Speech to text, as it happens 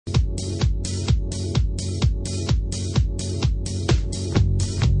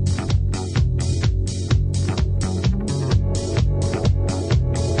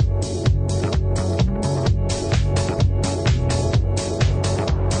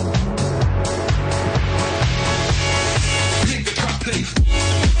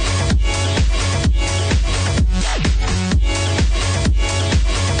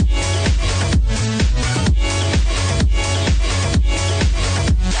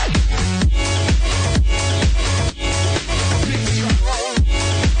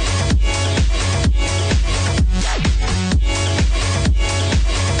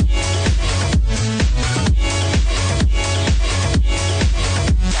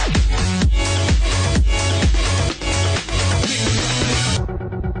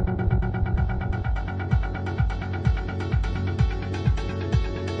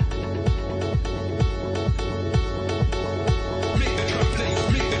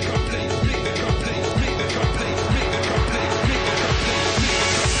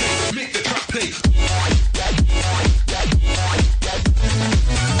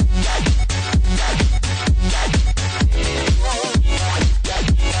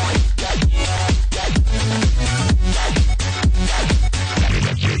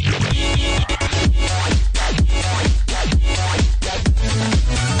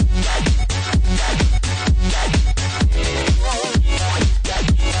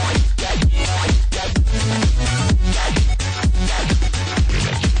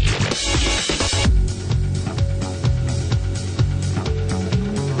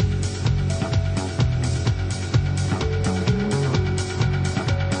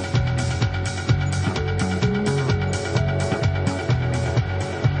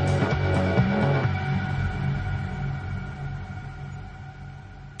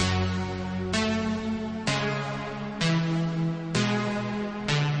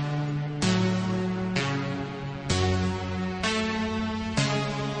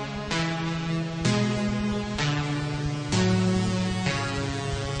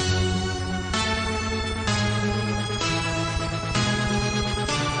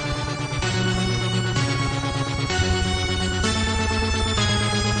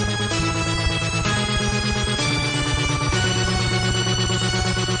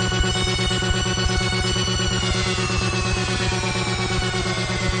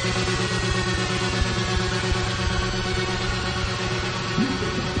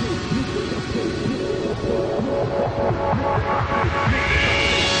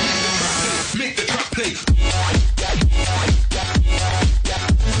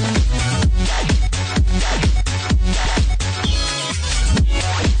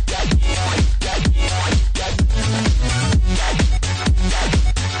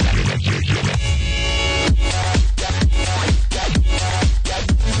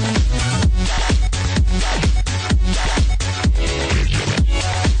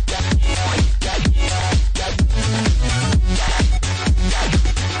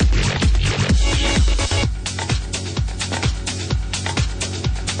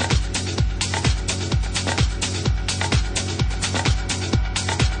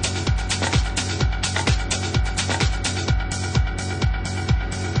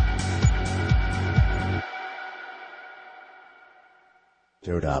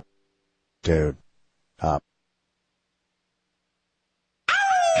Dude up. Dude up.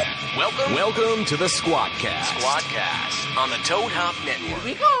 Welcome to the Squadcast. Squadcast on the Toad Hop Network. Here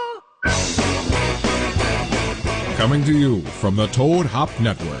we go. Coming to you from the Toad Hop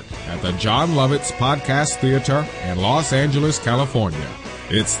Network at the John Lovitz Podcast Theater in Los Angeles, California.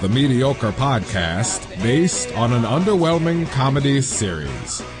 It's the Mediocre Podcast based on an underwhelming comedy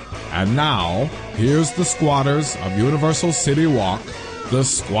series. And now, here's the squatters of Universal City Walk, the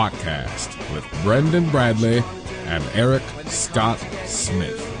Squadcast, with Brendan Bradley and Eric Scott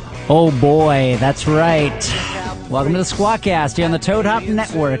Smith. Oh boy, that's right. Welcome to the Squawcast here on the Toad Hop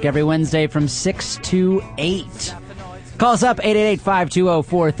Network every Wednesday from 6 to 8. Call us up,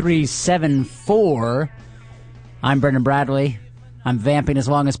 888-520-4374. I'm Brendan Bradley. I'm vamping as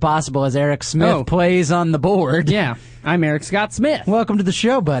long as possible as Eric Smith plays on the board. Yeah, I'm Eric Scott Smith. Welcome to the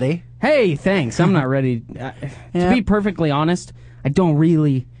show, buddy. Hey, thanks. I'm not ready. To be perfectly honest, I don't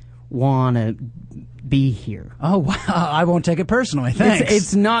really want to be here. Oh, wow. I won't take it personally. Thanks.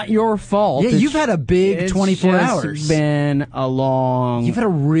 It's not your fault. Yeah, you've had a big 24 hours. It's been a long... You've had a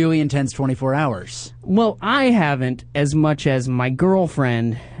really intense 24 hours. Well, I haven't as much as my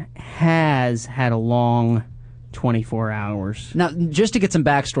girlfriend has had a long 24 hours. Now, just to get some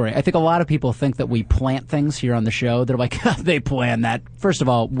backstory, I think a lot of people think that we plant things here on the show. They're like, they plan that. First of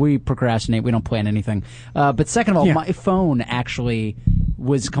all, we procrastinate. We don't plan anything. But second of all, my phone actually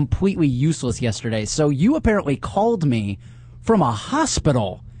was completely useless yesterday. So you apparently called me from a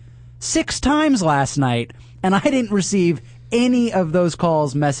hospital 6 times last night, and I didn't receive any of those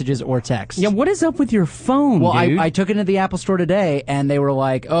calls, messages, or texts. Yeah, what is up with your phone, Well, dude? I took it into the Apple Store today, and they were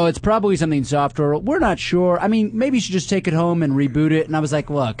like, oh, it's probably something software. We're not sure. I mean, maybe you should just take it home and reboot it. And I was like,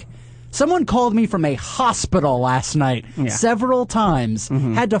 look, someone called me from a hospital last night several times,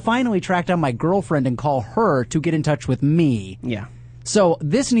 had to finally track down my girlfriend and call her to get in touch with me. Yeah. So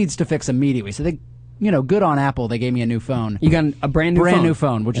this needs to fix immediately. So they, good on Apple. They gave me a new phone. You got a brand new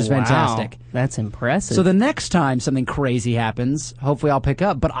phone? Which is fantastic. That's impressive. So the next time something crazy happens, hopefully I'll pick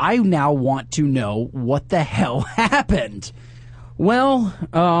up. But I now want to know what the hell happened. Well,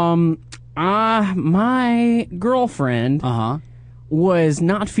 my girlfriend was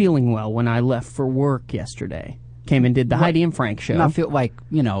not feeling well when I left for work yesterday. Came and did the Heidi and Frank show. Not feel like,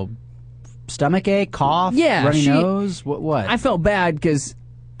 stomach ache, cough, runny nose? What? I felt bad because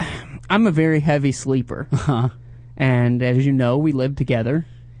I'm a very heavy sleeper. And as you know, we live together.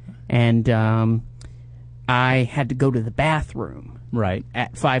 And I had to go to the bathroom. Right.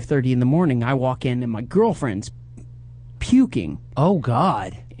 At 5:30 in the morning, I walk in and my girlfriend's puking. Oh,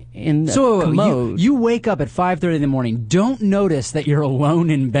 God. In the commode. You wake up at 5:30 in the morning, don't notice that you're alone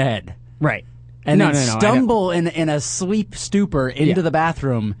in bed. Right. And then stumble in a sleep stupor into the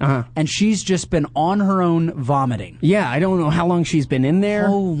bathroom, and she's just been on her own vomiting. Yeah, I don't know how long she's been in there.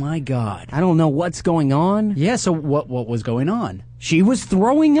 Oh, my God. I don't know what's going on. Yeah, so what was going on? She was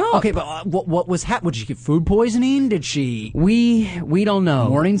throwing up. Okay, but what was happening? Did she get food poisoning? Did she... We don't know.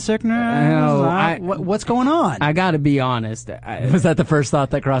 Morning sickness? No, what's going on? I gotta be honest. Was that the first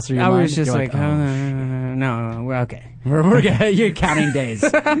thought that crossed through your mind? I was just like, no, we're okay. You're counting days.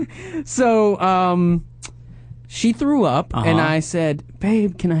 So, she threw up, and I said,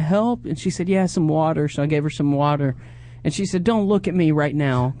 babe, can I help? And she said, yeah, some water. So I gave her some water. And she said, don't look at me right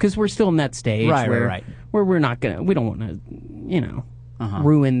now, because we're still in that stage where we're not gonna, we don't want to,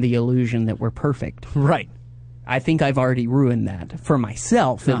 ruin the illusion that we're perfect. Right. I think I've already ruined that for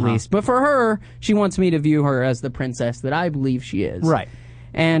myself, at least. But for her, she wants me to view her as the princess that I believe she is. Right.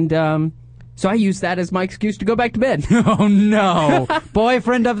 And so I used that as my excuse to go back to bed. Oh, no.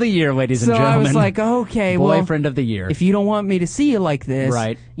 Boyfriend of the year, ladies and gentlemen. So I was like, okay, Boyfriend of the year. If you don't want me to see you like this,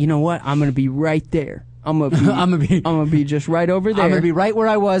 you know what? I'm going to be right there. I'm gonna be just right over there. I'm gonna be right where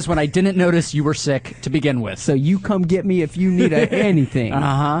I was when I didn't notice you were sick to begin with. So you come get me if you need anything,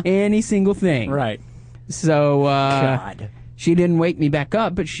 any single thing. Right. So God, she didn't wake me back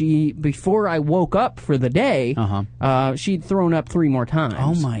up, but before I woke up for the day, she'd thrown up 3 more times.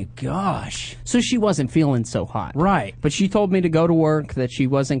 Oh my gosh! So she wasn't feeling so hot. Right. But she told me to go to work. That she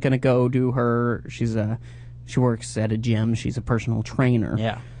wasn't gonna go do her. She works at a gym. She's a personal trainer.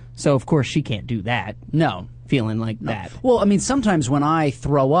 Yeah. So, of course, she can't do that. No. Feeling like that. Well, I mean, sometimes when I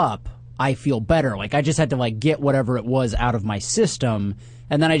throw up, I feel better. Like, I just had to, get whatever it was out of my system,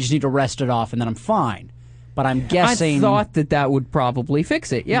 and then I just need to rest it off, and then I'm fine. But I'm guessing... I thought that would probably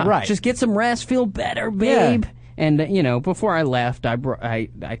fix it, yeah. Right. Just get some rest, feel better, babe. Yeah. And, before I left,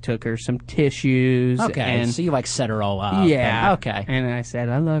 I took her some tissues. Okay, and so you, set her all up. yeah. Okay. And I said,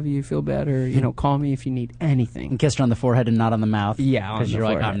 I love you, feel better, call me if you need anything. And kissed her on the forehead and not on the mouth? Yeah, on because the you're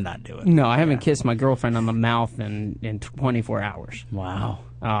like, forehead. I'm not doing it. No, I haven't kissed my girlfriend on the mouth in 24 hours. Wow.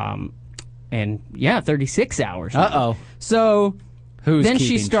 And, 36 hours. Uh-oh. So Who's then she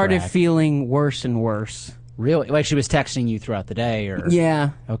keeping started track? feeling worse and worse. Really? Like she was texting you throughout the day? Or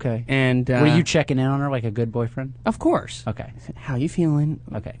Yeah. Okay. And were you checking in on her like a good boyfriend? Of course. Okay. How you feeling?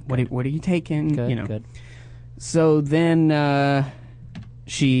 Okay. What are you taking? Good, good. So then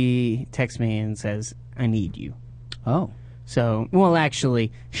she texts me and says, I need you. Oh. So, well,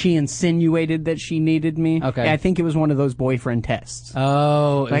 actually, she insinuated that she needed me. Okay. I think it was one of those boyfriend tests.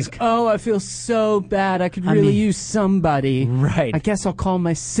 Oh. It was, I feel so bad. I could really use somebody. Right. I guess I'll call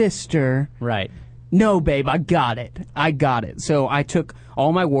my sister. right. No, babe, I got it. So I took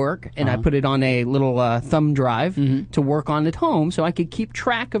all my work and I put it on a little thumb drive to work on at home so I could keep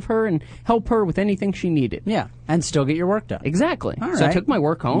track of her and help her with anything she needed. Yeah. And still get your work done. Exactly. All So I right. took my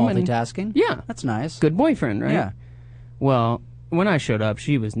work home. Multitasking? Yeah. That's nice. Good boyfriend, right? Yeah. Well, when I showed up,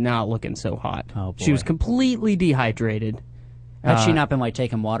 she was not looking so hot. Oh, boy. She was completely dehydrated. Had she not been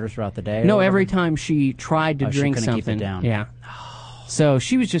taking water throughout the day? No, or every whatever? time she tried to Oh, she drink couldn't something. keep it down. Yeah. So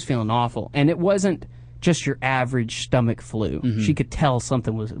she was just feeling awful. And it wasn't just your average stomach flu. She could tell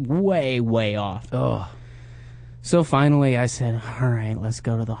something was way, way off. Oh. So finally I said, all right, let's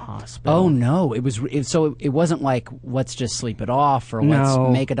go to the hospital. Oh no! It wasn't like let's just sleep it off or No.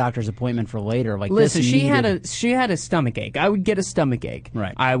 let's make a doctor's appointment for later. Like Listen, this she needed... had a stomach ache. I would get a stomach ache.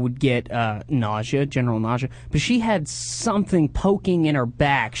 Right. I would get nausea, general nausea. But she had something poking in her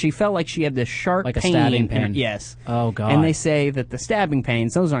back. She felt like she had this sharp Like a pain. stabbing in her- pain. yes. Oh god! And they say that the stabbing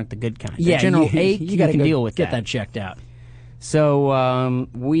pains, those aren't the good kind. yeah, the general you, ache, you gotta can go deal with get that checked out. So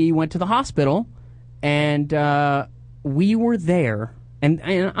we went to the hospital, and we were there. And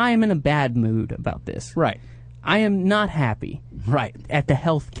I am in a bad mood about this. Right. I am not happy Right. at the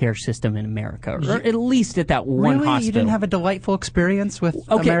healthcare system in America, or at least at that one Really? hospital. You didn't have a delightful experience with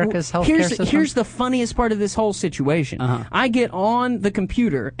Okay, America's well, healthcare system? Here's the funniest part of this whole situation. I get on the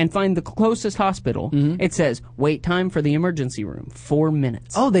computer and find the closest hospital. It says, wait time for the emergency room, 4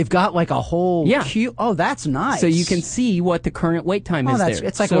 minutes. Oh, they've got a whole Yeah. queue. Oh, that's nice. So you can see what the current wait time is that's there.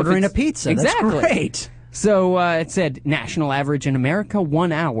 it's like So if ordering it's- a pizza. Exactly. That's great. So it said, national average in America,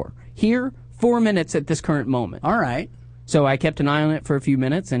 1 hour. Here, 4 minutes at this current moment. All right. So I kept an eye on it for a few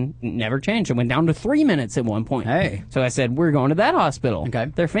minutes and it never changed. It went down to 3 minutes at one point. Hey. So I said, we're going to that hospital.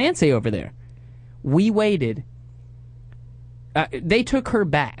 Okay. They're fancy over there. We waited. They took her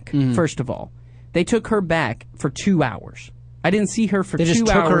back, first of all. They took her back for 2 hours. I didn't see her for 2 hours. They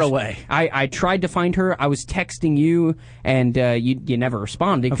just took her away. I tried to find her. I was texting you, and you never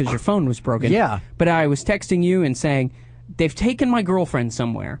responded because your phone was broken. Yeah. But I was texting you and saying, they've taken my girlfriend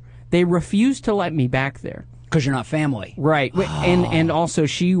somewhere. They refused to let me back there. Because you're not family. Right. And also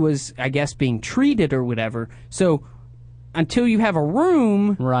she was, I guess, being treated or whatever. So until you have a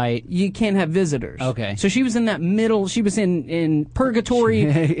room, Right. you can't have visitors. Okay. So she was in that middle, she was in purgatory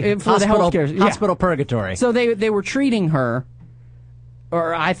for the healthcare. Yeah. Hospital purgatory. So they were treating her,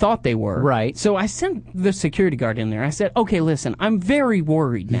 or I thought they were. Right. So I sent the security guard in there. I said, okay, listen, I'm very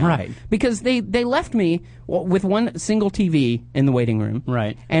worried now. Right. Because they left me with one single TV in the waiting room.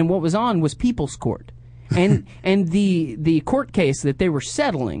 Right. And what was on was People's Court. And the court case that they were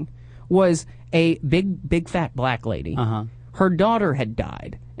settling was a big fat black lady. Uh-huh. Her daughter had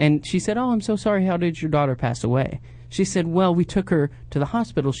died. And she said, oh, I'm so sorry. How did your daughter pass away? She said, well, we took her to the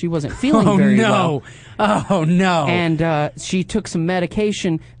hospital. She wasn't feeling very well. Oh, no. And she took some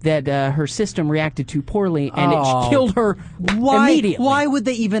medication that her system reacted to poorly, and it killed her immediately. Why would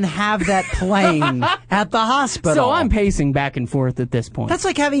they even have that plane at the hospital? So I'm pacing back and forth at this point. That's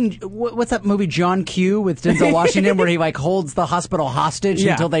like having, what's that movie, John Q. with Denzel Washington, where he holds the hospital hostage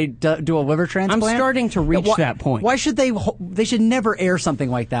Yeah. until they do a liver transplant? I'm starting to reach that point. Why should they should never air something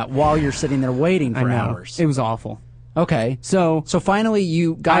like that while you're sitting there waiting for I know. hours. It was awful. Okay. So finally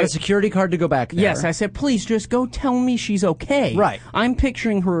you got a security card to go back there. yes, I said, please just go tell me she's okay. Right. I'm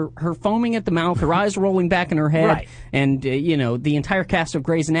picturing her foaming at the mouth, her eyes rolling back in her head, Right. and the entire cast of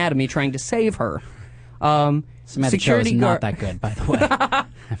Grey's Anatomy trying to save her. Samantha Cho is not that good, by the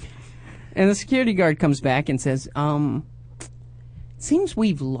way. And the security guard comes back and says, seems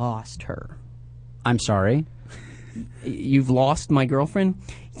we've lost her. I'm sorry. You've lost my girlfriend?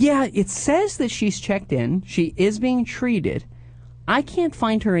 Yeah, it says that she's checked in. She is being treated. I can't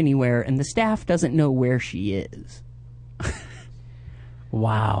find her anywhere, and the staff doesn't know where she is.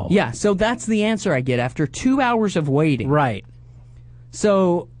 Wow. Yeah, so that's the answer I get after 2 hours of waiting. Right.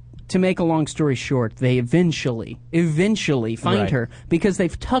 So to make a long story short, they eventually find her because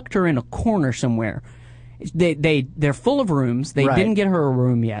they've tucked her in a corner somewhere. They're full of rooms. They didn't get her a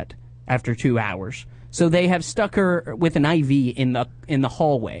room yet after 2 hours. So they have stuck her with an IV in the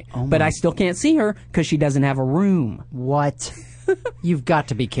hallway. But I still can't see her because she doesn't have a room. What? You've got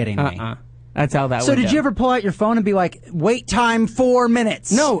to be kidding me. That's how that. So did you ever pull out your phone and be like, wait time 4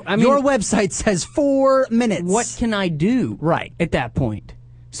 minutes? No, I mean, your website says 4 minutes. What can I do? Right. At that point.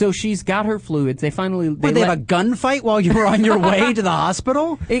 So she's got her fluids. They finally... They have a gunfight while you were on your way to the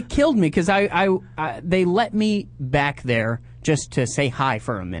hospital? It killed me because they let me back there just to say hi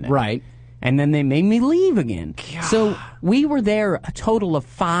for a minute. Right. And then they made me leave again. God. So we were there a total of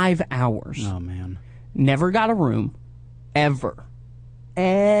 5 hours. Oh, man. Never got a room. Ever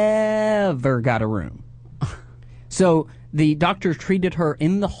got a room. So the doctor treated her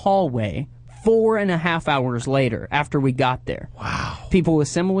in the hallway 4.5 hours later after we got there. Wow. People with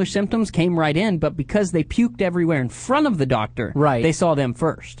similar symptoms came right in, but because they puked everywhere in front of the doctor, they saw them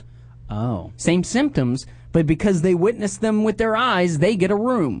first. Oh. Same symptoms, but because they witnessed them with their eyes, they get a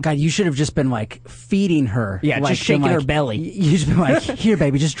room. God, you should have just been, like, feeding her. Yeah, like, just shaking her belly. You should have been like, here,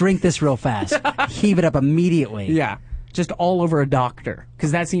 baby, just drink this real fast. Heave it up immediately. Yeah, just all over a doctor,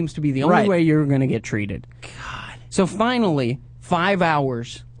 because that seems to be the only way you're going to get treated. God. So finally, 5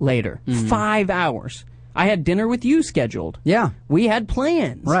 hours later, 5 hours, I had dinner with you scheduled. Yeah. We had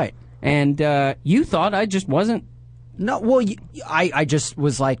plans. Right. And you thought I just wasn't. No, well, I just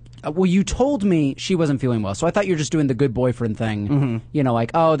was like, well, you told me she wasn't feeling well, so I thought you were just doing the good boyfriend thing. You know,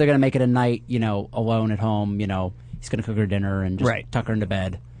 like, oh, they're going to make it a night, you know, alone at home, you know, he's going to cook her dinner and just tuck her into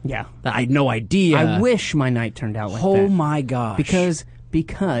bed. Yeah. I had no idea. I wish my night turned out like that. Oh, my gosh.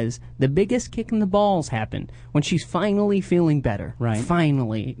 Because the biggest kick in the balls happened when she's finally feeling better. Right.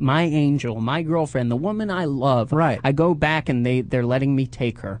 Finally, my angel, my girlfriend, the woman I love. Right. I go back and they're letting me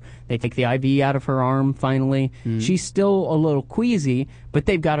take her. They take the IV out of her arm finally. She's still a little queasy, but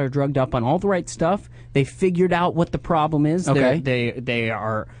they've got her drugged up on all the right stuff. They figured out what the problem is. Okay. They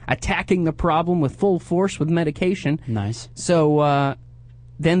are attacking the problem with full force with medication. Nice. So,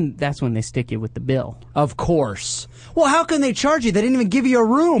 then that's when they stick you with the bill. Of course. Well, how can they charge you? They didn't even give you a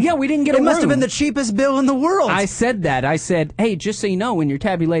room. Yeah, we didn't get a room. It must have been the cheapest bill in the world. I said that. I said, hey, just so you know, when you're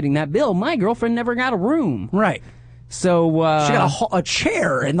tabulating that bill, my girlfriend never got a room. Right. So, she got a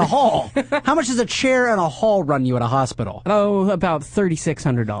chair in the hall. How much does a chair and a hall run you at a hospital? Oh, about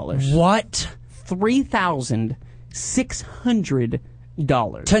 $3,600. What? $3,600.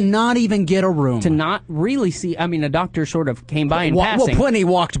 To not even get a room. To not really see. I mean, a doctor sort of came by in passing. Well, plenty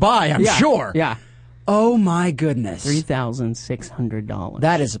walked by, I'm sure. Yeah. Oh, my goodness. $3,600.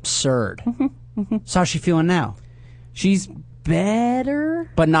 That is absurd. So how's she feeling now? She's better.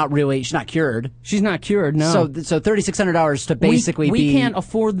 But not really. She's not cured. She's not cured, no. So $3,600 to basically we can't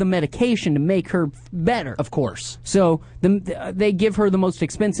afford the medication to make her better. Of course. So they give her the most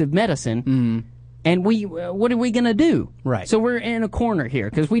expensive medicine. And what are we going to do? Right. So we're in a corner here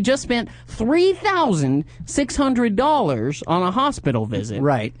because we just spent $3,600 on a hospital visit.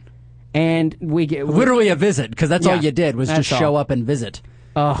 Right. And we get... Literally a visit, because that's all you did was just show up and visit.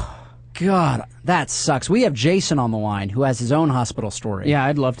 Oh. God, that sucks. We have Jason on the line who has his own hospital story. Yeah,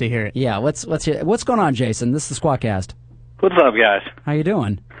 I'd love to hear it. Yeah, let's hear. What's going on, Jason? This is the Squawkcast. What's up, guys? How you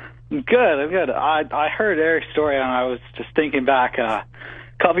doing? Good, I'm good. I heard Eric's story, and I was just thinking back... a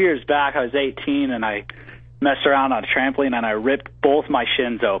couple years back, I was 18, and I messed around on a trampoline, and I ripped both my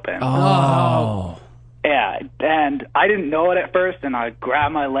shins open. Oh. Yeah, and I didn't know it at first, and I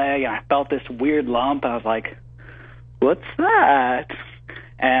grabbed my leg, and I felt this weird lump. I was like, what's that?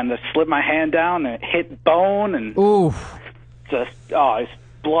 And I slipped my hand down, and it hit bone, and it's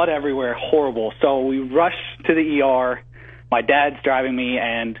blood everywhere, horrible. So we rushed to the ER. My dad's driving me,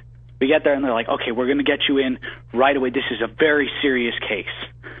 and we get there, and they're like, okay, we're going to get you in right away. This is a very serious case.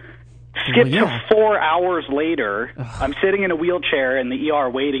 Skip to 4 hours later. I'm sitting in a wheelchair in the ER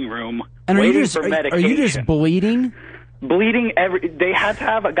waiting room waiting for medication. Are you just bleeding? Bleeding. They had to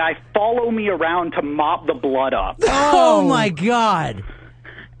have a guy follow me around to mop the blood up. Oh, my God.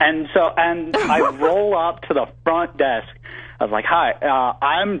 And I roll up to the front desk. I was like, hi,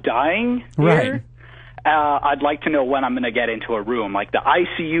 I'm dying here. Right. I'd like to know when I'm going to get into a room. Like the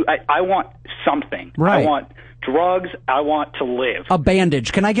ICU, I want something. Right. I want drugs. I want to live. A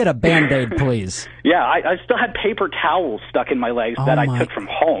bandage. Can I get a Band-Aid, please? Yeah, I still had paper towels stuck in my legs that I took from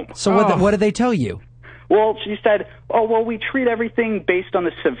home. So what did they tell you? Well, she said, we treat everything based on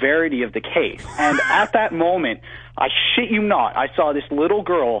the severity of the case. And at that moment, I shit you not, I saw this little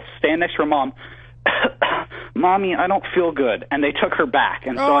girl stand next to her mom. Mommy, I don't feel good. And they took her back.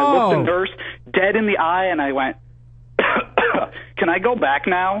 And so I looked the nurse dead in the eye, and I went, can I go back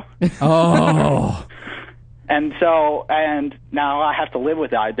now? Oh. And now I have to live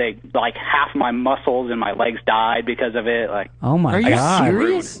with it. They, like, half my muscles and my legs died because of it. Like, oh my Are God. you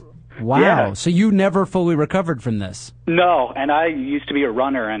serious? Wow. Yeah. So you never fully recovered from this? no, and I used to be a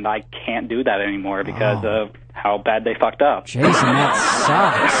runner, and I can't do that anymore because of how bad they fucked up. Jason, that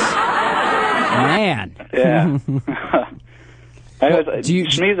sucks. Man. Yeah. Anyways, do you-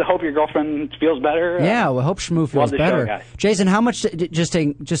 Shmeez, I hope your girlfriend feels better. Yeah, well, I hope Shmoo feels Love the show, better. guys. Jason, how much, just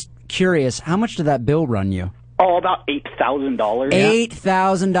curious, how much did that bill run you? Oh, about $8,000.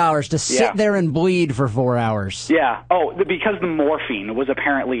 $8,000 to sit Yeah. there and bleed for 4 hours. Yeah. Oh, because the morphine was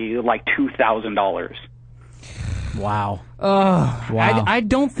apparently like $2,000. Wow. Wow. I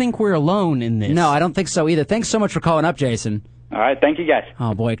don't think we're alone in this. No, I don't think so either. Thanks so much for calling up, Jason. All right. Thank you, guys.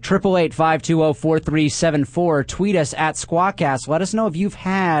 Oh, boy. 888-520-4374. Tweet us at Squawkcast. Let us know if you've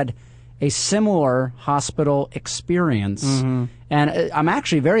had a similar hospital experience. Mm-hmm. And I'm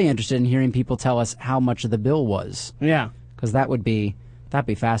actually very interested in hearing people tell us how much the bill was. Yeah. Because that'd be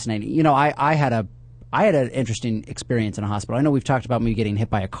fascinating. You know, I had an interesting experience in a hospital. I know we've talked about me getting hit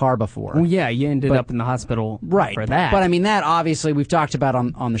by a car before. Well, yeah, you ended up in the hospital for that. But I mean, that obviously we've talked about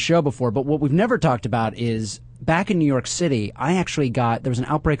on the show before. But what we've never talked about is back in New York City, there was an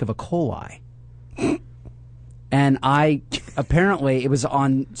outbreak of E. coli. And apparently it was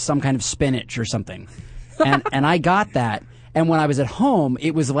on some kind of spinach or something. And I got that. And when I was at home,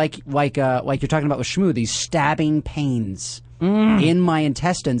 it was like you're talking about with Shmoo, these stabbing pains in my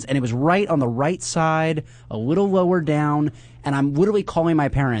intestines. And it was right on the right side, a little lower down. And I'm literally calling my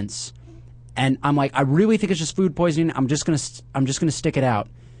parents. And I'm like, I really think it's just food poisoning. I'm just gonna stick it out.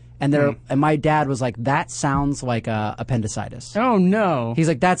 And and my dad was like, that sounds like appendicitis. Oh no! He's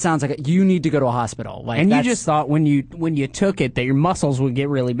like, that sounds like you need to go to a hospital. Like, and you just thought when you took it that your muscles would get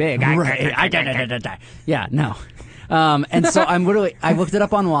really big. Right. Yeah, no. And so I looked it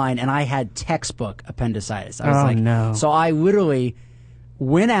up online, and I had textbook appendicitis. I was no. So I literally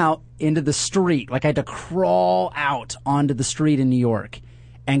went out into the street, like I had to crawl out onto the street in New York,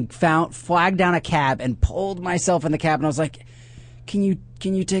 and flagged down a cab and pulled myself in the cab, and I was like, Can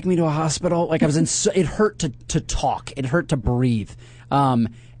you take me to a hospital? Like I was it hurt to talk. It hurt to breathe. And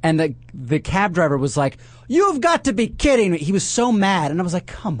the cab driver was like, "You've got to be kidding me." He was so mad. And I was like,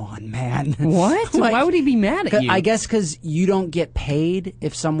 "Come on, man." What? Like, why would he be mad at you? I guess because you don't get paid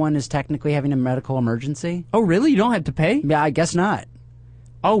if someone is technically having a medical emergency. Oh, really? You don't have to pay? Yeah, I guess not.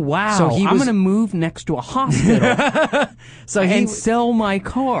 Oh, wow. So I'm going to move next to a hospital and sell my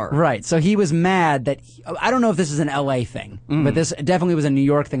car. Right. So he was mad that I don't know if this is an LA thing, but this definitely was a New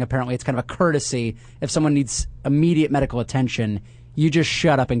York thing. Apparently, it's kind of a courtesy. If someone needs immediate medical attention, you just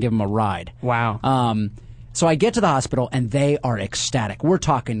shut up and give them a ride. Wow. So I get to the hospital, and they are ecstatic. We're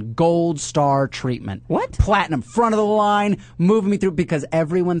talking gold star treatment. What? Platinum, front of the line, moving me through because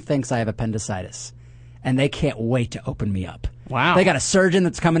everyone thinks I have appendicitis, and they can't wait to open me up. Wow. They got a surgeon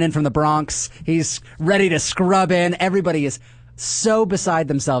that's coming in from the Bronx. He's ready to scrub in. Everybody is so beside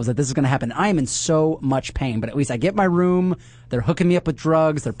themselves that this is going to happen. I am in so much pain, but at least I get my room. They're hooking me up with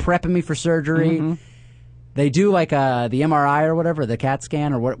drugs. They're prepping me for surgery. Mm-hmm. They do like the MRI or whatever, the CAT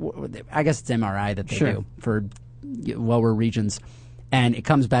scan or what I guess it's MRI that they do for lower regions. And it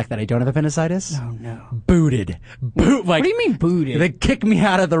comes back that I don't have appendicitis. Oh, no. Booted. What do you mean booted? They kick me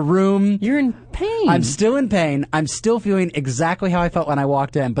out of the room. You're in pain. I'm still in pain. I'm still feeling exactly how I felt when I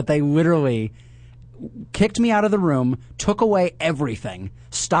walked in. But they literally kicked me out of the room, took away everything,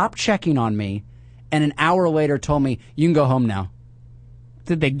 stopped checking on me, and an hour later told me, you can go home now.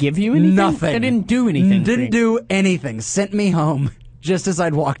 Did they give you anything? Nothing. They didn't do anything. Didn't do anything. Sent me home. Just as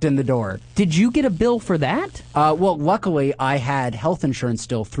I'd walked in the door. Did you get a bill for that? Well, luckily, I had health insurance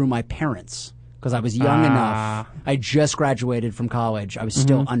still through my parents because I was young enough. I just graduated from college. I was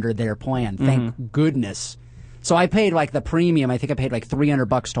still under their plan. Thank goodness. So I paid like the premium. I think I paid like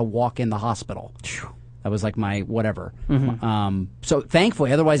 $300 to walk in the hospital. That was like my whatever. So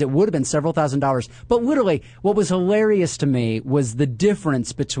thankfully, otherwise it would have been several $1,000s. But literally, what was hilarious to me was the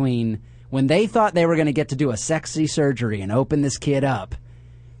difference between when they thought they were going to get to do a sexy surgery and open this kid up,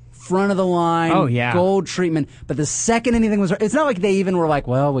 front of the line, gold treatment. But the second anything was, it's not like they even were like,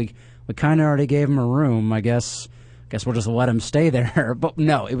 well, we kind of already gave him a room. I guess we'll just let him stay there. But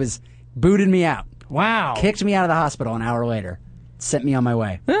no, it was booted me out. Wow. Kicked me out of the hospital an hour later. Sent me on my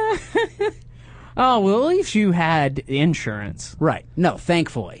way. Oh, well, at least you had insurance. Right. No,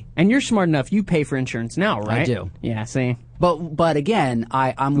 thankfully. And you're smart enough. You pay for insurance now, right? I do. Yeah, see? But again,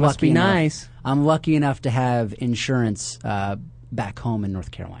 I'm Must lucky be enough. Nice. I'm lucky enough to have insurance back home in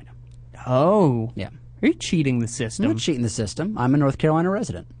North Carolina. Oh. Yeah. Are you cheating the system? I'm not cheating the system. I'm a North Carolina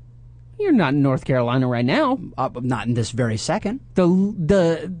resident. You're not in North Carolina right now. Not in this very second.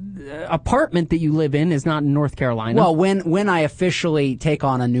 The apartment that you live in is not in North Carolina. Well, when I officially take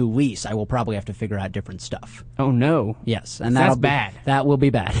on a new lease, I will probably have to figure out different stuff. Oh, no. Yes, and that's bad. That will be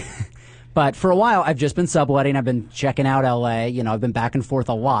bad. But for a while, I've just been subletting. I've been checking out L.A. You know, I've been back and forth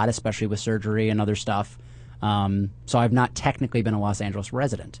a lot, especially with surgery and other stuff. So I've not technically been a Los Angeles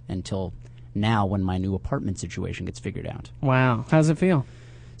resident until now when my new apartment situation gets figured out. Wow. How's it feel?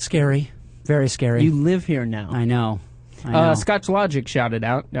 Scary. Very scary. You live here now. I know. Scotch Logic shouted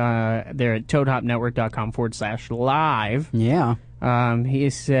out. They're at toadhopnetwork.com/live. Yeah. He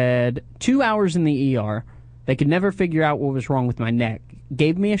said, 2 hours in the ER. They could never figure out what was wrong with my neck.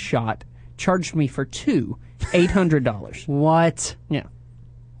 Gave me a shot. Charged me for two. $800. What? Yeah.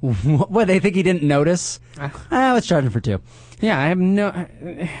 What, they think he didn't notice? Let's charge him for two. Yeah, I have no...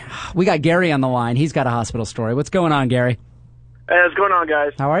 We got Gary on the line. He's got a hospital story. What's going on, Gary? Hey, what's going on,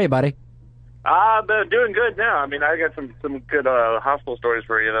 guys? How are you, buddy? I'm doing good now. I mean, I got some good hospital stories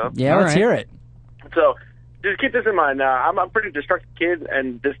for you, though. Yeah, let's hear it. So, just keep this in mind. I'm a pretty destructive kid,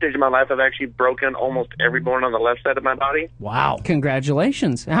 and this stage of my life, I've actually broken almost every bone on the left side of my body. Wow.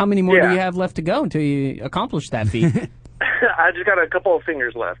 Congratulations. How many more do you have left to go until you accomplish that feat? I just got a couple of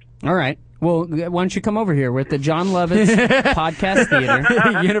fingers left. All right. Well, why don't you come over here? We're at the John Lovitz Podcast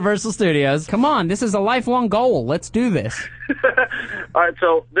Theater. Universal Studios. Come on. This is a lifelong goal. Let's do this. All right.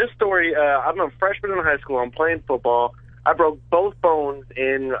 So this story, I'm a freshman in high school. I'm playing football. I broke both bones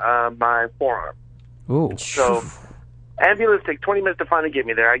in my forearm. Ooh. So ambulance take 20 minutes to finally get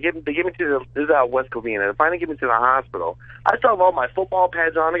me there. They get me to this is out West Covina. They finally get me to the hospital. I still have all my football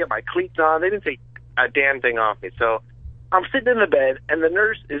pads on. I got my cleats on. They didn't take a damn thing off me. So I'm sitting in the bed, and the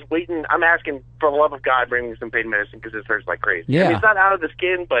nurse is waiting. I'm asking, for the love of God, bring me some pain medicine because this hurts like crazy. Yeah. I mean, it's not out of the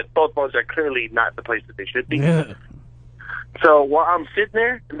skin, but both bones are clearly not the place that they should be. So while I'm sitting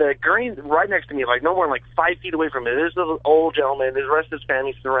there, the gurney's right next to me, like no more than like 5 feet away from me. There's this old gentleman. There's the rest of his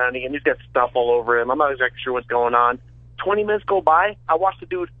family surrounding him. He's got stuff all over him. I'm not exactly sure what's going on. 20 minutes go by. I watched the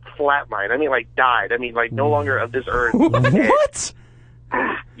dude flatline. I mean, like died. I mean, like no longer of this earth. What?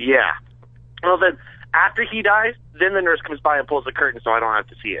 Yeah. Well, then after he dies, then the nurse comes by and pulls the curtain so I don't have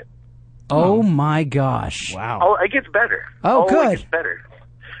to see it. Oh, my gosh. Wow. Oh, it gets better. Oh, good. It gets better.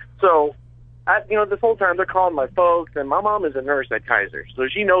 So, this whole time they're calling my folks, and my mom is a nurse at Kaiser, so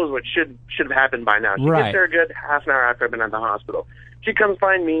she knows what should have happened by now. She gets there a good half an hour after I've been at the hospital. She comes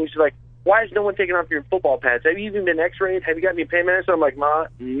find me, and she's like, why is no one taking off your football pads? Have you even been x-rayed? Have you got any pain medicine? I'm like, Ma,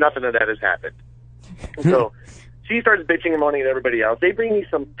 nothing of that has happened. So she starts bitching and moaning at everybody else. They bring me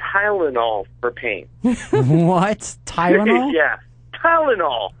some Tylenol for pain. What? Tylenol? Yeah,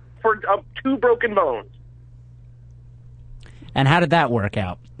 Tylenol for 2 broken bones. And how did that work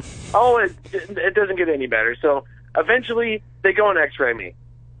out? Oh, it doesn't get any better. So eventually they go and x-ray me.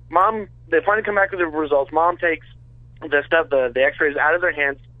 Mom, they finally come back with the results. Mom takes the stuff, the x-rays out of their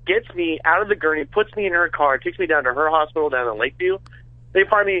hands, gets me out of the gurney, puts me in her car, takes me down to her hospital down in Lakeview. They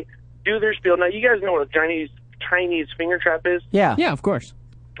finally do their spiel. Now, you guys know what a Chinese finger trap is? Yeah, of course.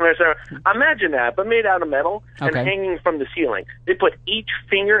 Right, so imagine that, but made out of metal and hanging from the ceiling. They put each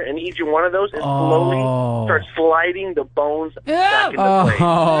finger in each one of those and slowly start sliding the bones back into place.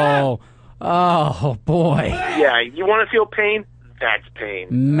 Oh, boy. Yeah, you want to feel pain? That's pain.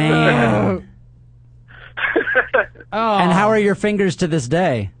 Man. And how are your fingers to this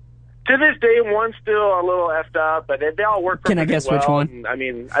day? To this day, one's still a little effed up, but they all work perfectly well. Can I guess which one? And, I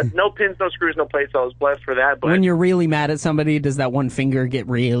mean, no pins, no screws, no plates, so I was blessed for that. But when you're really mad at somebody, does that one finger get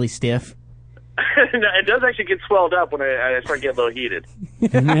really stiff? No, it does actually get swelled up when I start getting a little heated.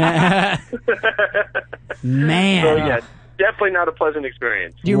 Man. So, yeah, definitely not a pleasant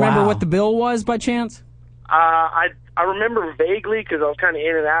experience. Do you remember what the bill was by chance? I remember vaguely because I was kind of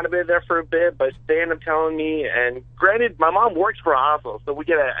in and out of it there for a bit, but they ended up telling me, and granted, my mom works for a hospital, so we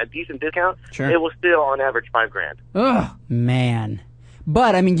get a decent discount. Sure. It was still, on average, $5,000. Ugh. Man.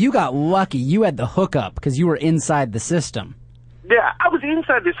 But, I mean, you got lucky. You had the hookup because you were inside the system. Yeah, I was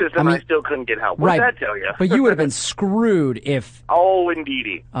inside the system, and I still couldn't get help. What does that tell you? But you would have been screwed if... Oh,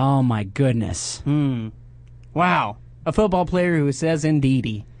 indeedy. Oh, my goodness. Wow. A football player who says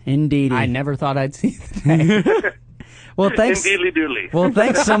indeedy. Indeedy. I never thought I'd see that. Well, thanks. Indeedly doodly. Well,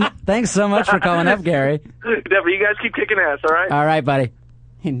 thanks so much for calling up, Gary. Definitely. You guys keep kicking ass, all right? All right, buddy.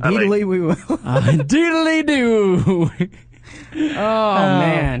 Indeedly we will. Indeedly do. Oh,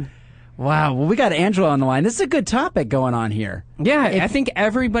 man. Wow. Well, we got Angela on the line. This is a good topic going on here. Yeah, I think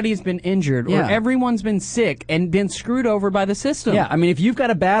everybody's been injured or everyone's been sick and been screwed over by the system. Yeah, I mean, if you've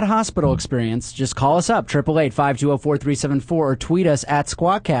got a bad hospital experience, just call us up, 888-520-4374, or tweet us at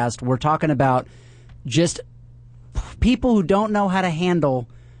Squawkcast. We're talking about just people who don't know how to handle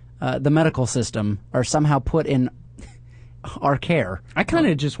the medical system are somehow put in our care. I kind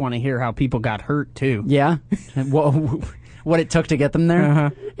of just want to hear how people got hurt, too. Yeah? What it took to get them there? Uh-huh.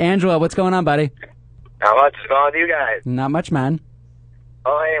 Angela, what's going on, buddy? How much is going on with you guys? Not much, man.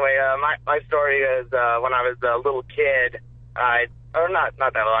 Oh, anyway, my story is when I was a little kid, not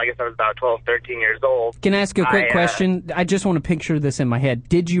that little, I guess I was about 12, 13 years old. Can I ask you a quick question? I just want to picture this in my head.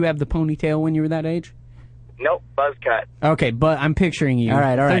 Did you have the ponytail when you were that age? Nope, buzz cut. Okay, but I'm picturing you. All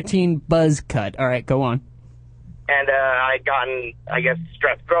right. 13 buzz cut. All right, go on. And I'd gotten, I guess,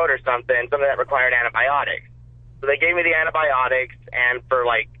 strep throat or something that required antibiotics. So they gave me the antibiotics, and for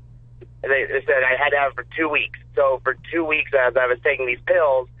they said I had to have it for 2 weeks. So for 2 weeks, as I was taking these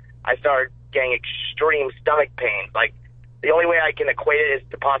pills, I started getting extreme stomach pains. Like, the only way I can equate it is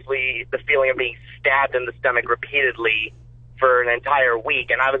to possibly the feeling of being stabbed in the stomach repeatedly for an entire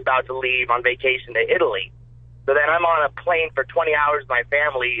week. And I was about to leave on vacation to Italy. So then I'm on a plane for 20 hours with my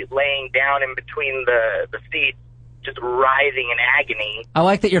family, laying down in between the seats, just writhing in agony. I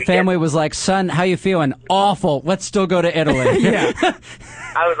like that your family was like, son, how you feeling? Awful. Let's still go to Italy. Yeah.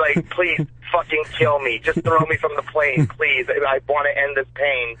 I was like, please fucking kill me. Just throw me from the plane, please. I want to end this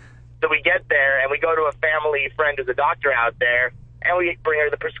pain. So we get there, and we go to a family friend who's a doctor out there, and we bring her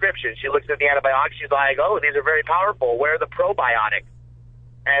the prescription. She looks at the antibiotics. She's like, oh, these are very powerful. Where are the probiotics?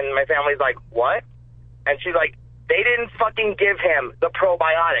 And my family's like, what? And she's like, they didn't fucking give him the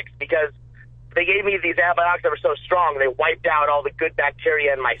probiotics because they gave me these antibiotics that were so strong, they wiped out all the good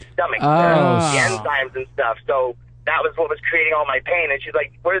bacteria in my stomach, the enzymes and stuff. So that was what was creating all my pain. And she's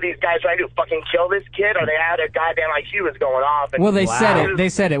like, what are these guys trying to do? Fucking kill this kid? Or they had a goddamn IQ was going off. And well, they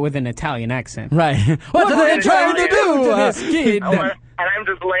said it with an Italian accent. Right. What are they trying to do to this kid? And I'm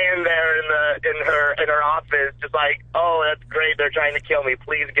just laying there in her office, just like, oh, that's great. They're trying to kill me.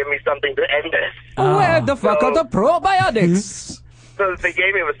 Please give me something to end this. Where the fuck are the probiotics? So they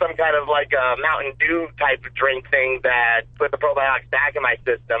gave me with some kind of like a Mountain Dew type of drink thing that put the probiotics back in my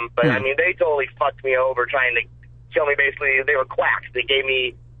system. But I mean, they totally fucked me over trying to kill me. Basically, they were quacks. They gave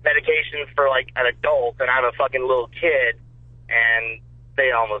me medication for like an adult, and I'm a fucking little kid, and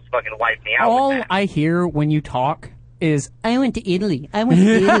they almost fucking wiped me out. All I hear when you talk is, I went to Italy. I went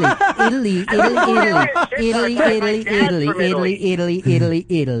to Italy.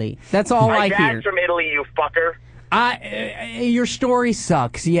 Italy. That's all I hear. My dad's from Italy, you fucker. Your story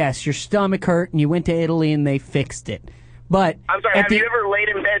sucks. Yes, your stomach hurt, and you went to Italy, and they fixed it. But I'm sorry, have you ever laid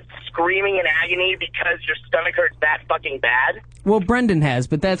in bed screaming in agony because your stomach hurts that fucking bad? Well, Brendan has,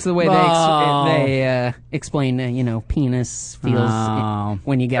 but that's the way they explain, penis feels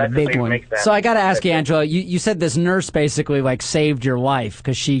when you got a big one. So I got to ask you, Angela, you said this nurse basically like saved your life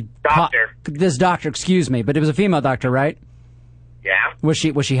because she... This doctor, excuse me, but it was a female doctor, right? Yeah. Was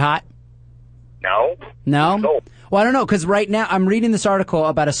she hot? No. No? Well, I don't know, because right now I'm reading this article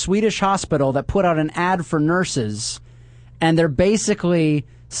about a Swedish hospital that put out an ad for nurses, and they're basically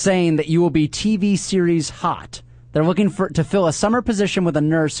saying that you will be TV series hot. They're looking to fill a summer position with a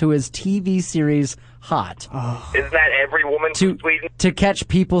nurse who is TV series hot. Oh. Isn't that every woman from Sweden? To catch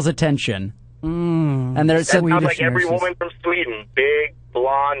people's attention. And that sounds like every woman from Sweden. Big,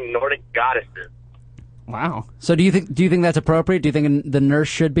 blonde, Nordic goddesses. Wow. So do you think that's appropriate? Do you think the nurse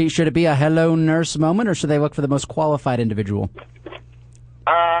should it be a hello nurse moment, or should they look for the most qualified individual?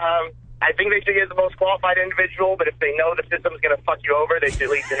 I think they should get the most qualified individual, but if they know the system's going to fuck you over, they should at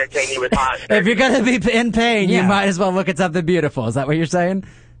least entertain you with hot. If you're going to be in pain, you might as well look at something beautiful. Is that what you're saying?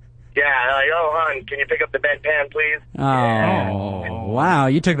 Yeah, like, oh, hon, can you pick up the bedpan, please? Oh, yeah. Wow,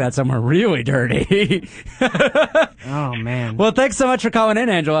 you took that somewhere really dirty. Oh, man. Well, thanks so much for calling in,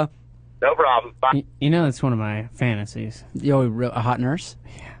 Angela. No problem. Bye. That's one of my fantasies. A hot nurse?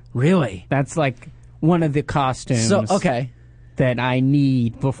 Yeah. Really? That's like one of the costumes. So, okay. That I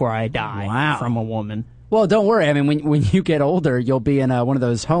need before I die from a woman. Well, don't worry. I mean, when you get older, you'll be in one of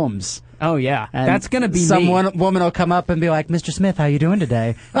those homes. Oh, yeah. And that's going to be woman will come up and be like, Mr. Smith, how you doing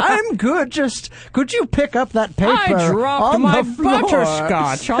today? I'm good. Just, could you pick up that paper I dropped on my the floor?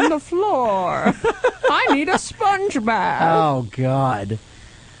 butterscotch on the floor. I need a sponge bath. Oh, God.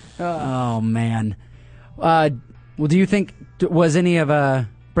 Oh, man. Well, do you think, was any of,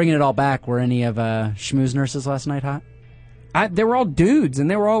 bringing it all back, were any of Schmooze nurses last night hot? They were all dudes,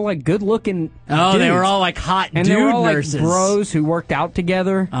 and they were all like good-looking. Oh, dudes. They were all like hot and dude they were all nurses, like bros who worked out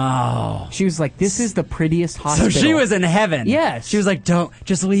together. Oh, she was like, "This is the prettiest hospital." So she was in heaven. Yes, she was like, "Don't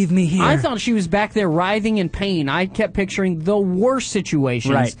just leave me here." I thought she was back there writhing in pain. I kept picturing the worst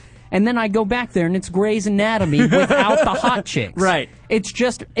situations. Right. And then I go back there, and it's Grey's Anatomy without the hot chicks. Right. It's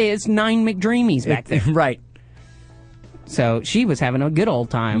 9 McDreamies back there. Right. So she was having a good old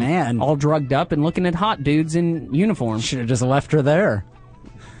time. Man. All drugged up and looking at hot dudes in uniform. Should have just left her there.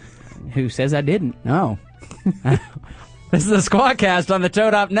 Who says I didn't? No. This is the Squawkcast on the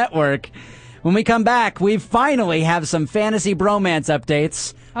Toad Hop Network. When we come back, we finally have some fantasy bromance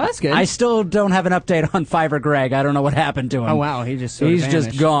updates. Oh, that's good. I still don't have an update on Fiverr Greg. I don't know what happened to him. Oh, wow. He's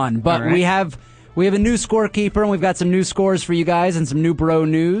just gone. But right. we have a new scorekeeper, and we've got some new scores for you guys and some new bro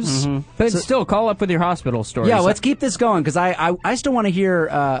news. Mm-hmm. But still, call up with your hospital stories. Yeah, let's keep this going, because I still want to hear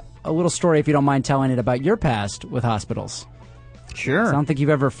a little story, if you don't mind telling it, about your past with hospitals. Sure. I don't think you've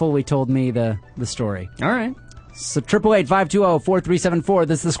ever fully told me the story. All right. So 888-520-4374.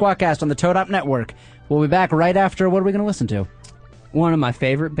 This is the Squawkcast on the Toad Hop Network. We'll be back right after. What are we going to listen to? One of my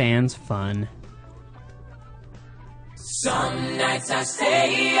favorite bands, Fun. Some nights I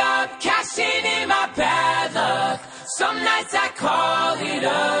stay up, cashing in my bad luck. Some nights I call it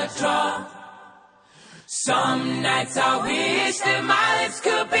a draw. Some nights I wish that my lips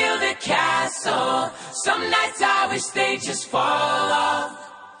could build a castle. Some nights I wish they just fall off.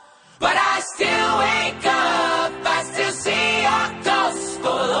 But I still wake up, I still see your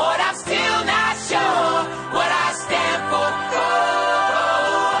gospel. Lord, I'm still not sure what I stand for.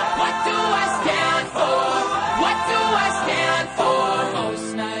 Oh, what do I stand for? What do I stand for? Most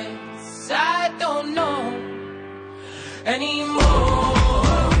nights I don't know anymore.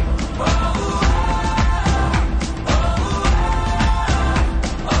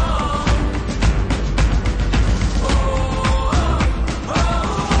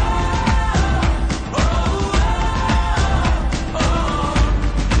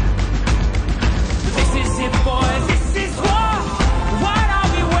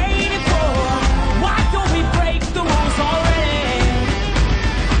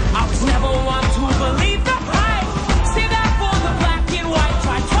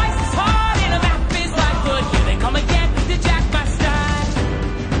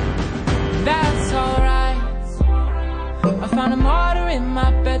 Found a martyr in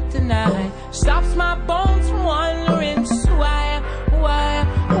my bed tonight. Stops my bones from wandering. Just who I am, who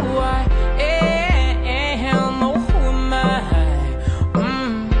I am. Oh, who am I?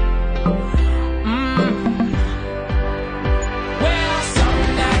 Well, some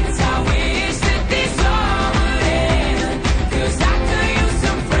nights I wish that this all would end, 'cause I could use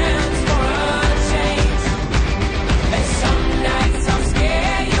some friends for a change. And some nights I'm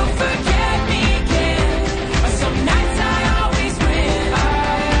scared you'll forget me again. Or some nights I always win.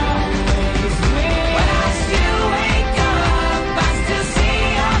 But I still wake up, I still see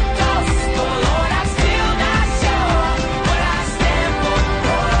your gospel. Lord, I'm still not sure what I stand for.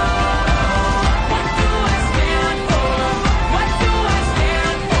 What do I stand for? What do I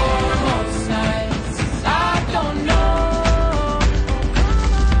stand for? Most nights I don't know.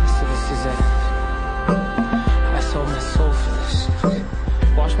 So this is it. I sold my soul for this.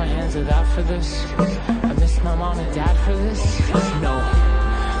 Wash my hands of that for this. I miss my mom and dad for this. No.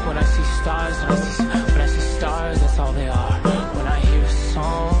 When I see stars, when I see stars, that's all they are. When I hear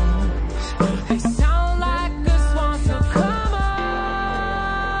songs, they sound like a swan, so come on.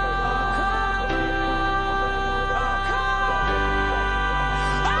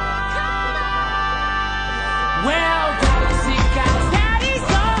 Well, galaxy got daddy's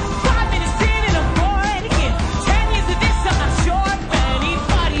on. 5 minutes in and I'm bored again. 10 years of this, I'm not sure if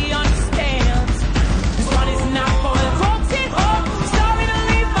anybody understands. This one is not for the folks at home. Sorry to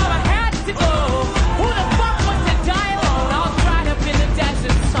leave, but I had to go. Who the fuck wants to die alone? All dried up in the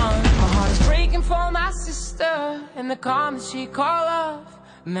desert sun. My heart is breaking for my sister and the calm that she called love.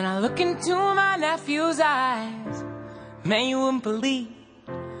 And then I look into my nephew's eyes. Man, you wouldn't believe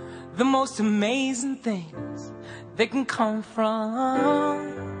the most amazing things that can come from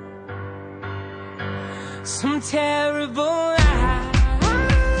some terrible lie.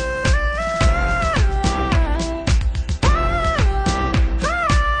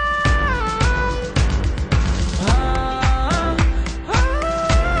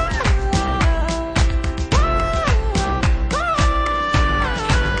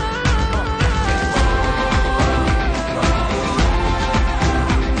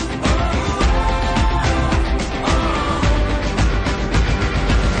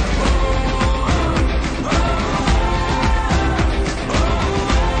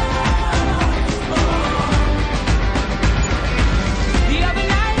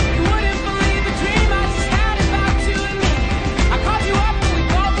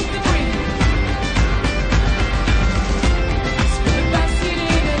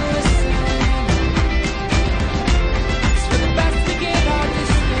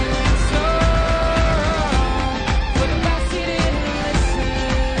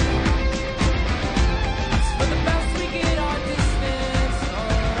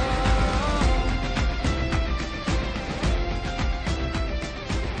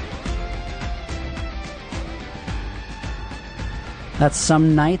 That's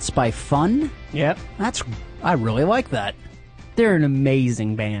Some Nights by Fun. Yep. I really like that. They're an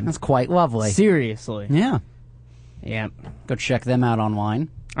amazing band. That's quite lovely. Seriously. Yeah. Yep. Go check them out online.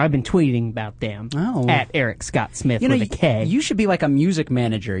 I've been tweeting about them. Oh. At Eric Scott Smith with a K. You should be like a music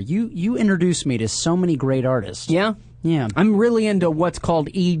manager. You introduce me to so many great artists. Yeah? Yeah. I'm really into what's called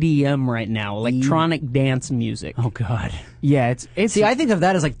EDM right now, electronic dance music. Oh, God. Yeah, it's See, I think of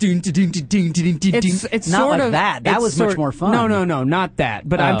that as like ding, ding, ding, ding, ding, ding, it's not sort like of, that. That was much more fun. No, not that.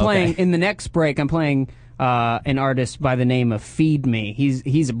 But I'm playing in the next break. I'm playing an artist by the name of Feed Me.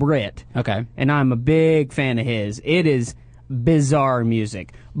 He's a Brit. Okay. And I'm a big fan of his. It is bizarre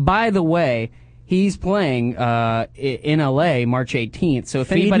music. By the way, he's playing in LA March 18th. So if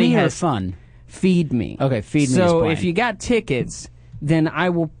Feed anybody Me has or Fun. Feed Me. Okay, Feed Me. So if you got tickets, then I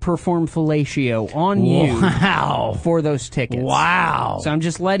will perform fellatio on you for those tickets. Wow. So I'm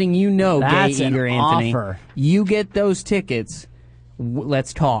just letting you know, That's Gay Eager an Anthony. offer. You get those tickets.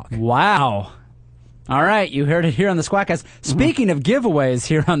 Let's talk. Wow. All right, you heard it here on the Squawkcast. Speaking of giveaways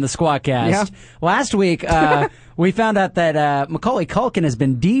here on the Squawkcast, last week we found out that Macaulay Culkin has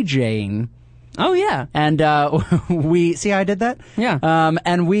been DJing. Oh, yeah. And we see how I did that? Yeah.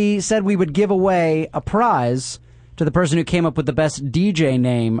 And we said we would give away a prize to the person who came up with the best DJ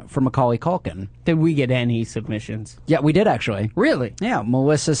name for Macaulay Culkin. Did we get any submissions? Yeah, we did actually. Really? Yeah,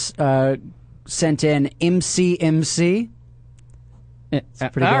 Melissa sent in MCMC. It's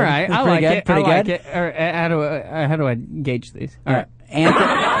pretty good. All right, I Pretty like good, it. pretty I like good. it. How do I gauge these? All right.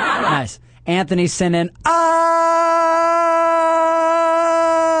 Nice. Anthony sent in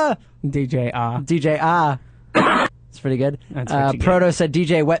DJ DJ It's pretty good. That's what you get. Proto said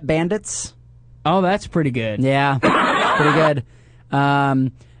DJ Wet Bandits. Oh, that's pretty good. Yeah, pretty good.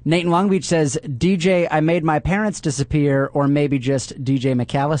 Nate in Long Beach says DJ I Made My Parents Disappear, or maybe just DJ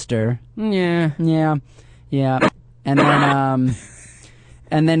McAllister. Yeah.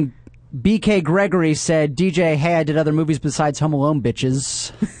 And then BK Gregory said DJ Hey, I did other movies besides Home Alone,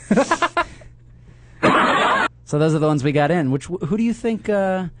 bitches. So those are the ones we got in. Who do you think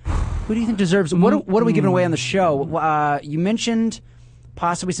deserves? What are we giving away on the show? You mentioned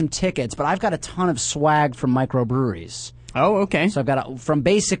possibly some tickets, but I've got a ton of swag from microbreweries. Oh, okay. So I've got from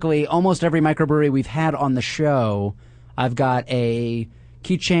basically almost every microbrewery we've had on the show. I've got a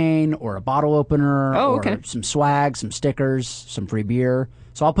keychain or a bottle opener, or some swag, some stickers, some free beer.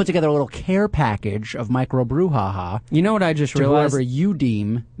 So I'll put together a little care package of microbrew-ha-ha. You know what I just realized? Whoever you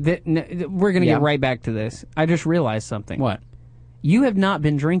deem. We're going to get right back to this. I just realized something. What? You have not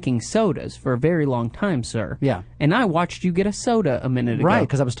been drinking sodas for a very long time, sir. Yeah. And I watched you get a soda a minute ago. Right,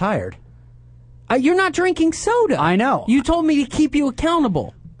 because I was tired. You're not drinking soda. I know. You told me to keep you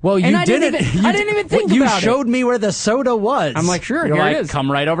accountable. Well, you didn't. I didn't even think about it. You showed me where the soda was. I'm like, sure, You're here like, it is. Come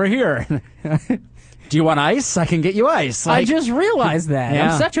right over here. Do you want ice? I can get you ice. I just realized that.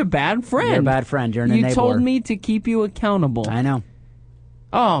 Yeah. I'm such a bad friend. You're a bad friend. You're an enabler. You told me to keep you accountable. I know.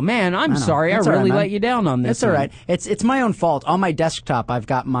 Oh, man, I'm sorry. I really let you down on this. It's all right. It's my own fault. On my desktop, I've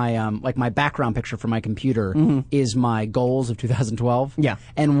got my my background picture for my computer is my goals of 2012. Yeah.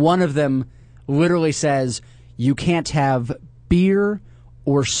 And one of them literally says, you can't have beer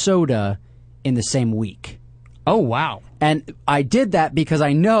or soda in the same week. Oh, wow. And I did that because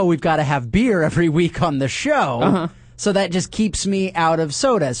I know we've got to have beer every week on the show. So that just keeps me out of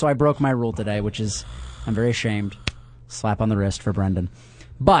soda. So I broke my rule today, which is, I'm very ashamed. Slap on the wrist for Brendan.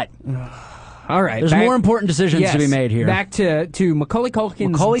 But all right, there's more important decisions to be made here. Back to Macaulay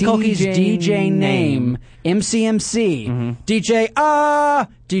Culkin's DJ name, MCMC,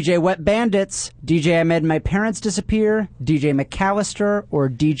 DJ Wet Bandits, DJ I Made My Parents Disappear, DJ McAllister, or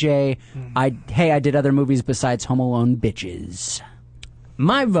DJ I did other movies besides Home Alone, bitches.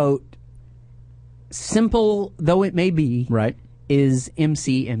 My vote, simple though it may be, right, is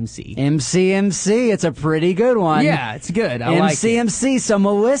MCMC. MCMC, it's a pretty good one. Yeah, it's good. I like it. MCMC. So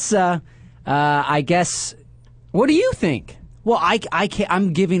Melissa, I guess. What do you think? Well, I can't.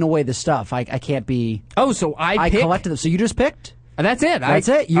 I'm giving away the stuff. I can't be. Oh, so I collected them. So you just picked. That's it. That's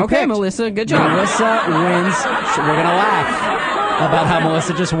it. You okay, picked. Melissa. Good job. Melissa wins. We're gonna laugh about how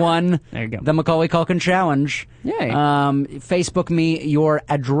Melissa just won the Macaulay Culkin challenge. Yay. Facebook me your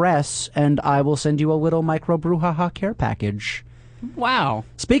address, and I will send you a little microbrew-ha-ha care package. Wow.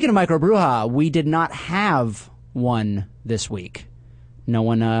 Speaking of microbrew-ha, we did not have one this week. No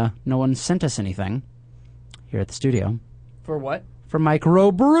one sent us anything here at the studio. For what? For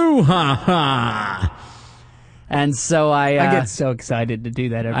microbrew-ha-ha. And so I get so excited to do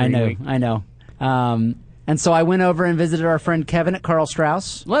that every week. I know. And so I went over and visited our friend Kevin at Carl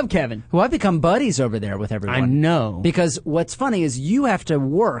Strauss. Love Kevin. Who I've become buddies over there with everyone. I know. Because what's funny is you have to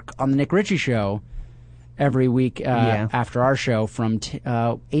work on the Nick Ritchie show every week after our show from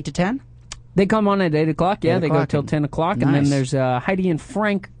 8 to 10. They come on at 8 o'clock. Yeah, 8 they go till 10 o'clock. Nice. And then there's Heidi and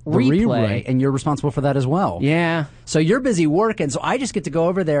Frank The replay. And you're responsible for that as well. Yeah. So you're busy working, so I just get to go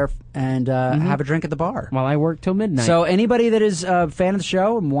over there and have a drink at the bar. While I work till midnight. So anybody that is a fan of the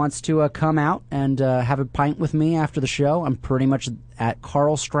show and wants to come out and have a pint with me after the show, I'm pretty much at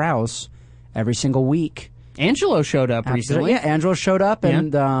Carl Strauss every single week. Angelo showed up recently. Yeah, Angelo showed up,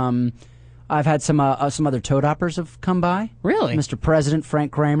 and I've had some other Toad Hoppers have come by. Really? Mr. President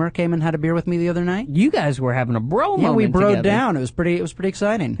Frank Kramer came and had a beer with me the other night. You guys were having a bro moment. Yeah, we broed together. down. It was pretty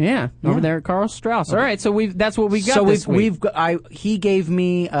exciting. Yeah, over there at Carl Strauss. All right, so that's what we got this week. He gave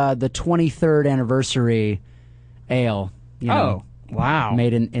me the 23rd anniversary ale. Oh, wow!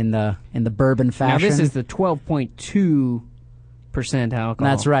 Made in the bourbon fashion. Now this is the 12.2% alcohol.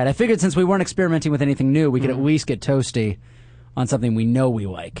 That's right. I figured since we weren't experimenting with anything new, we could at least get toasty on something we know we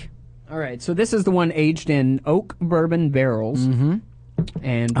like. All right, so this is the one aged in oak bourbon barrels and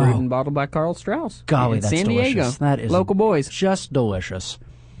brewed and bottled by Carl Strauss. Golly, in that's San delicious. Diego. That is local boys. Just delicious.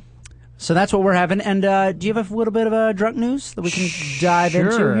 So that's what we're having. And do you have a little bit of drunk news that we can dive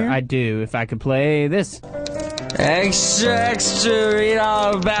into Sure, here? I do. If I could play this. Extra, read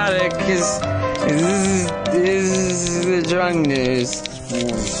all about it, because this is the drunk news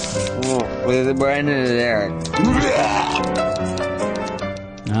with Brandon and Eric.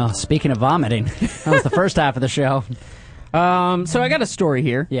 Oh, speaking of vomiting, that was the first half of the show. So I got a story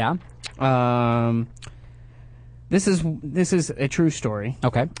here. Yeah. This is a true story.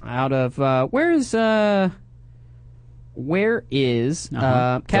 Okay. Out of where is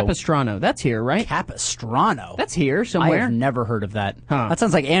Capistrano? That's here, right? Capistrano. That's here somewhere. I have never heard of that. Huh. That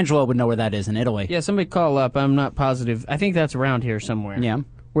sounds like Angelo would know where that is in Italy. Yeah, somebody call up. I'm not positive. I think that's around here somewhere. Yeah.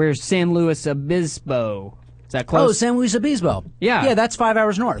 Where's San Luis Obispo? Is that close? Oh, San Luis Obispo. Yeah. Yeah, that's 5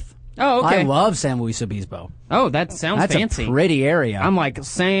 hours north. Oh, okay. I love San Luis Obispo. Oh, that sounds That's fancy. a pretty area. I'm like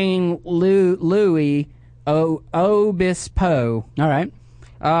San Luis Obispo. All right.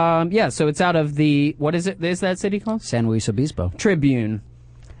 Yeah, so it's out of the, what is it? Is that city called? San Luis Obispo. Tribune.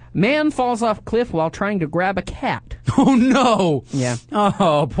 Man falls off cliff while trying to grab a cat. Oh, no. Yeah.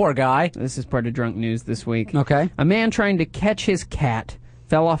 Oh, poor guy. This is part of drunk news this week. Okay. A man trying to catch his cat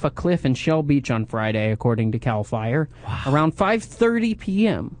fell off a cliff in Shell Beach on Friday, according to CAL FIRE, around 5:30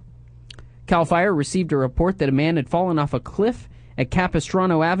 p.m. CAL FIRE received a report that a man had fallen off a cliff at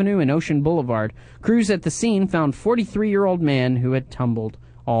Capistrano Avenue and Ocean Boulevard. Crews at the scene found 43-year-old man who had tumbled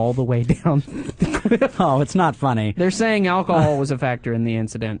all the way down the cliff. Oh, it's not funny. They're saying alcohol was a factor in the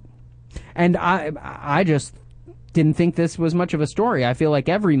incident. And I just didn't think this was much of a story. I feel like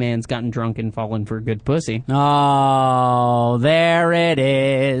every man's gotten drunk and fallen for good pussy. Oh, there it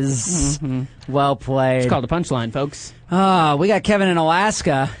is. Mm-hmm. Well played. It's called a punchline, folks. Oh, we got Kevin in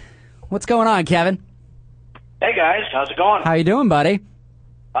Alaska. What's going on, Kevin? Hey, guys. How's it going? How you doing, buddy?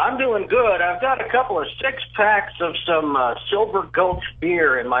 I'm doing good. I've got a couple of 6-packs of some Silver Gulch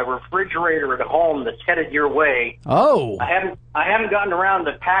beer in my refrigerator at home that's headed your way. Oh. I haven't gotten around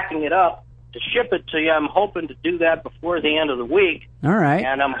to packing it up to ship it to you. I'm hoping to do that before the end of the week. All right.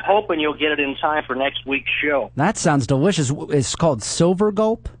 And I'm hoping you'll get it in time for next week's show. That sounds delicious. It's called Silver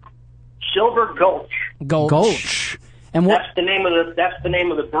Gulp? Silver Gulch. Gulch. And what? That's the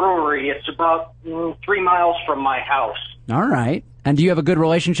name of the brewery. It's about 3 miles from my house. All right. And do you have a good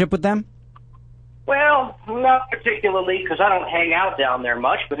relationship with them? Well, not particularly, because I don't hang out down there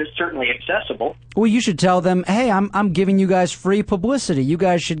much, but it's certainly accessible. Well, you should tell them, hey, I'm giving you guys free publicity. You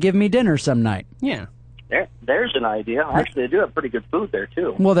guys should give me dinner some night. Yeah. There's an idea. Actually, they do have pretty good food there,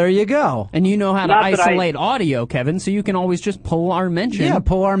 too. Well, there you go. And you know how to isolate audio, Kevin, so you can always just pull our mention. Yeah,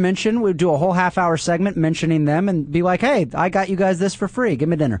 pull our mention. We'll do a whole half-hour segment mentioning them and be like, hey, I got you guys this for free. Give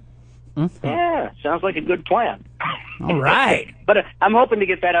me dinner. Mm-hmm. Yeah, sounds like a good plan. All right. But I'm hoping to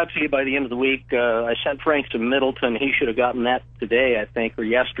get that out to you by the end of the week. I sent Frank to Middleton. He should have gotten that today, I think, or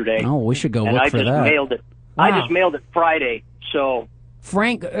yesterday. Oh, we should go and look I for just that. Mailed it. Wow. I just mailed it Friday, so...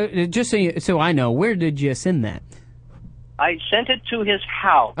 Frank, just so I know, where did you send that? I sent it to his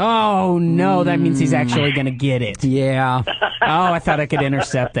house. Oh, no, that means he's actually going to get it. Yeah. Oh, I thought I could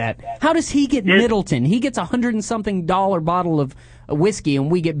intercept that. How does he get Middleton? He gets $100-and-something bottle of whiskey, and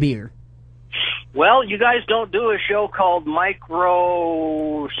we get beer. Well, you guys don't do a show called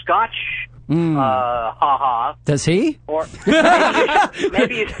Micro Scotch? Does he? Or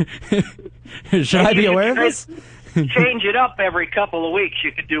maybe should I be aware of this? Change it up every couple of weeks.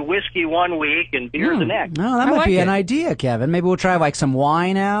 You could do whiskey one week and beer the next. No, that might be an idea, Kevin. Maybe we'll try like some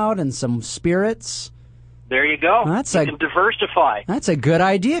wine out and some spirits. There you go. You can diversify. That's a good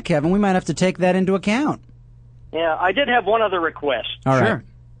idea, Kevin. We might have to take that into account. Yeah, I did have one other request. All right.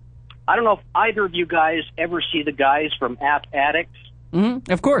 I don't know if either of you guys ever see the guys from App Addicts.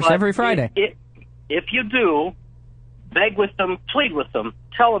 Mm-hmm. Of course, every Friday. If you do, beg with them, plead with them,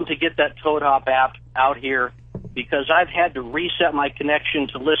 tell them to get that Toad Hop app out here, because I've had to reset my connection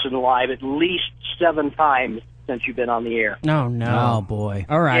to listen live at least 7 times since you've been on the air. No. Oh, boy.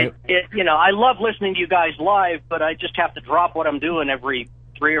 All right. I love listening to you guys live, but I just have to drop what I'm doing every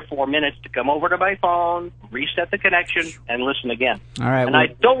 3 or 4 minutes to come over to my phone, reset the connection, and listen again. All right. And I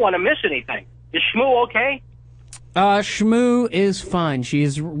don't want to miss anything. Is Shmoo okay? Shmoo is fine. She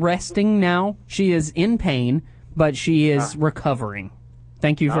is resting now. She is in pain, but she is recovering.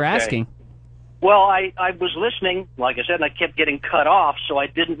 Thank you for asking. Well, I was listening, like I said, and I kept getting cut off, so I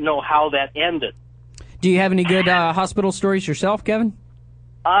didn't know how that ended. Do you have any good hospital stories yourself, Kevin?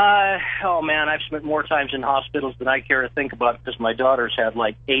 Oh, man, I've spent more times in hospitals than I care to think about, because my daughter's had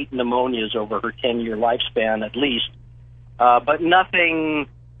like 8 pneumonias over her 10-year lifespan at least. But nothing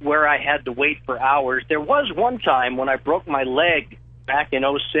where I had to wait for hours. There was one time when I broke my leg back in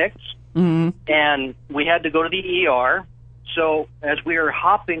 2006, and we had to go to the ER. So as we were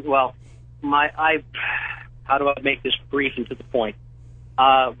hopping, how do I make this brief and to the point?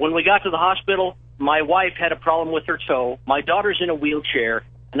 When we got to the hospital, my wife had a problem with her toe. My daughter's in a wheelchair,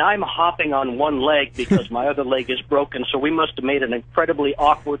 and I'm hopping on one leg because my other leg is broken. So we must have made an incredibly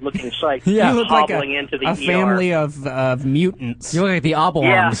awkward-looking sight. You look like into the a ER. family of mutants. You look like the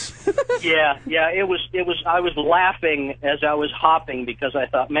Oblongs. Yeah. It was. I was laughing as I was hopping because I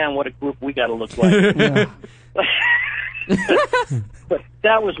thought, man, what a group we got to look like. But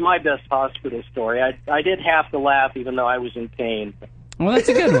that was my best hospital story. I did have to laugh even though I was in pain. Well, that's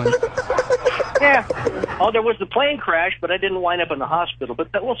a good one. Yeah. Oh, there was the plane crash, but I didn't wind up in the hospital. But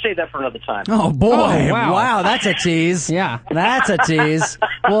we'll save that for another time. Oh, boy. Oh, wow. That's a tease. Yeah. That's a tease.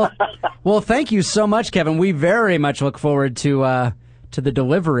 Well, thank you so much, Kevin. We very much look forward to the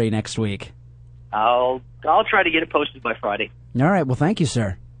delivery next week. I'll try to get it posted by Friday. All right. Well, thank you,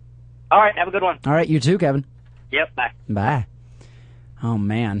 sir. All right. Have a good one. All right. You too, Kevin. Yep. Bye. Bye. Oh,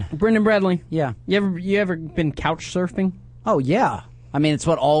 man. Brendan Bradley. Yeah. You ever been couch surfing? Oh, yeah. I mean, it's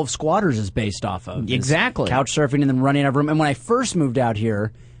what all of Squatters is based off of. Exactly. Couch surfing and then running out of room. And when I first moved out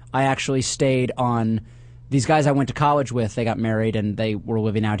here, I actually stayed on these guys I went to college with. They got married and they were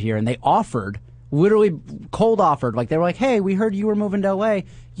living out here. And they offered, literally cold offered, like they were like, hey, we heard you were moving to L.A.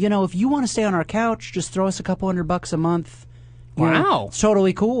 You know, if you want to stay on our couch, just throw us a couple $100 a month. Wow. It's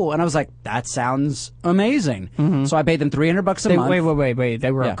totally cool. And I was like, that sounds amazing. Mm-hmm. So I paid them $300 a month. Wait.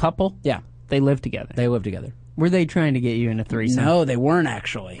 They were a couple? Yeah. They lived together. They lived together. Were they trying to get you in a threesome? No, they weren't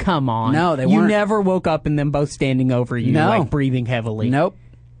actually. Come on. No, they weren't. You never woke up and them both standing over you, like breathing heavily. Nope.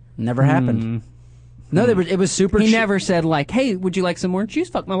 Never happened. No, it was super... He never said, like, hey, would you like some orange juice?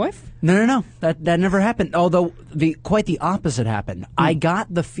 Fuck my wife? No. That never happened. Although, quite the opposite happened. I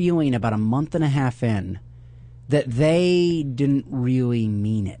got the feeling about a month and a half in that they didn't really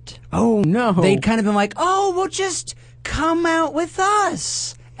mean it. Oh, no. They'd kind of been like, oh, well, just come out with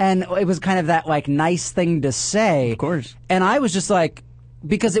us. And it was kind of that, like, nice thing to say. Of course. And I was just like,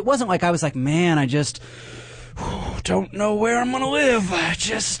 because it wasn't like I was like, man, I just don't know where I'm going to live. I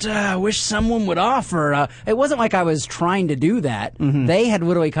just wish someone would offer. It wasn't like I was trying to do that. Mm-hmm. They had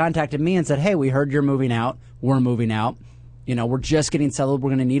literally contacted me and said, hey, we heard you're moving out. We're moving out. You know, we're just getting settled. We're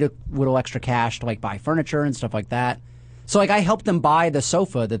going to need a little extra cash to, like, buy furniture and stuff like that. So, like, I helped them buy the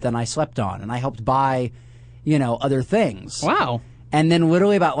sofa that then I slept on. And I helped buy, other things. Wow. And then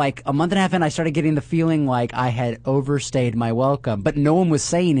literally about like a month and a half in, I started getting the feeling like I had overstayed my welcome, but no one was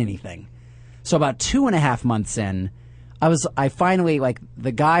saying anything. So about 2.5 months in, I finally, like,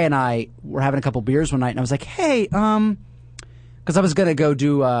 the guy and I were having a couple beers one night, and I was like, hey, because I was going to go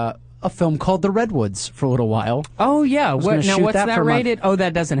do a film called The Redwoods for a little while. Oh, yeah. What's that rated? Oh,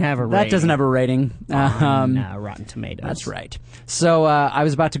 that doesn't have a rating. That doesn't have a rating. No, Rotten Tomatoes. That's right. So I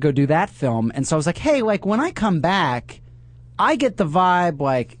was about to go do that film, and so I was like, hey, like, when I come back, I get the vibe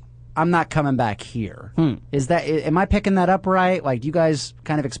like I'm not coming back here. Am I picking that up right? Like, do you guys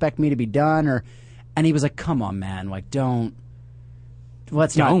kind of expect me to be done? And he was like, come on, man, like,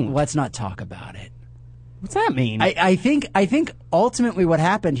 let's not talk about it. What's that mean? I think ultimately what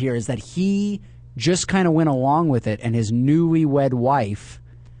happened here is that he just kind of went along with it, and his newlywed wife,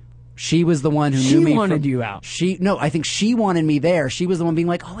 she was the one who knew me. She wanted you out. I think she wanted me there. She was the one being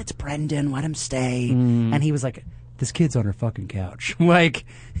like, oh, it's Brendan, let him stay. And he was like, this kid's on her fucking couch. Like,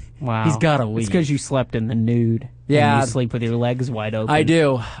 wow. He's got to leave. It's because you slept in the nude. Yeah. And you sleep with your legs wide open. I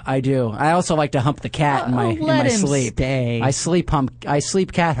do. I also like to hump the cat in my sleep. Stay. I sleep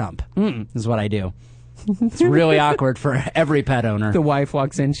cat hump. Is what I do. It's really awkward for every pet owner. The wife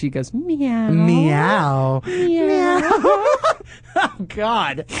walks in, she goes, meow. Meow. Meow. Oh,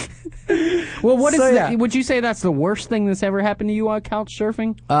 God. Well, what is that? Would you say that's the worst thing that's ever happened to you on couch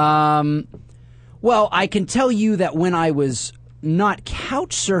surfing? Well, I can tell you that when I was not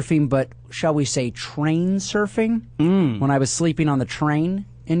couch surfing, but shall we say train surfing, when I was sleeping on the train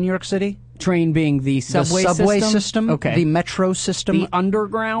in New York City. Train being the subway system, okay. The metro system, the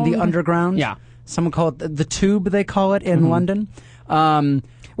underground. Yeah, someone call it the tube. They call it in London.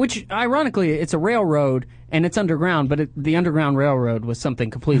 Which, ironically, it's a railroad and it's underground, but the Underground Railroad was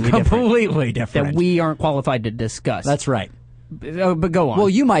something completely different that we aren't qualified to discuss. That's right. But go on. Well,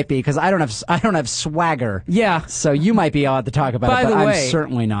 you might be, because I don't have swagger. Yeah. So you might be allowed to talk about it, but I'm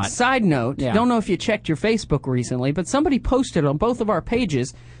certainly not. Side note, don't know if you checked your Facebook recently, but somebody posted on both of our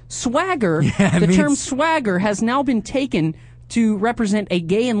pages, swagger, term swagger has now been taken to represent a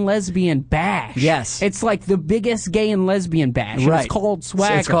gay and lesbian bash. Yes. It's like the biggest gay and lesbian bash. Right. It's called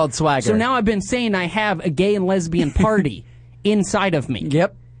swagger. It's called swagger. So now I've been saying I have a gay and lesbian party inside of me.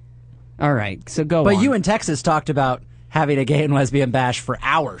 Yep. All right, so go on. But you in Texas talked about having a gay and lesbian bash for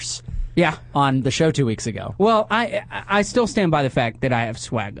hours. Yeah. On the show 2 weeks ago. Well, I still stand by the fact that I have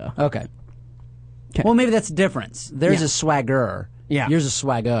swagger. Okay. Well, maybe that's a difference. There's a swagger. Yeah. Yours is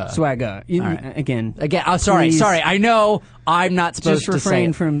swagger. Swagger. Right. Again. Oh, sorry. I know I'm not supposed to say it. Just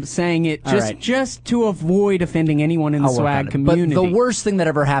refrain from saying it just to avoid offending anyone in the swag community. But the worst thing that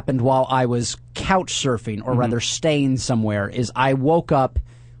ever happened while I was couch surfing, or rather staying somewhere, is I woke up.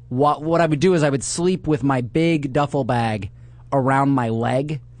 What I would do is I would sleep with my big duffel bag around my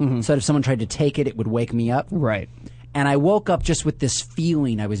leg, so that if someone tried to take it, it would wake me up. Right. And I woke up just with this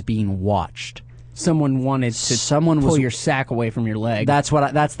feeling I was being watched. Someone wanted to pull your sack away from your leg. That's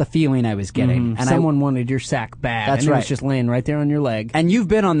the feeling I was getting. And someone wanted your sack bad. That's and right. It was just laying right there on your leg. And you've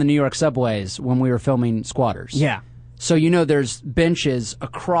been on the New York subways when we were filming Squatters. Yeah. So you know there's benches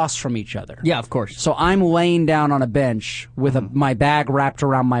across from each other. Yeah, of course. So I'm laying down on a bench with my bag wrapped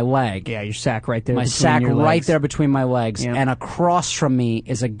around my leg. Yeah, your sack right there. My sack right there between my legs. Yeah. And across from me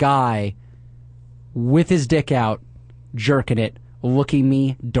is a guy with his dick out, jerking it, looking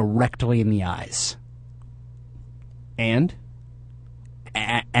me directly in the eyes. And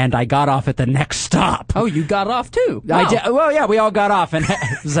I got off at the next stop. Oh, you got off too? Wow. I did. Well, yeah, we all got off, and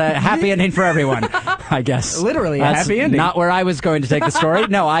it was a happy ending for everyone, I guess. Literally a That's happy ending. Not where I was going to take the story.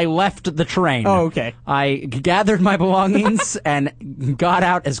 No, I left the train. Oh, okay. I gathered my belongings and got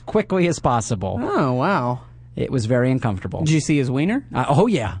out as quickly as possible. Oh, wow. It was very uncomfortable. Did you see his wiener? Oh,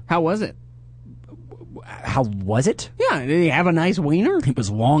 yeah. How was it? How was it? Yeah, did he have a nice wiener? It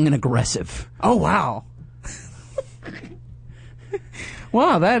was long and aggressive. Oh, wow.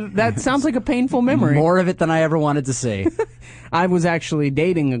 Wow, that sounds like a painful memory. More of it than I ever wanted to see. I was actually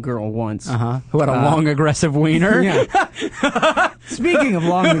dating a girl once. Who had a long, aggressive wiener. Yeah. Speaking of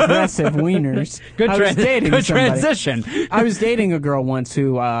long, aggressive wieners, good transition. I was dating a girl once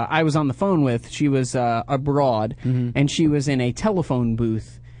who I was on the phone with. She was abroad, and she was in a telephone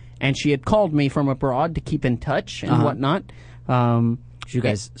booth, and she had called me from abroad to keep in touch and whatnot. Did you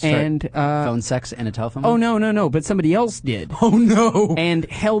guys start phone sex in a telephone booth? Oh, no, but somebody else did. Oh, no. And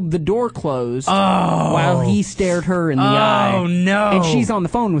held the door closed while he stared her in the eye. Oh, no. And she's on the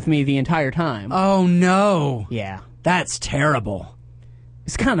phone with me the entire time. Oh, no. Yeah. That's terrible.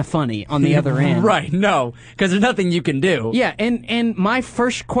 It's kind of funny on the other end. Right, no, because there's nothing you can do. Yeah, and my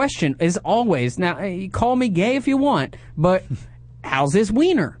first question is always, now, call me gay if you want, but how's his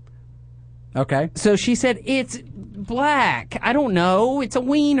wiener? Okay. So she said, it's black. I don't know. It's a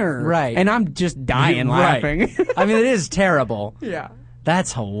wiener. Right. And I'm just dying laughing. I mean, it is terrible. Yeah.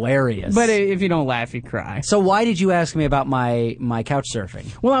 That's hilarious. But if you don't laugh, you cry. So why did you ask me about my couch surfing?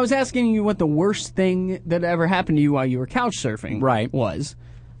 Well, I was asking you what the worst thing that ever happened to you while you were couch surfing was.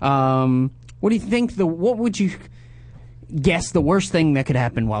 What do you think what would you guess the worst thing that could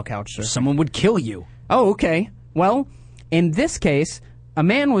happen while couch surfing? Someone would kill you. Oh, okay. Well, in this case, a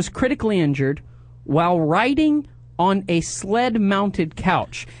man was critically injured while riding on a sled-mounted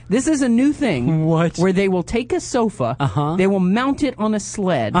couch. This is a new thing. What? Where they will take a sofa, they will mount it on a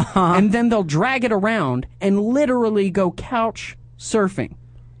sled, and then they'll drag it around and literally go couch surfing.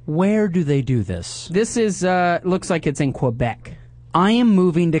 Where do they do this? This is, looks like it's in Quebec. I am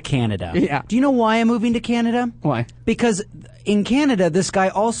moving to Canada. Yeah. Do you know why I'm moving to Canada? Why? Because in Canada, this guy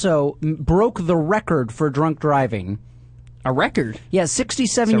also broke the record for drunk driving. A record? Yeah,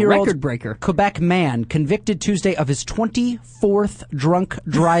 67-year-old record breaker. Quebec man convicted Tuesday of his 24th drunk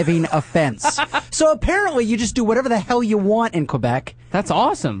driving offense. So apparently you just do whatever the hell you want in Quebec. That's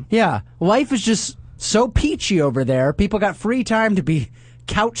awesome. Yeah. Life is just so peachy over there. People got free time to be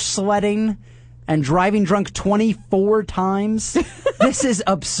couch sledding and driving drunk 24 times. This is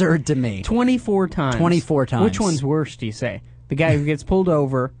absurd to me. 24 times. 24 times. Which one's worse, do you say? The guy who gets pulled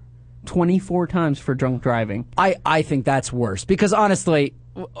over 24 times for drunk driving. I think that's worse because honestly,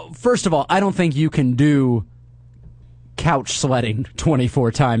 first of all, I don't think you can do couch sledding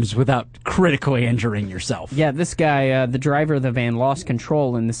 24 times without critically injuring yourself. Yeah, this guy, the driver of the van, lost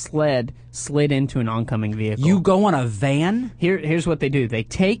control and the sled slid into an oncoming vehicle. You go on a van? Here's what they do. They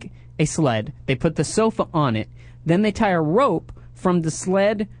take a sled, they put the sofa on it, then they tie a rope from the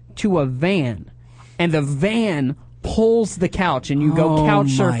sled to a van, and the van pulls the couch, and you go couch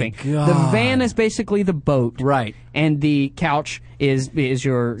surfing. The van is basically the boat, right? And the couch is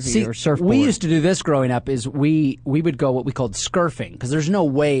your surfboard. We used to do this growing up. Is we would go what we called scurfing because there's no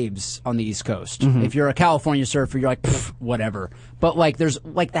waves on the East Coast. Mm-hmm. If you're a California surfer, you're like whatever. But like there's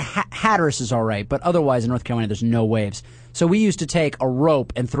like the Hatteras is all right, but otherwise in North Carolina there's no waves. So we used to take a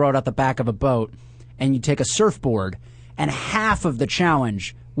rope and throw it out the back of a boat, and you take a surfboard, and half of the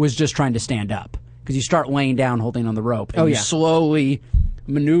challenge was just trying to stand up. Because you start laying down, holding on the rope, and you slowly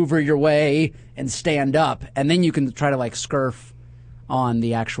maneuver your way and stand up, and then you can try to like scurf on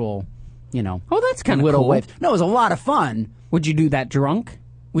the actual, that's kind of little cool. wave. No, it was a lot of fun. Would you do that drunk?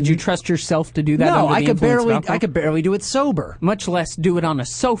 Would you trust yourself to do that? No, under the influence of alcohol? I could barely do it sober. Much less do it on a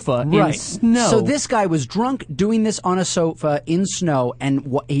sofa in snow. So this guy was drunk doing this on a sofa in snow,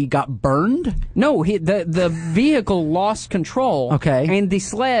 and he got burned? No, the vehicle lost control. Okay. And the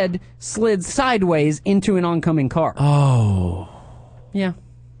sled slid sideways into an oncoming car. Oh. Yeah.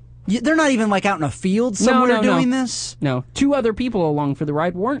 They're not even like out in a field somewhere doing this? No. 2 other people along for the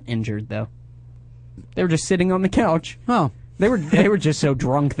ride weren't injured, though. They were just sitting on the couch. Oh. They were just so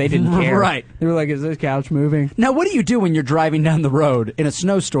drunk they didn't care. Right. They were like, is this couch moving? Now, what do you do when you're driving down the road in a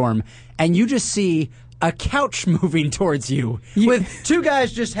snowstorm and you just see a couch moving towards you with 2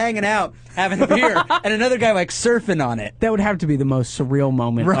 guys just hanging out, having a beer, and another guy like surfing on it? That would have to be the most surreal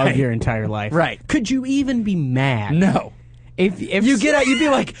moment of your entire life. Right. Could you even be mad? No. If you get out, you'd be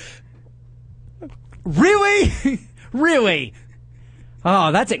like, really? Really?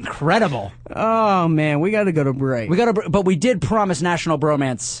 Oh, that's incredible. Oh man, we got to go to break. But we did promise National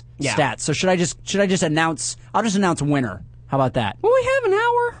Bromance stats. So should I just announce? I'll just announce winner. How about that? Well, we have an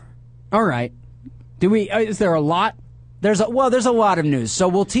hour. All right. Do we? Is there a lot? There's a lot of news. So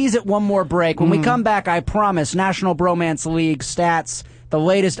we'll tease it one more break. When we come back, I promise National Bromance League stats, the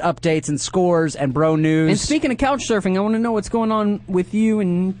latest updates and scores, and bro news. And speaking of couch surfing, I want to know what's going on with you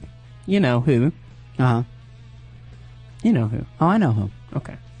and you know who. Uh-huh. You know who. Oh, I know who.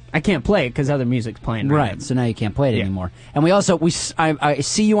 Okay. I can't play it because other music's playing. Right, so now you can't play it anymore. And I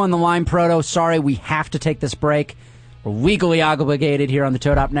see you on the line, Proto. Sorry, we have to take this break. We're legally obligated here on the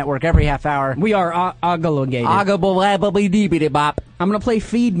Toad Hop Network every half hour. We are obligated. I'm going to play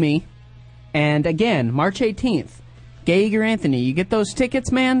Feed Me. And again, March 18th, Geiger Anthony. You get those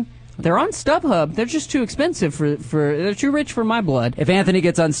tickets, man? They're on StubHub. They're just too expensive they're too rich for my blood. If Anthony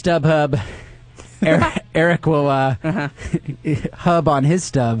gets on StubHub, Eric will hub on his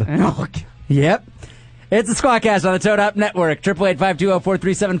stub. Yep. It's the Squawkcast on the Toad Hop Network.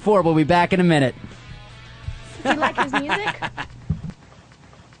 888-520-4374. We'll be back in a minute. Do you like his music?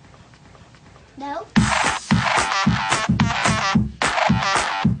 No?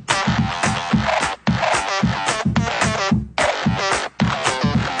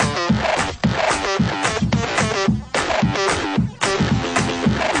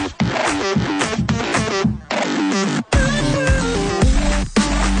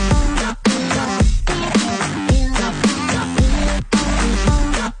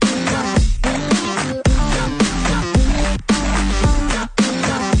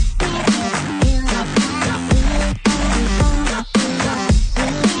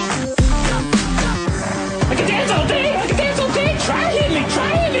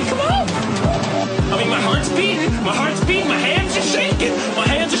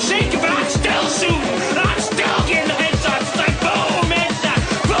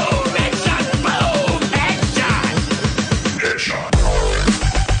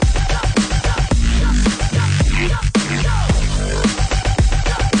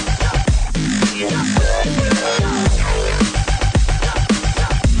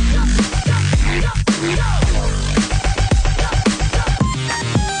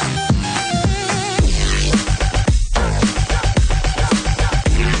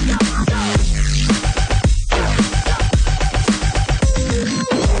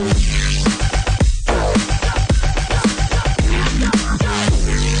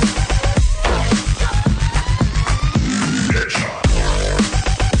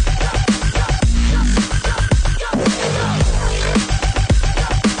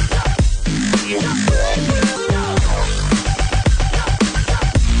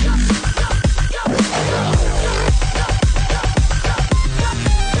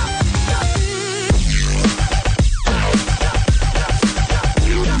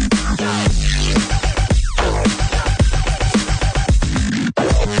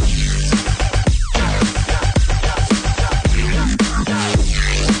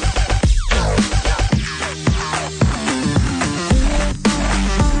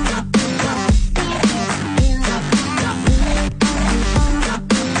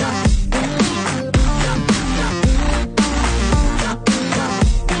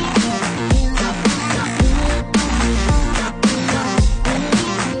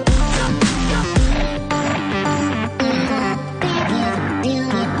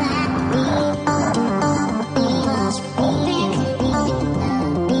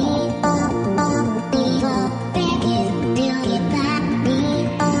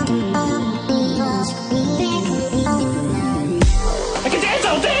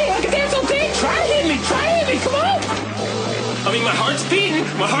 my heart's beating,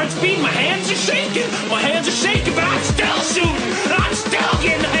 my hands are shaking, but I'm still shooting, I'm still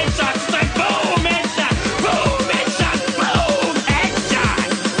getting headshots. It's like boom, headshot, boom, headshot, boom, headshot.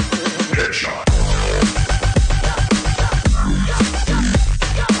 Headshot.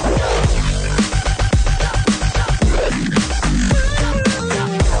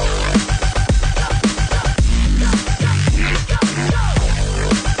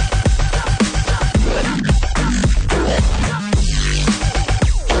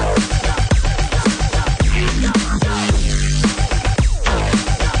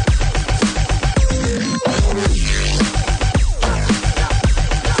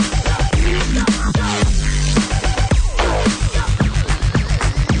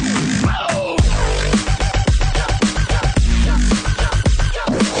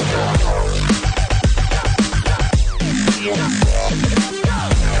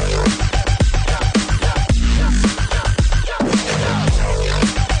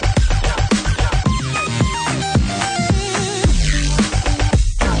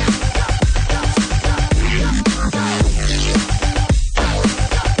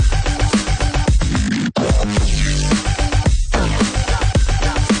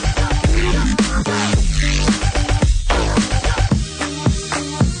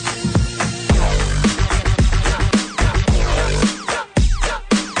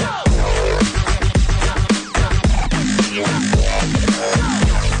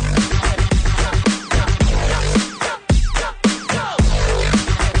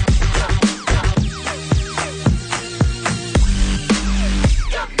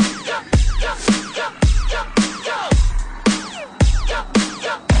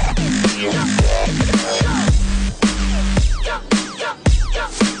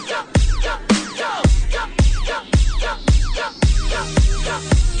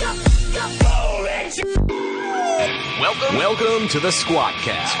 Welcome to the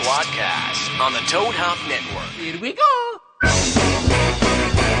Squadcast on the Toad Hop Network. Here we go.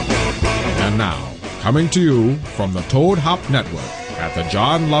 And now, coming to you from the Toad Hop Network at the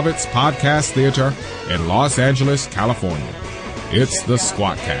John Lovitz Podcast Theater in Los Angeles, California. It's the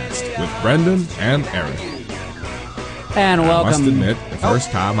Squadcast with Brendan and Eric. And welcome. I must admit, the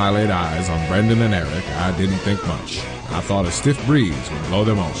first time I laid eyes on Brendan and Eric, I didn't think much. I thought a stiff breeze would blow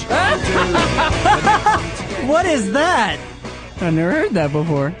them over. What is that? I've never heard that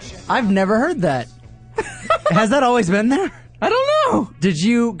before. I've never heard that. Has that always been there? I don't know. Did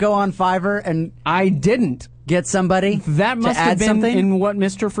you go on Fiverr and I didn't get somebody that must to have add been something? in what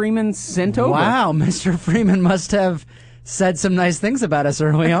Mr. Freeman sent over. Wow, Mr. Freeman must have said some nice things about us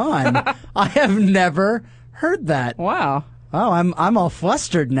early on. I have never heard that. Wow. Oh, I'm all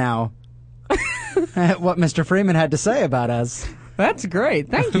flustered now at what Mr. Freeman had to say about us. That's great.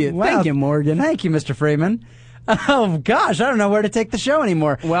 Thank you. Wow. Thank you, Morgan. Thank you, Mr. Freeman. Oh, gosh, I don't know where to take the show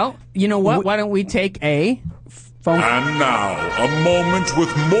anymore. Well, you know what? Why don't we take a phone? And now, a moment with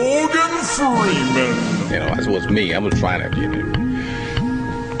Morgan Freeman. You know, as was me, I was trying to,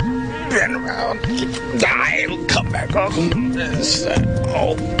 bend around, die, and come back up.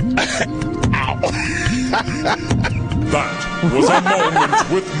 Oh. Ow. That was a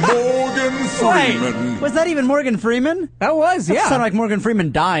moment with Morgan Freeman. Wait, was that even Morgan Freeman? That was, yeah. That sounded like Morgan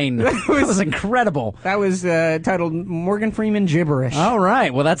Freeman dying. That was incredible. That was titled Morgan Freeman Gibberish. All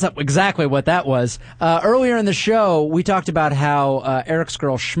right. Well, that's exactly what that was. Earlier in the show, we talked about how Eric's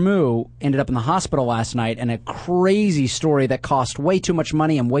girl Shmoo ended up in the hospital last night, and a crazy story that cost way too much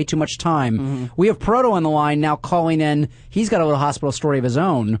money and way too much time. Mm-hmm. We have Proto on the line now calling in. He's got a little hospital story of his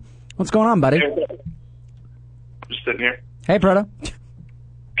own. What's going on, buddy? Just sitting here. Hey, Proto.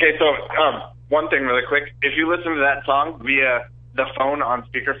 Okay, so one thing really quick. If you listen to that song via the phone on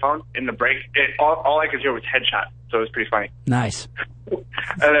speakerphone in the break, all I could hear was Headshot, so it was pretty funny. Nice. And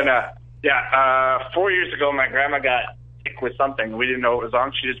then, 4 years ago, my grandma got sick with something. We didn't know what was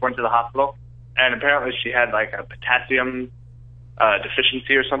wrong. She just went to the hospital, and apparently she had like a potassium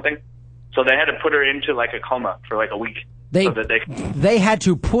deficiency or something. So they had to put her into like a coma for like a week. They had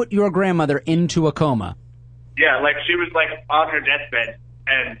to put your grandmother into a coma. Yeah, like she was like on her deathbed,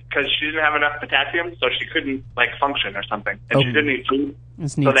 and because she didn't have enough potassium, so she couldn't like function or something, and she didn't eat food.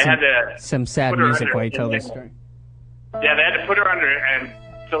 So they had to some sad music while you tell this story. Yeah, they had to put her under and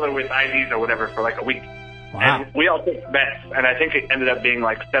fill her with IVs or whatever for like a week. Wow. And we all took bets, and I think it ended up being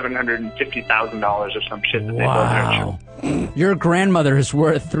like $750,000 or some shit that wow. They put her. Your grandmother is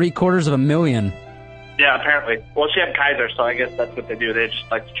worth $750,000. Yeah, apparently. Well, she had Kaiser, so I guess that's what they do. They just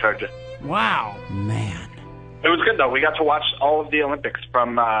like to charge it. Wow. Man. It was good, though. We got to watch all of the Olympics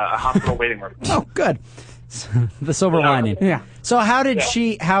from a hospital waiting room. Oh, good. The silver lining. Yeah. So how did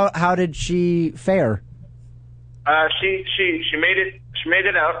she fare? She made it. She made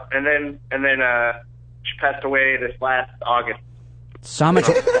it out, and then she passed away this last August. So how much?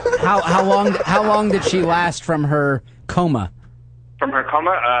 How long did she last from her coma? From her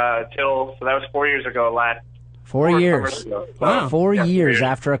coma so that was 4 years ago. 4 years. Wow. 4 years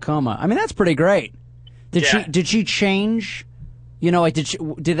after a coma. I mean, that's pretty great. Did she change? You know, like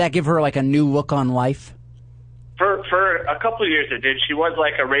did that give her like a new look on life? For a couple of years it did. She was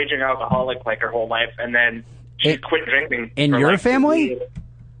like a raging alcoholic like her whole life, and then she quit drinking. In your family?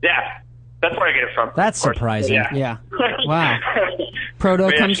 Yeah. That's where I get it from. That's surprising. Yeah. Wow.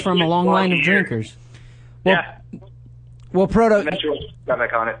 Proto comes from a long line of drinkers. Well, Proto, got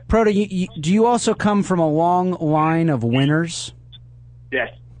back on it. Proto, do you also come from a long line of winners?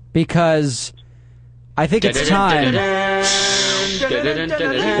 Yes. Because I think it's time.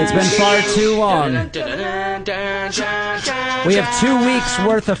 It's been far too long. We have 2 weeks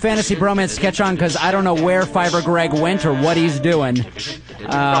worth of Fantasy Bromance to catch on because I don't know where Fiverr Greg went or what he's doing.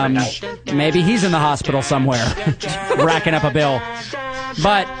 Maybe he's in the hospital somewhere, racking up a bill.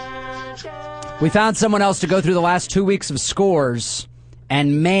 But we found someone else to go through the last 2 weeks of scores,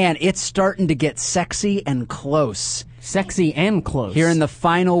 and man, it's starting to get sexy and close. Sexy and close. Here in the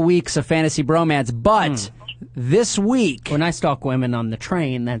final weeks of Fantasy Bromance, but this week... When I stalk women on the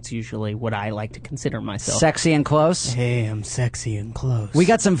train, that's usually what I like to consider myself. Sexy and close? Hey, I'm sexy and close. We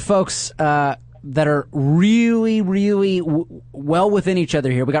got some folks that are really, really well within each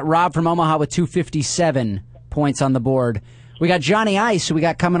other here. We got Rob from Omaha with 257 points on the board. We got Johnny Ice, who we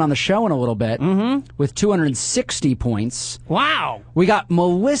got coming on the show in a little bit, with 260 points. Wow. We got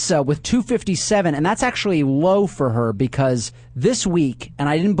Melissa with 257, and that's actually low for her because this week, and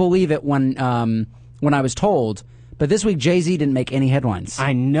I didn't believe it when I was told, but this week Jay-Z didn't make any headlines.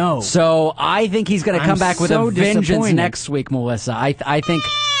 I know. So I think he's going to come back with a vengeance next week, Melissa. I think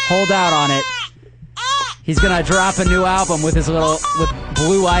hold out on it. He's going to drop a new album with with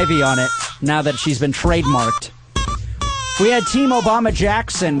Blue Ivy on it now that she's been trademarked. We had Team Obama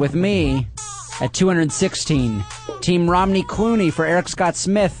Jackson with me at 216. Team Romney Clooney for Eric Scott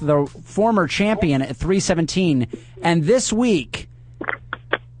Smith, the former champion, at 317. And this week,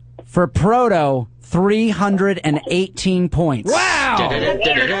 for Proto, 318 points. Wow!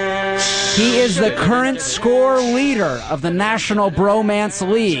 He is the current score leader of the National Bromance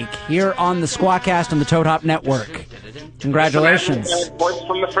League here on the Squawkcast on the Toad Hop Network. Congratulations. Points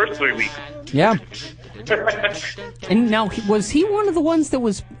from the first 3 weeks. Yeah. And now, was he one of the ones that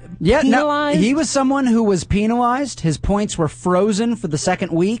was penalized? No, he was someone who was penalized. His points were frozen for the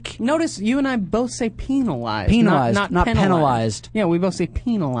second week. Notice you and I both say penalized. Penalized, not penalized. penalized. Yeah, we both say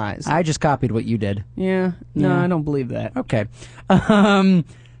penalized. I just copied what you did. Yeah. No, I don't believe that. Okay.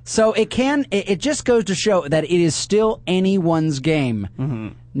 So it just goes to show that it is still anyone's game. Mm-hmm.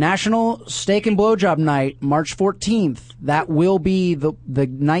 National Steak and Blowjob Night, March 14th. That will be the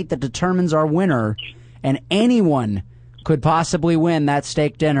night that determines our winner. And anyone could possibly win that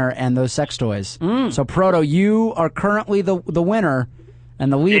steak dinner and those sex toys. So, Proto, you are currently the winner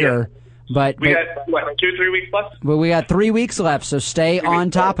and the leader. Yeah. But we got, 2-3 weeks left? But we got 3 weeks left, so stay on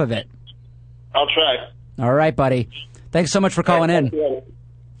top of it. I'll try. All right, buddy. Thanks so much for calling in.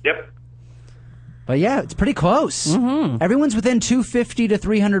 Yep. But yeah, it's pretty close. Mm-hmm. Everyone's within 250 to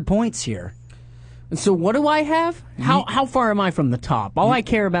 300 points here. So what do I have? How far am I from the top? All I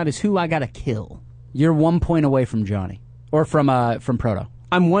care about is who I got to kill. You're 1 point away from Johnny. Or from Proto.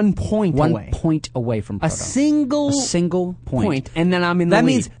 I'm 1 point away. 1 point away from Proto. A single point. And then I'm in the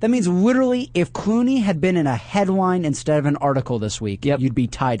lead. That means literally if Clooney had been in a headline instead of an article this week, you'd be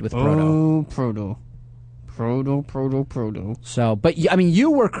tied with Proto. Oh, Proto. So, but I mean, you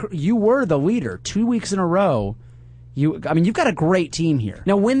were the leader 2 weeks in a row. You've got a great team here.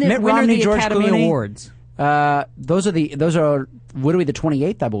 Now, when are the George Academy Clooney, Awards? Those are literally the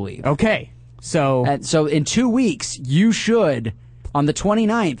 28th, I believe. Okay, so in 2 weeks you should on the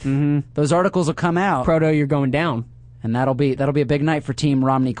 29th. Those articles will come out. Proto, you're going down. And that'll be a big night for Team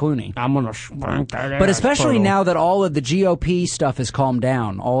Romney Clooney. I'm gonna spank that ass, but especially Proto. now that all of the GOP stuff has calmed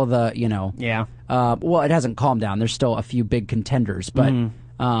down, all of the yeah. Well, it hasn't calmed down. There's still a few big contenders, but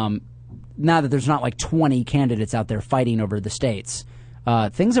now that there's not like 20 candidates out there fighting over the states,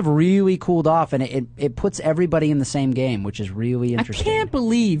 things have really cooled off, and it puts everybody in the same game, which is really interesting. I can't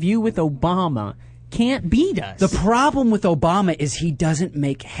believe you with Obama can't beat us. The problem with Obama is he doesn't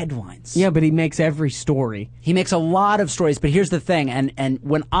make headlines. Yeah, but he makes every story. He makes a lot of stories, but here's the thing, and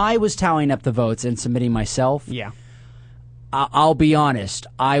when I was tallying up the votes and submitting myself, I'll be honest,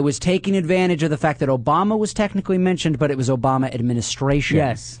 I was taking advantage of the fact that Obama was technically mentioned, but it was Obama administration.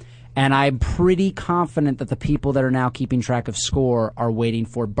 Yes. And I'm pretty confident that the people that are now keeping track of score are waiting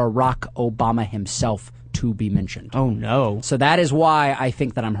for Barack Obama himself to be mentioned. Oh, no. So that is why I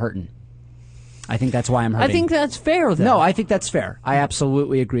think that I'm hurting. I think that's why I'm hurting. I think that's fair, though. No, I think that's fair. I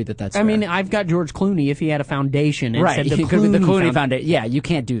absolutely agree that that's fair. I mean, I've got George Clooney if he had a foundation and right. said the It could be the Clooney Foundation. Foundation. Yeah, you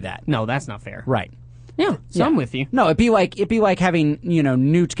can't do that. No, that's not fair. Right. Yeah, so I'm with you. No, it'd be like having,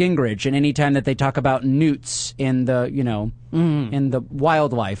 Newt Gingrich, and any time that they talk about newts in the, in the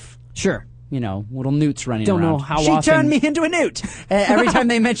wildlife. Sure. Little newts running Don't around. know how she often... turned me into a newt. Every time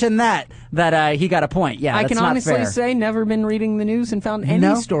they mention that he got a point. Yeah, I that's can not honestly fair. say never been reading the news and found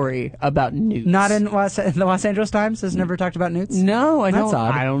any story about newts. Not in the Los Angeles Times has never talked about newts? No, I That's don't.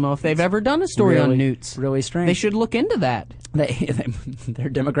 odd. I don't know if they've ever done a story on newts. Really strange. They should look into that. Their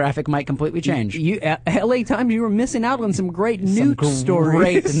demographic might completely change. LA Times, you were missing out on some great newt stories.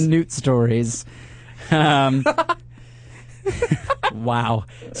 Great newt stories. Wow.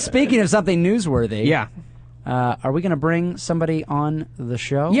 Speaking of something newsworthy. Yeah. Are we going to bring somebody on the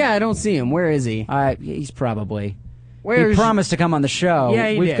show? Yeah, I don't see him. Where is he? He's probably. Where he promised to come on the show. Yeah,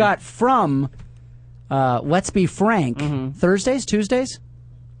 he We've did. got from Let's Be Frank, Thursdays, Tuesdays?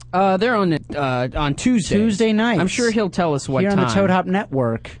 They're on Tuesday. Tuesday nights. I'm sure he'll tell us what Here time. on the Toad Hop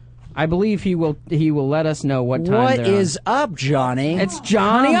Network. I believe he will let us know what time What they're is up, Johnny? It's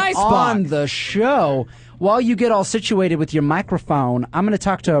Johnny Come Icebox. on the show. While you get all situated with your microphone, I'm going to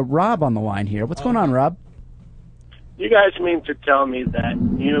talk to Rob on the line here. What's going on, Rob? You guys mean to tell me that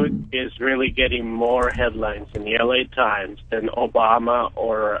Newt is really getting more headlines in the LA Times than Obama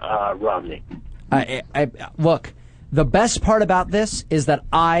or Romney? Look, the best part about this is that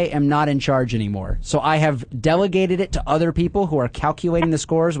I am not in charge anymore. So I have delegated it to other people who are calculating the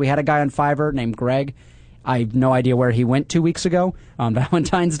scores. We had a guy on Fiverr named Greg. I have no idea where he went 2 weeks ago on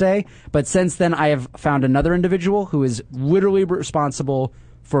Valentine's Day. But since then, I have found another individual who is literally responsible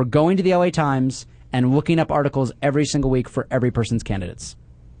for going to the LA Times and looking up articles every single week for every person's candidates.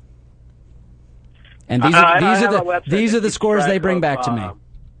 And these are the scores they bring back to me.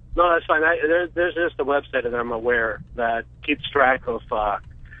 No, that's fine. There's just a website that I'm aware that keeps track of,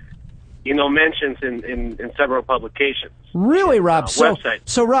 mentions in several publications. Really, Rob? So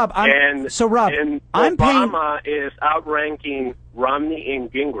Rob, I'm Obama is outranking Romney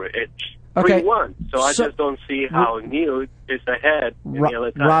and Gingrich. 3-1. So I just don't see how Newt is ahead in the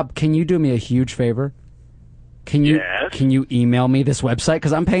LA Times. Rob, can you do me a huge favor? Can you email me this website?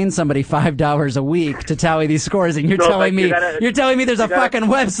 Because I'm paying somebody $5 a week to tally these scores, and you're telling me there's a fucking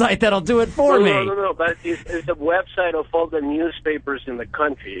website that'll do it for me. No. But it's a website of all the newspapers in the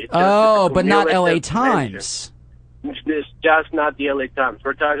country. But not LA Times. It's just not the LA Times.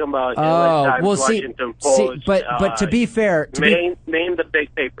 We're talking about LA Times, Washington Post. But to be fair, name the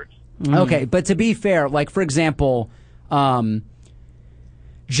big papers. Okay, but to be fair, like for example,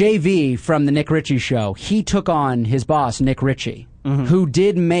 JV from the Nick Ritchie show, he took on his boss, Nick Ritchie, who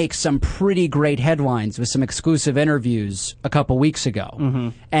did make some pretty great headlines with some exclusive interviews a couple weeks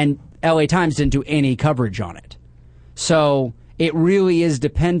ago. And LA Times didn't do any coverage on it. So it really is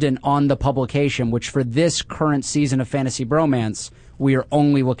dependent on the publication, which for this current season of Fantasy Bromance, we are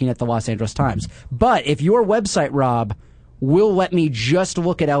only looking at the Los Angeles Times. But if your website, Rob, will let me just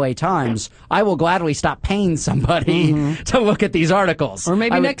look at LA Times, I will gladly stop paying somebody to look at these articles. Or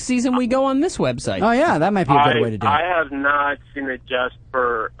maybe next season we go on this website. Oh yeah, that might be a good way to do it. I have not seen it just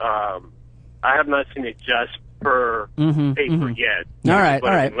per. Paper yet. All right.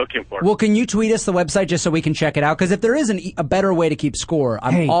 I'm looking for. Well, can you tweet us the website just so we can check it out? Because if there is a better way to keep score,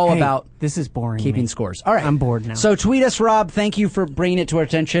 I'm all about. This is boring. Keeping scores. All right, I'm bored now. So tweet us, Rob. Thank you for bringing it to our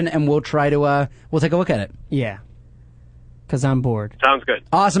attention, and we'll try to we'll take a look at it. Yeah. Because I'm bored. Sounds good.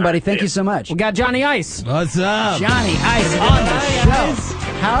 Awesome, buddy. Thank you so much. We got Johnny Ice. What's up? Johnny Ice on the show.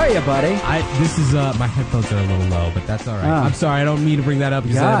 How are you, buddy? This is my headphones are a little low, but that's all right. I'm sorry, I don't mean to bring that up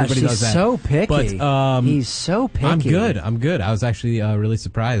because everybody does that. He's so picky. But he's so picky. I'm good. I was actually really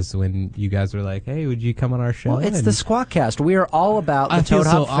surprised when you guys were like, "Hey, would you come on our show?" Well, it's the Squawkcast. We are all about the Toad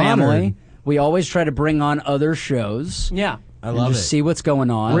Hop family. Honored. We always try to bring on other shows. Yeah. I love it. See what's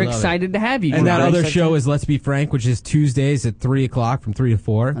going on. We're excited to have you. And that other show is Let's Be Frank, which is Tuesdays at 3 o'clock from 3 to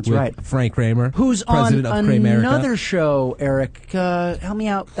 4. That's with right. Frank Kramer, who's president on of Kramerica. another show, Eric. Help me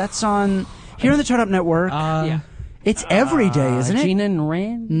out. That's on here on the Toad Hop Network. Yeah. It's every day, isn't it? Gina and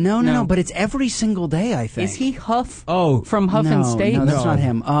Rand? No, but it's every single day, I think. Is he Huff? Oh. From Huff and State? No, that's not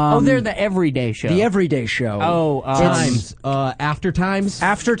him. They're the Everyday Show. The Everyday Show. Oh, Times. After Times?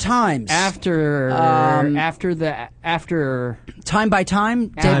 After Times. After Time by Time,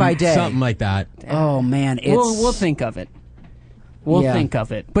 Day by Day. Something like that. Oh, man. We'll think of it. We'll think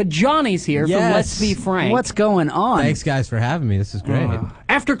of it. But Johnny's here from Let's Be Frank. What's going on? Thanks, guys, for having me. This is great.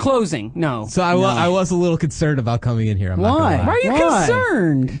 After closing, no. So I was a little concerned about coming in here. I'm not gonna lie. Why are you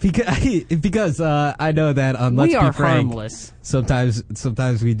concerned? Because I know that on Let's We Be are Frank, harmless.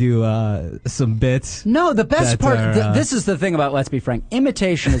 Sometimes we do some bits. No, the best that part. are, This is the thing about Let's Be Frank.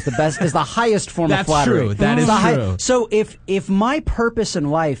 Imitation is the best. Is the highest form of flattery. True. That is true. So if my purpose in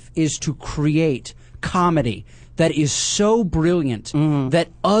life is to create comedy that is so brilliant that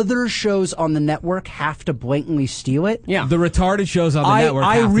other shows on the network have to blatantly steal it. Yeah. The retarded shows on the network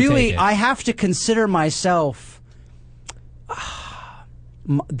have to take it. I have to consider myself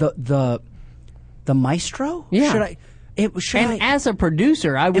the maestro. Yeah. As a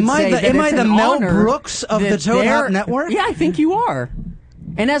producer, I would say that am I it's the an Mel honor Brooks of the that Toad Hop they're- Network? Yeah, I think you are.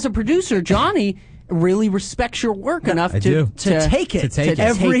 And as a producer, Johnny really respects your work enough to take it take it.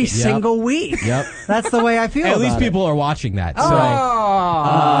 every Yep. single week. Yep. That's the way I feel. At least about it. people are watching that. So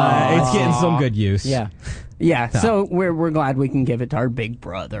Oh. it's getting some good use. Yeah. Yeah, No. so we're glad we can give it to our big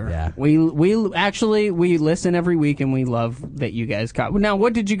brother. Yeah. We listen every week and we love that you guys caught. Now,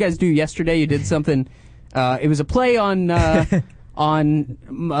 what did you guys do yesterday? You did something. It was a play on Micro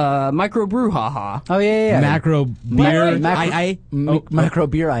Brouhaha. Oh yeah. Macro beer. Macro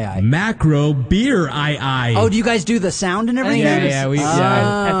beer. Macro beer. Oh, do you guys do the sound and everything? I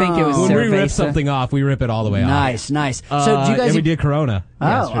think it was when we rip Cerveza. something off, we rip it all the way off. Nice. So do you guys? And we did Corona. Oh,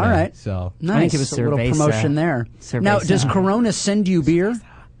 yesterday, all right. So Nice. I think it was a little Cerveza. promotion there. Cerveza. Now, does Corona send you beer?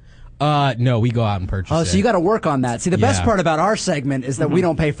 no, we go out and purchase it. So you got to work on that. See, the best Yeah. part about our segment is that we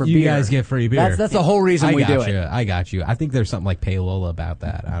don't pay for You beer. guys get free beer. That's the whole reason we do it. I got you. I think there's something like Payola about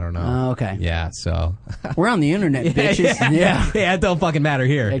that. I don't know. Oh, okay. Yeah, so. We're on the internet, bitches. Yeah. Yeah, it don't fucking matter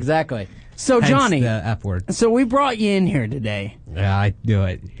here. Exactly. So, Hence Johnny, the F word. so we brought you in here today. Yeah, I knew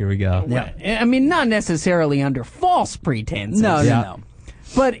it. Here we go. Yeah. I mean, not necessarily under false pretenses. No.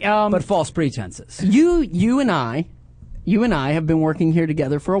 But false pretenses. You and I have been working here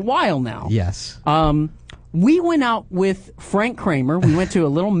together for a while now. Yes. We went out with Frank Kramer. We went to a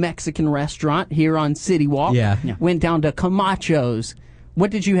little Mexican restaurant here on City Walk. Yeah. Went down to Camacho's. What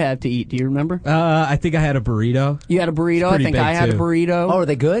did you have to eat? Do you remember? I think I had a burrito. You had a burrito. I pretty think big, I had a too. burrito. Oh, are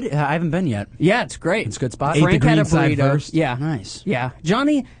they good? I haven't been yet. Yeah, it's great. It's a good spot. Ate the Frank had a green side burrito. first. Yeah, Nice. yeah.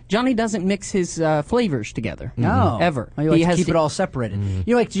 Johnny doesn't mix his flavors together. No. ever. Oh, you like He to has keep to- it all separated.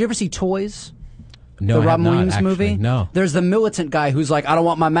 Did you ever see Toys? No, The I have Robin not, Williams actually. movie? No. There's the militant guy who's like, I don't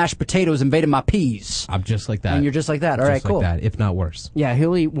want my mashed potatoes invading my peas. I'm just like that. And you're just like that. All right, Just cool. like that, if not worse. Yeah,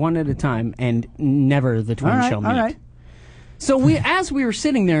 he'll eat one at a time, and never the twins All right, shall meet. all right. So as we were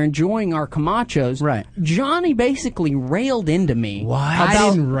sitting there enjoying our Camachos, Right. Johnny basically railed into me. I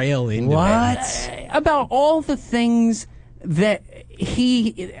didn't rail into it. About all the things that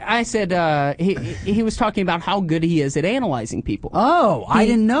he was talking about how good he is at analyzing people. Oh, I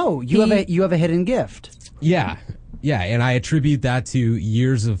didn't know. You have a hidden gift. Yeah. Yeah, and I attribute that to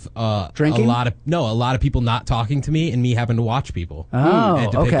years of Drinking? a lot of people not talking to me and me having to watch people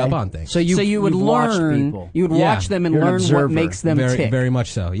and to pick up on things. So you would learn, you would watch them and You're an learn what observer. makes them very, tick. very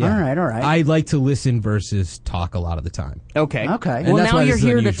much so. Yeah. All right. I like to listen versus talk a lot of the time. Okay. And Well, that's now why you're this is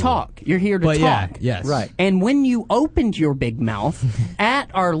here to unusual. talk. You're here to But yeah, talk. yes. Right. And when you opened your big mouth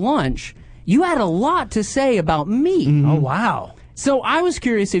at our lunch, you had a lot to say about me. Oh, wow. So I was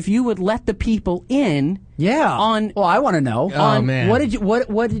curious if you would let the people in. Yeah. On well, I want to know. Oh, man. What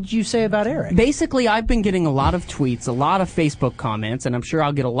did you say about Eric? Basically, I've been getting a lot of tweets, a lot of Facebook comments, and I'm sure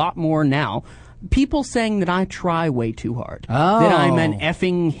I'll get a lot more now. People saying that I try way too hard. Oh. That I'm an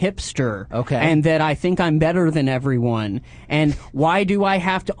effing hipster. Okay. And that I think I'm better than everyone. And why do I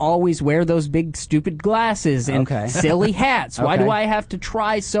have to always wear those big stupid glasses and Okay. silly hats? Why Okay. do I have to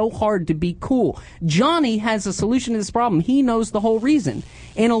try so hard to be cool? Johnny has a solution to this problem. He knows the whole reason.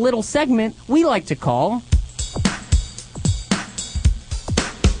 In a little segment we like to call...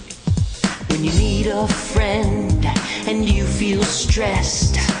 When you need a friend and you feel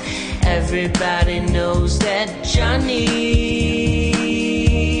stressed, everybody knows that Johnny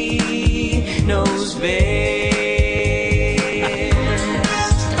knows best.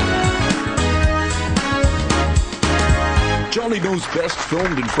 Johnny Knows Best,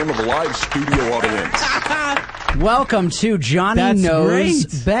 filmed in front of a live studio audience. Welcome to Johnny That's Knows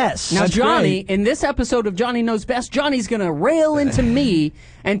great. Best. Now, That's Johnny, great. in this episode of Johnny Knows Best, Johnny's going to rail into me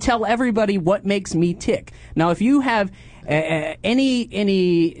and tell everybody what makes me tick. Now, if you have any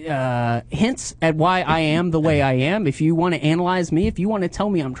hints at why I am the way I am, if you want to analyze me, if you want to tell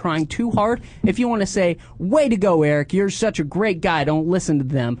me I'm trying too hard, if you want to say, way to go, Eric, you're such a great guy, don't listen to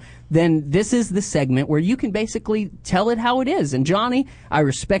them, then this is the segment where you can basically tell it how it is. And Johnny, I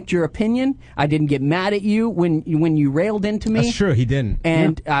respect your opinion. I didn't get mad at you when you railed into me. That's true, he didn't.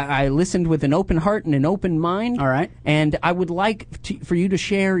 And I listened with an open heart and an open mind. All right. And I would like for you to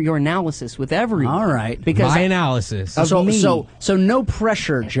share your analysis with everyone. All right. Because my analysis. So no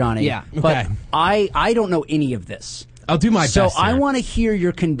pressure, Johnny. Yeah. But Okay. I don't know any of this. I'll do my best. So I sir. want to hear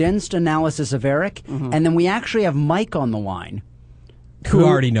your condensed analysis of Eric, and then we actually have Mike on the line. Who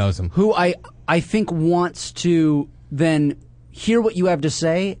already knows him. Who I think wants to then hear what you have to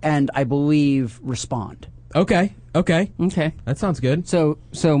say and I believe respond. Okay. Okay. That sounds good. So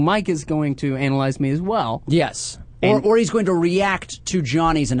Mike is going to analyze me as well. Yes. Or he's going to react to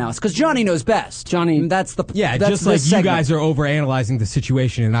Johnny's analysis because Johnny knows best. Johnny, that's the Yeah, that's just the like segment. you guys are overanalyzing the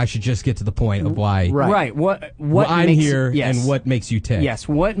situation, and I should just get to the point of why. Right. What I'm makes, here yes. and what makes you tick. Yes.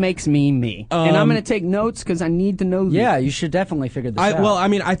 What makes me me? And I'm going to take notes because I need to know. Yeah, you should definitely figure this out. Well, I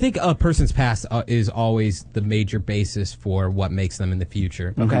mean, I think a person's past is always the major basis for what makes them in the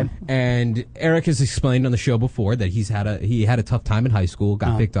future. Okay. And Eric has explained on the show before that he had a tough time in high school,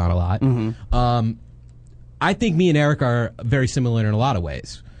 got picked on a lot. I think me and Eric are very similar in a lot of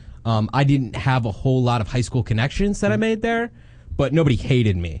ways. I didn't have a whole lot of high school connections that I made there, but nobody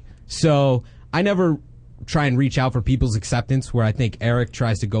hated me. So I never try and reach out for people's acceptance, where I think Eric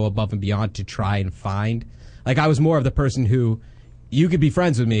tries to go above and beyond to try and find. Like, I was more of the person who, you could be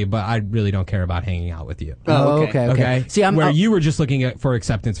friends with me, but I really don't care about hanging out with you. Oh, okay. See, where you were just looking for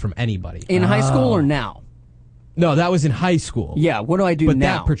acceptance from anybody. In high school or now? No, that was in high school. Yeah. What do I do but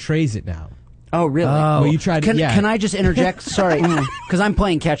now? that portrays it now. Oh, really? Well, you tried. Can I just interject? Sorry, because I'm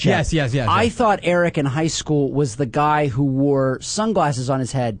playing catch up. Yes. I thought Eric in high school was the guy who wore sunglasses on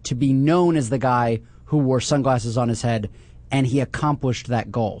his head to be known as the guy who wore sunglasses on his head, and he accomplished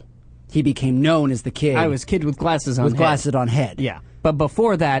that goal. He became known as the kid. I was kid with glasses on with head. glasses on head. Yeah. But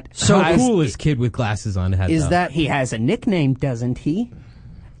before that, so cool is kid with glasses on head? Is though? that he has a nickname, doesn't he?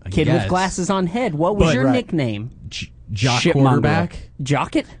 Kid with glasses on head. What was your nickname? Jock quarterback.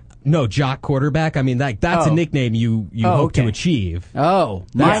 Jocket? No, jock quarterback. I mean, that's a nickname you hope to achieve. Oh,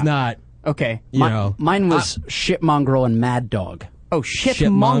 that's not okay. You know, mine was Shitmongrel and Mad Dog. Oh,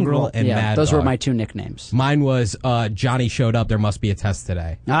 Shitmongrel and Mad those Dog. were my two nicknames. Mine was Johnny showed up. There must be a test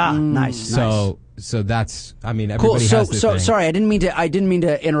today. Nice. So that's. I mean, Cool. everybody has their thing. Sorry, I didn't mean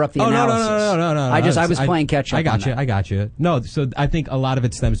to interrupt the analysis. No. I was playing catch up. I got you. No, so I think a lot of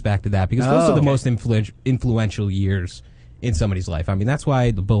it stems back to that because those are the most influential years in somebody's life. I mean, that's why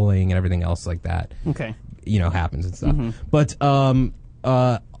the bullying and everything else like that, happens and stuff. But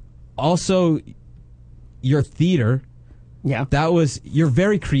also your theater, you're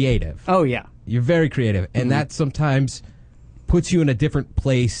very creative. Oh yeah, you're very creative, and that sometimes puts you in a different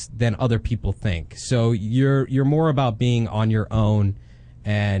place than other people think. So you're more about being on your own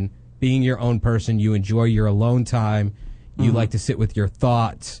and being your own person. You enjoy your alone time. You like to sit with your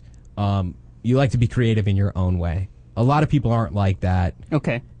thoughts. You like to be creative in your own way. A lot of people aren't like that.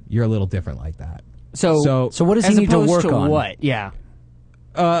 Okay. You're a little different like that. So what does he need to work on? What? Yeah.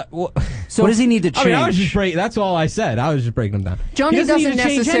 So what does he need to change? I mean, that's all I said. I was just breaking them down. Johnny doesn't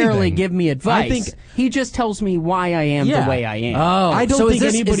necessarily anything. give me advice. I think he just tells me why I am the way I am. Oh, I don't think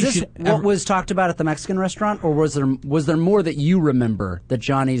anybody is this should what was talked about at the Mexican restaurant, or was there more that you remember that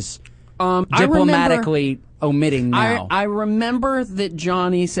Johnny's diplomatically omitting now? I remember that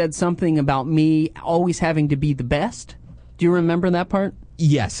Johnny said something about me always having to be the best. Do you remember that part?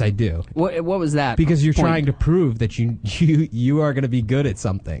 Yes, I do. What was that? Because you're point? trying to prove that you are going to be good at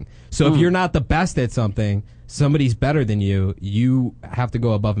something. So if you're not the best at something, somebody's better than you. You have to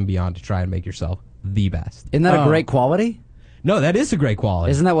go above and beyond to try and make yourself the best. Isn't that a great quality? No, that is a great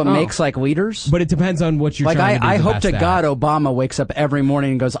quality. Isn't that what makes leaders? But it depends on what you're trying to be I the hope best to at. God Obama wakes up every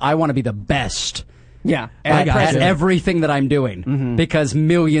morning and goes, I want to be the best. Yeah, at everything that I'm doing because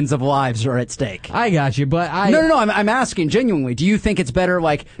millions of lives are at stake. I got you, but No, I'm asking genuinely. Do you think it's better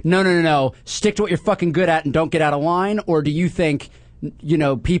like no, stick to what you're fucking good at and don't get out of line, or do you think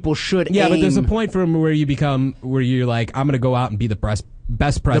people should? Yeah, but there's a point from where you're like, I'm going to go out and be the best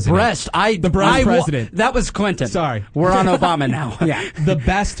president. The best president. That was Clinton. Sorry, we're on Obama now. Yeah, the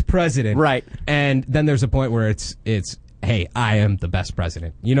best president. Right, and then there's a point where it's hey, I am the best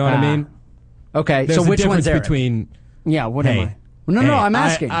president. You know what I mean? Okay, There's so which one's difference Eric? between what am I? No, I'm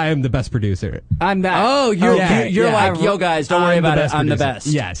asking. I am the best producer. I'm that. Oh, you're like, yo guys, don't worry about it. I'm the best.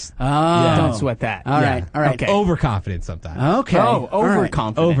 Yes. Oh, don't sweat that. All right. Okay. Overconfident sometimes. Okay. Oh,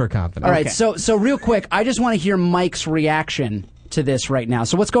 overconfident. Overconfident. All right. So real quick, I just want to hear Mike's reaction to this right now.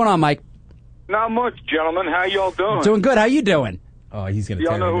 So what's going on, Mike? Not much, gentlemen. How y'all doing? Doing good. How you doing? Oh, he's gonna.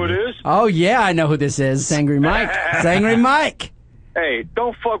 Y'all know who it is? Oh yeah, I know who this is. It's Angry Mike. It's Angry Mike. Hey,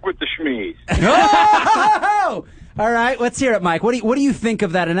 don't fuck with the schmees. Oh! All right, let's hear it, Mike. What do you think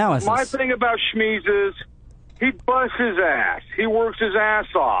of that analysis? My thing about schmees is he busts his ass. He works his ass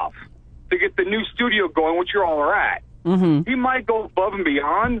off to get the new studio going, which you all are at. Mm-hmm. He might go above and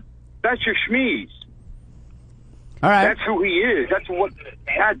beyond. That's your schmees. All right. That's who he is. That's what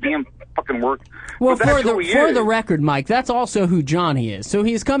goddamn fucking work. Well, But that's for who he the is. record, Mike, that's also who Johnny is. So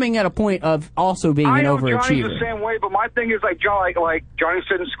he's coming at a point of also being I an know overachiever. Johnny's the same way, but my thing is like Johnny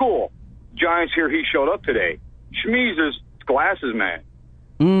said in school. Johnny's here. He showed up today. Schmees is glasses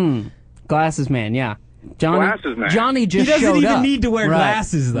man. Glasses man, yeah. Glasses man. Johnny just He doesn't showed even up. need to wear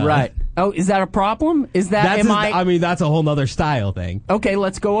glasses, though. Right. Oh, is that a problem? Is that That's am I? I mean, that's a whole nother style thing. Okay,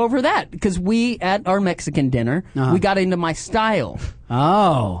 let's go over that because we at our Mexican dinner we got into my style.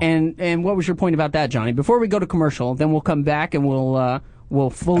 Oh. And what was your point about that, Johnny? Before we go to commercial, then we'll come back and we'll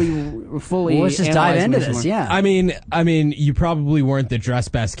fully. Well, let's just dive analyze into this this. more. Yeah. I mean, you probably weren't the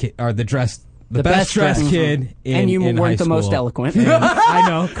best kid or the best dressed kid in and you in weren't high the most school. eloquent. And I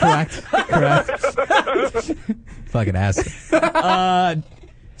know, correct. Fucking ass.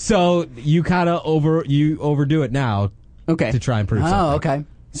 So you kind of overdo it now. Okay. To try and prove something. Oh, okay.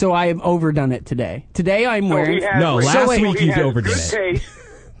 So I have overdone it today. Today I'm wearing. last week you overdid it.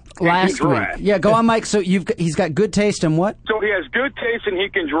 Last week. Yeah, go on, Mike. So he's got good taste in what? So he has good taste and he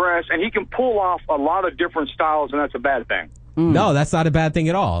can dress and he can pull off a lot of different styles, and that's a bad thing. No, that's not a bad thing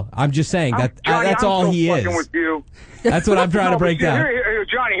at all. I'm just saying that Johnny, that's I'm all so he fucking is. With you. That's what I'm trying to No, break but down. Here,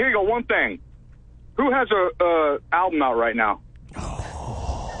 Johnny, here you go. One thing. Who has a album out right now?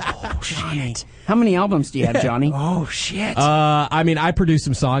 Oh, shit. How many albums do you have, Johnny? Oh, shit. I mean, I produced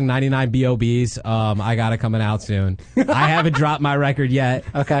some song, 99 BOBs. I got it coming out soon. I haven't dropped my record yet.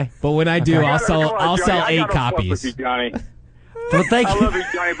 Okay. But when I do, I'll sell Johnny, 8 I gotta copies. Fuck with you, Johnny. Well, thank I you. love you,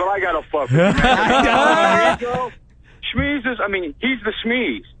 Johnny, but I gotta fuck with you. There you go. Schmees is, he's the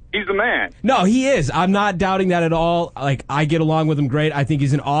Schmees. He's the man. No, he is. I'm not doubting that at all. Like, I get along with him great. I think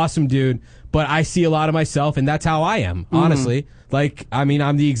he's an awesome dude. But I see a lot of myself, and that's how I am, honestly. Like, I'm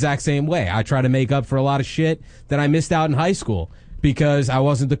the exact same way. I try to make up for a lot of shit that I missed out in high school because I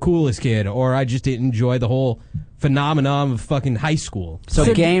wasn't the coolest kid, or I just didn't enjoy the whole phenomenon of fucking high school.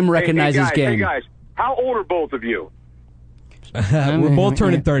 So game recognizes hey, game. Hey, guys, how old are both of you? We're both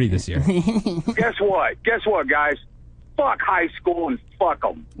turning 30 this year. Guess what? Guess what, guys? Fuck high school and fuck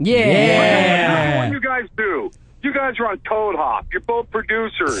them. Yeah. What do you guys do? You guys are on Toad Hop. You're both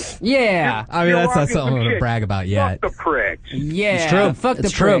producers. Yeah. I mean, You're that's not rocking something some I'm going to shit. brag about yet. Fuck the pricks. Yeah. It's true. Fuck the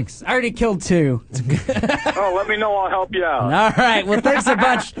It's true. pricks. I already killed 2. Oh, let me know. I'll help you out. All right. Well, thanks a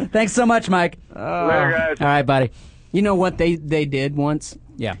bunch. Thanks so much, Mike. Later, guys. All right, buddy. You know what they did once?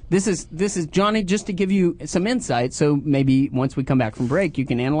 Yeah. This is Johnny, just to give you some insight, so maybe once we come back from break, you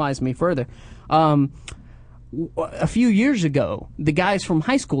can analyze me further. A few years ago, the guys from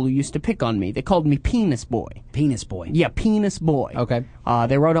high school who used to pick on me, they called me Penis Boy. Penis boy. Yeah, Penis Boy. Okay.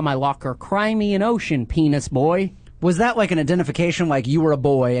 They wrote on my locker, "Cry me an ocean, Penis Boy." Was that like an identification, like you were a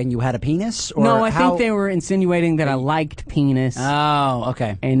boy and you had a penis? Or No, I how... think they were insinuating that I liked penis. Oh,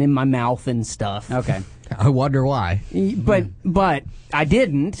 okay. And in my mouth and stuff. Okay. I wonder why. But I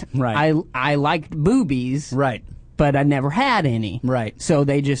didn't. Right. I liked boobies. Right. But I never had any. Right. So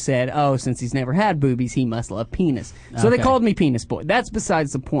they just said, oh, since he's never had boobies, he must love penis. So they Okay. called me Penis Boy. That's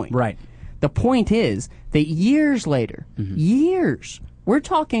besides the point. Right. The point is that years later, we're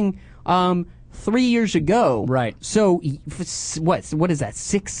talking 3 years ago. Right. So what is that,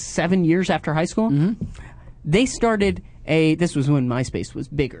 6-7 years after high school? They started this was when MySpace was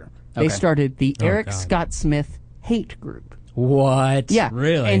bigger. They Okay. started the Eric God. Scott Smith hate group. What? Yeah.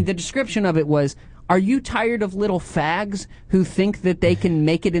 Really? And the description of it was, are you tired of little fags who think that they can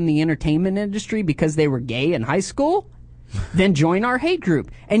make it in the entertainment industry because they were gay in high school? Then join our hate group.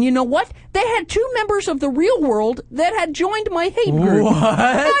 And you know what? They had 2 members of the real world that had joined my hate group. What?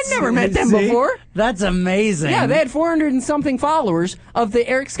 I'd never met them See? before. That's amazing. Yeah, they had 400 and something followers of the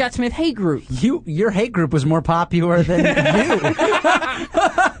Eric Scott Smith hate group. Your hate group was more popular than you.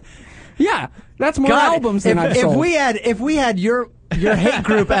 Yeah, that's more God, albums than I've if sold. if we had your hate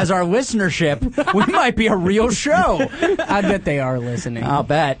group as our listenership, we might be a real show. I bet they are listening. I'll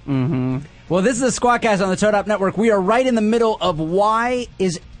bet. Mm-hmm. Well, this is the Squawkcast on the Toad Hop Network. We are right in the middle of why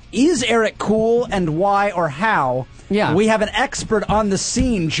is Eric cool and why or how. Yeah. We have an expert on the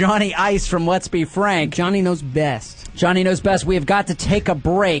scene, Johnny Ice from Let's Be Frank. Johnny knows best. Johnny knows best. We have got to take a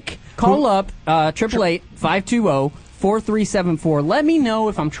break. Call up 888-520-4374. Let me know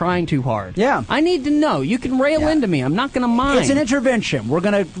if I'm trying too hard. Yeah. I need to know. You can rail into me. I'm not going to mind. It's an intervention. We're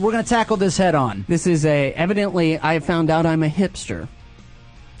gonna tackle this head on. This is evidently I found out I'm a hipster.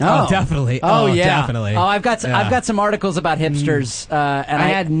 Oh, definitely. Oh, yeah. Definitely. Oh, I've got some articles about hipsters, and I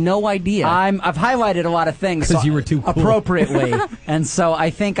had no idea. I've highlighted a lot of things because you were too cool. appropriately, and so I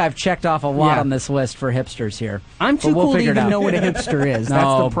think I've checked off a lot on this list for hipsters here. I'm too cool to even know what a hipster is. That's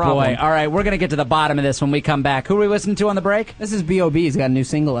the problem. Boy. All right, we're gonna get to the bottom of this when we come back. Who are we listening to on the break? This is B.O.B. He's got a new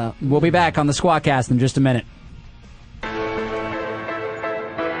single out. We'll be back on the Squawkcast in just a minute.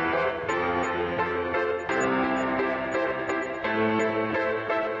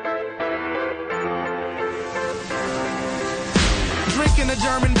 A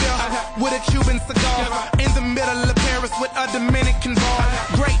German beer with a Cuban cigar in the middle of Paris with a Dominican bar.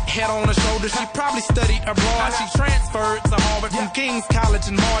 Great head on her shoulder, she probably studied abroad. She transferred to Harvard from King's College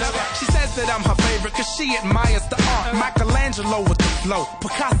in March. She says that I'm her favorite cause she admires the art. Michelangelo with the flow,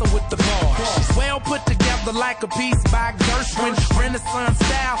 Picasso with the bar. She's well put together like a piece by Gershwin, Renaissance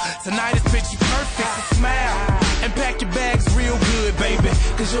style. Tonight is picture perfect, so smile and pack your bags real good, baby,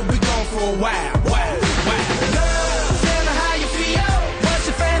 cause you'll be gone for a while. Wow, wow. Love, tell me how you feel. What's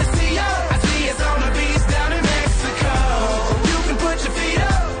your fantasy? I see it's on the beach down in Mexico. You can put your feet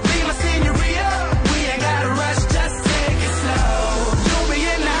up, be my senorita. We ain't gotta rush, just take it slow. You'll be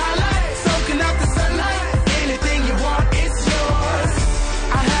in the highlight, soaking up the sunlight. Anything you want, it's yours.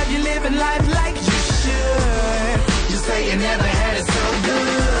 I'll have you living life like you should. Just say you never had it so good.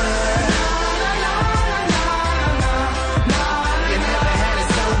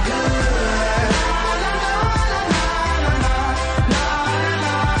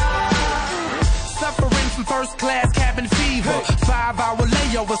 First class cabin fever, 5-hour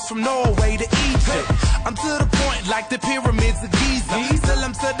layovers from Norway to Egypt. I'm to the point like the pyramids of Giza. Still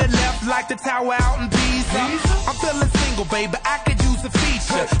I'm to the left like the tower out in Pisa. I'm feeling single, baby, I could use a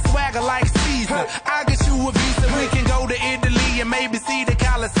feature. Swagger like Caesar, I'll get you a visa. We can go to Italy and maybe see the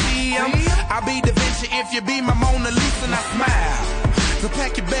Colosseum. I'll be Da Vinci if you be my Mona Lisa and I smile. So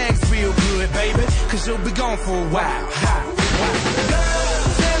pack your bags real good, baby, cause you'll be gone for a while. Girl,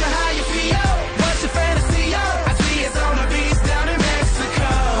 tell me how you feel. What's your fantasy? I see it's on the beach down in Mexico.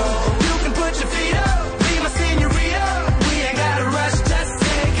 You can put your feet up, be my senorita. We ain't gotta rush, just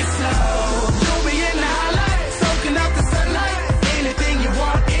take it slow. You'll be in the highlight, soaking up the sunlight. Anything you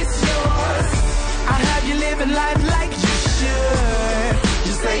want, it's yours. I'll have you living life like you should.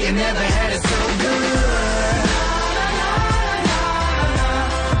 Just say you never had it so good.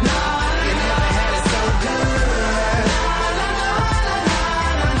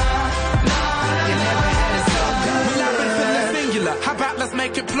 How about let's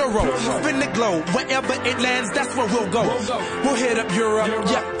make it plural? Spin the globe, wherever it lands, that's where we'll go. We'll hit up Europe,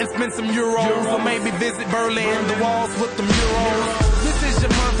 yeah, and spend some euros. Or maybe visit Berlin, the walls with the murals. This is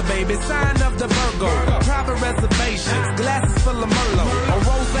your month, baby, sign of the Virgo. Private reservations, glasses full of Merlot. A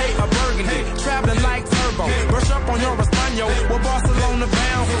rosé, a burgundy, traveling like turbo. Brush up on your Espanol, we're Barcelona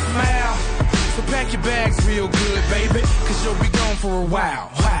bound, so smile. So pack your bags real good, baby, cause you'll be gone for a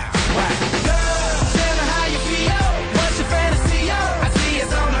while. Wow, wow. Love, tell me how you feel. What's your fantasy? I see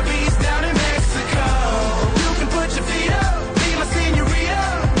it's on the beach down in Mexico. You can put your feet up, be my senorita.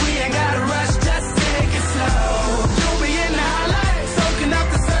 We ain't gotta rush, just take it slow. You'll be in the highlight, soaking up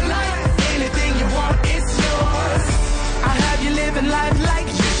the sunlight. Anything you want, it's yours. I'll have you living life like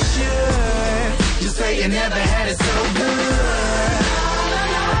you should. Just say you never had it so good.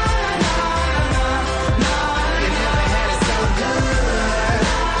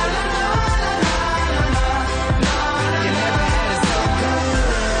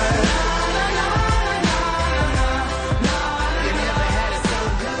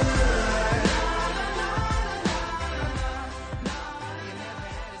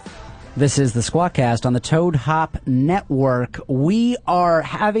 This is the Squawkcast on the Toad Hop Network. We are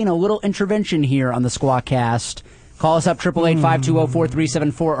having a little intervention here on the Squawkcast. Call us up,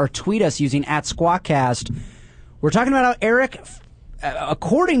 888-520-4374, or tweet us using @Squawkcast. We're talking about how Eric,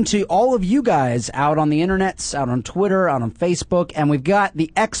 according to all of you guys out on the internets, out on Twitter, out on Facebook, and we've got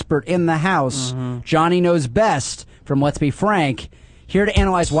the expert in the house, Johnny Knows Best from Let's Be Frank, here to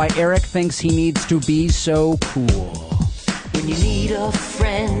analyze why Eric thinks he needs to be so cool. When you need a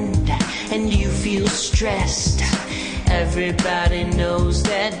friend and you feel stressed, everybody knows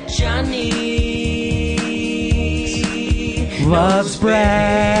that Johnny loves breast.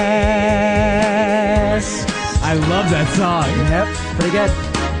 I love that song. Yep, pretty good.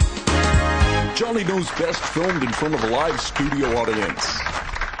 Johnny Knows Best, filmed in front of a live studio audience.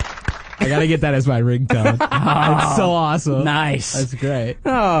 I gotta get that as my ringtone. It's so awesome. Nice. That's great.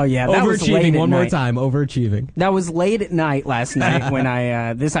 Oh, yeah. That was late Overachieving at one more night. time. Overachieving. That was late at night last night when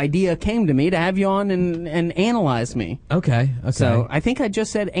I this idea came to me to have you on and analyze me. Okay. So I think I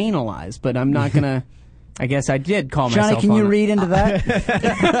just said analyze, but I'm not gonna I guess I did call myself Johnny, can you on it. read into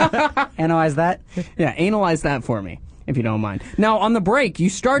that? Analyze that? Yeah, analyze that for me, if you don't mind. Now, on the break, you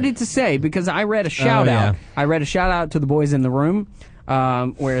started to say, because I read a shout-out. I read a shout-out to the boys in the room.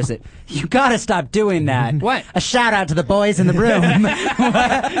 Where is it? You gotta stop doing that. What? A shout-out to the boys in the room.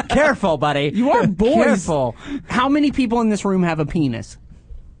 Careful, buddy. You are boys. Careful. How many people in this room have a penis?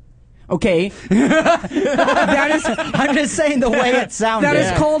 Okay. That is, I'm just saying the way it sounded. that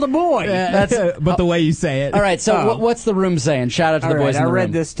is called a boy. But the way you say it. All right, so what's the room saying? Shout out to the boys in the room. I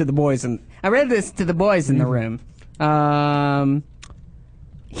read this to the boys in the room.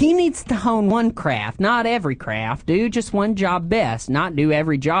 He needs to hone one craft, not every craft. Do just one job best, not do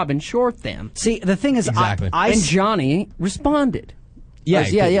every job and short them. See, the thing is, Exactly. And Johnny responded.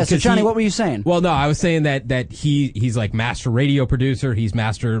 Yeah. So, Johnny, what were you saying? Well, no, I was saying that he's like master radio producer, he's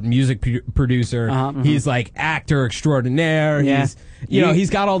master music producer, he's like actor extraordinaire. Yeah. He's he's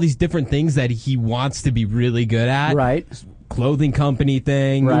got all these different things that he wants to be really good at. Right. Clothing company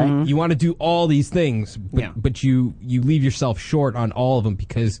thing. Right. You want to do all these things, but you leave yourself short on all of them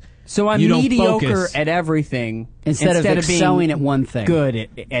because So I'm you don't mediocre focus. at everything Instead of excelling being at one thing. Good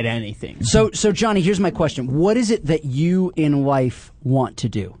at anything. So Johnny, here's my question: what is it that you in life want to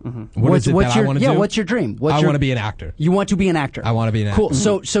do? What is it that I want to do? Yeah, what's your dream? I want to be an actor. You want to be an actor. I want to be an actor. Cool.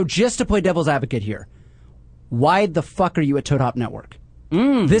 So just to play devil's advocate here, why the fuck are you at Toad Hop Network?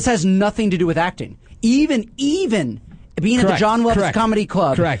 This has nothing to do with acting. Even being at the John Lovitz Comedy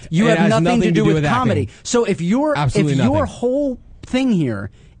Club, you have nothing to do with comedy. Acting. So if your nothing. whole thing here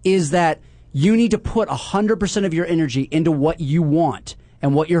is that you need to put 100% of your energy into what you want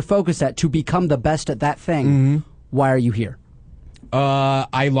and what you're focused at to become the best at that thing, why are you here?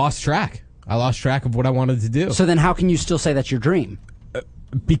 I lost track. I lost track of what I wanted to do. So then how can you still say that's your dream?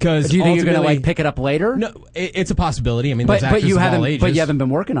 Because do you think you're going to ultimately- pick it up later? No, it's a possibility. I mean, there's actors you of haven't. all ages. But you haven't been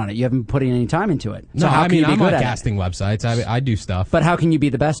working on it. You haven't been putting any time into it. So No, how I can mean, you be I'm good on at casting websites. I do stuff. But how can you be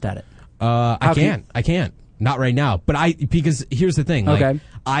the best at it? I can't. Not right now. But because here's the thing. Like, Okay.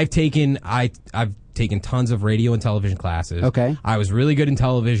 I've taken tons of radio and television classes. Okay. I was really good in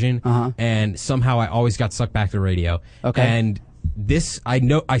television, and somehow I always got sucked back to radio. Okay. And this,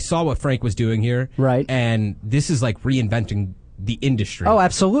 I saw what Frank was doing here. Right. And this is like reinventing the industry. Oh,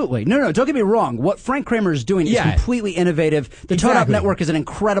 absolutely. No, don't get me wrong. What Frank Kramer is doing is completely innovative. The Toad Hop Exactly. Network is an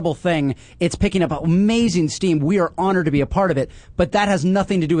incredible thing. It's picking up amazing steam. We are honored to be a part of it. But that has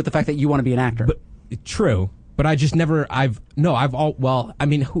nothing to do with the fact that you want to be an actor. True. But I just never. I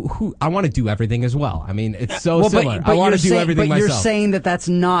mean, who I want to do everything as well. I mean, it's so similar. I want to do everything but myself. you're saying that that's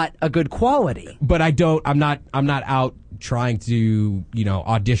not a good quality. But I don't. I'm not out trying to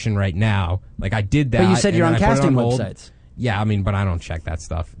audition right now. Like I did that. But you said you're and on then I put it casting hold. websites. Yeah, I mean, but I don't check that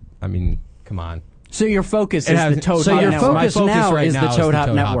stuff. I mean, come on. So your focus is the Toad Hop Network. My focus now right is now the is Toad the Hop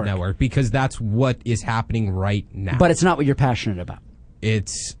Toad Network. Network because that's what is happening right now. But it's not what you're passionate about.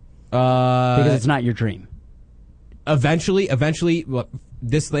 It's because it's not your dream. Eventually,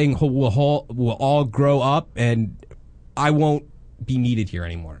 this thing will all grow up, and I won't be needed here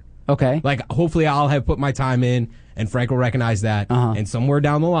anymore. Okay. Like, hopefully, I'll have put my time in, and Frank will recognize that. And somewhere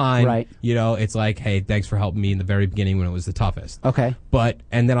down the line, it's like, hey, thanks for helping me in the very beginning when it was the toughest. Okay.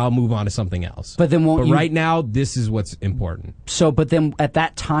 And then I'll move on to something else. But then won't you? Right now, this is what's important. So, but then at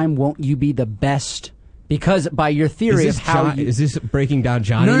that time, won't you be the best? Because by your theory of how is this breaking down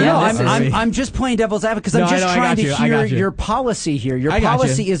Johnny? No, I'm just playing devil's advocate because I'm just trying to hear your policy here. Your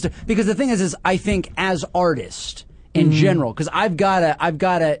policy is because the thing is I think as artists in general, because I've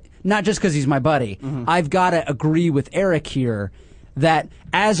gotta not just because he's my buddy, I've gotta agree with Eric here that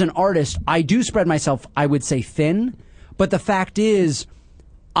as an artist I do spread myself, I would say thin, but the fact is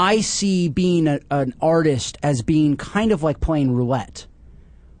I see being an artist as being kind of like playing roulette,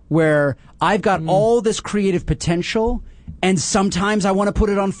 where I've got all this creative potential, and sometimes I want to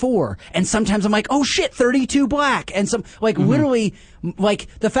put it on 4, and sometimes I'm like, oh shit, 32 black, and literally, like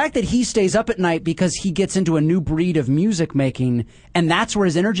the fact that he stays up at night because he gets into a new breed of music making, and that's where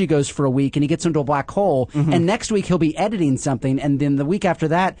his energy goes for a week, and he gets into a black hole, and next week he'll be editing something, and then the week after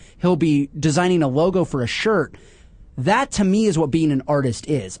that he'll be designing a logo for a shirt. That to me is what being an artist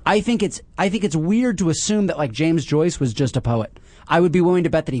is. I think it's weird to assume that like James Joyce was just a poet. I would be willing to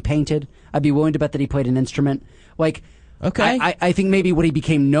bet that he painted. I'd be willing to bet that he played an instrument. Like, okay, I think maybe what he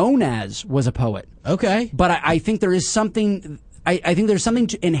became known as was a poet. Okay, but I think there is something. I think there's something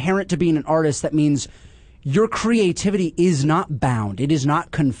inherent to being an artist that means your creativity is not bound. It is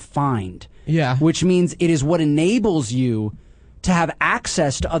not confined. Yeah, which means it is what enables you to have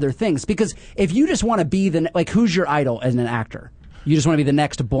access to other things. Because if you just want to be who's your idol as an actor? You just want to be the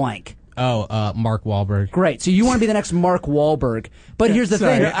next blank. Mark Wahlberg. Great. So you want to be the next Mark Wahlberg. But here's the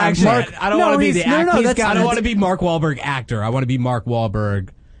thing. Actually, Mark, I don't want to be the actor. I don't want to be Mark Wahlberg actor. I want to be Mark Wahlberg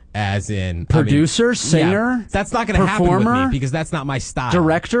as in producer, singer. Yeah, that's not going to happen with me because that's not my style.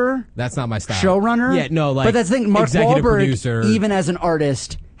 Director. That's not my style. Showrunner. Yeah, no, like. But that's the thing. Mark Wahlberg, producer. even as an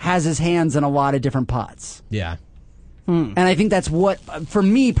artist, has his hands in a lot of different pots. Yeah. And I think that's what, for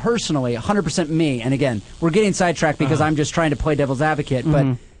me personally, 100% me. And again, we're getting sidetracked because I'm just trying to play devil's advocate.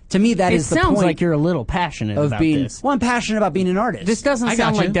 But to me, that is the point. It sounds like you're a little passionate of about being, this. Well, I'm passionate about being an artist. This doesn't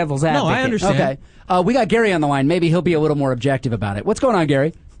sound like devil's advocate. No, I understand. Okay. We got Gary on the line. Maybe he'll be a little more objective about it. What's going on,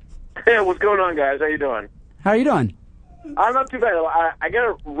 Gary? Hey, what's going on, guys? How you doing? How are you doing? I'm not too bad. I got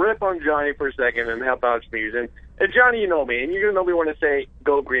to rip on Johnny for a second and help out Schmears. And Johnny, you know me, and you're going to know me when I say,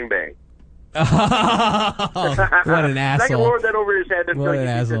 go Green Bay. What an asshole. I can lord that over his head. What an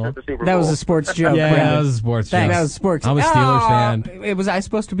asshole. At the Super Bowl. That was a sports joke. Yeah, Brandon. that was a sports joke. That was sports. I'm a Steelers fan. Was I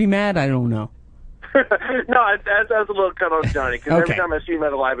supposed to be mad? I don't know. No, that's a little cut on Johnny, because every time I see him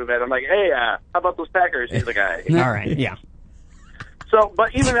at a live event, I'm like, hey, how about those Packers? He's like, hey. All right, yeah. So,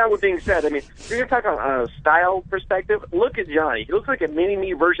 but even that with being said, I mean, if you're going to talk on a style perspective, look at Johnny. He looks like a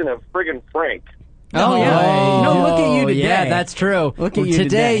mini-me version of friggin' Frank. Oh, yeah. No, look at you today. Yeah, that's true. Look at you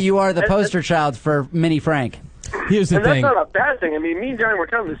today. You are the poster child for Mini Frank. Here's the thing. That's not a bad thing. I mean, me and Johnny, we're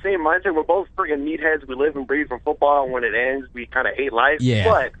kind of the same mindset. We're both friggin' meatheads. We live and breathe for football, and when it ends, we kind of hate life. Yeah.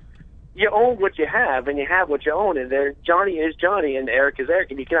 But you own what you have, and you have what you own, and Johnny is Johnny, and Eric is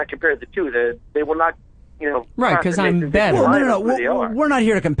Eric, and you cannot compare the two. They will not, right, because I'm better. Well, no. We're not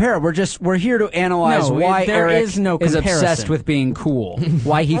here to compare. We're here to analyze why Eric is obsessed with being cool.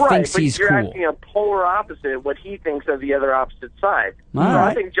 Why he thinks he's cool. You're acting a polar opposite what he thinks of the other opposite side. All right.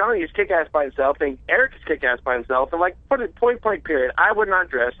 I think Johnny is kick-ass by himself. I think Eric is kick-ass by himself. And put it point-blank period, I would not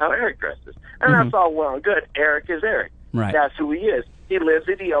dress how Eric dresses. And that's all well and good. Eric is Eric. Right. That's who he is. He lives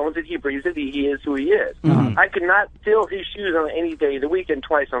it, he owns it, he breathes it, he is who he is. I could not fill his shoes on any day of the week and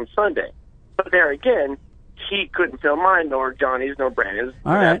twice on Sunday. But there again, he couldn't fill mine, nor Johnny's, nor Brandon's.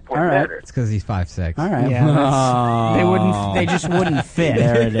 All right. It's because he's 5'6". All right. Yeah, they just wouldn't fit.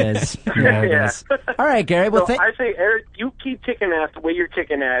 There it is. There it is. All right, Gary. Well, so I say, Eric, you keep kicking ass the way you're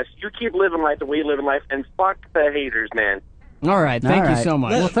kicking ass. You keep living life the way you live in life, and fuck the haters, man. All right. Thank you so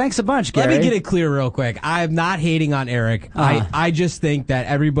much. Well, thanks a bunch, Gary. Let me get it clear real quick. I'm not hating on Eric. I just think that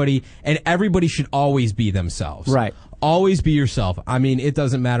everybody should always be themselves. Right. Always be yourself. I mean, it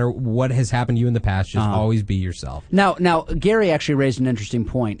doesn't matter what has happened to you in the past. Just always be yourself. Now, Gary actually raised an interesting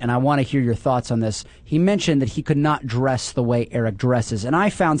point, and I want to hear your thoughts on this. He mentioned that he could not dress the way Eric dresses, and I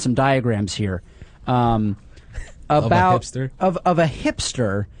found some diagrams here about of a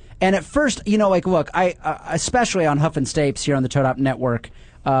hipster. And at first, look, I especially on Huff and Stapes here on the Toad Hop Network,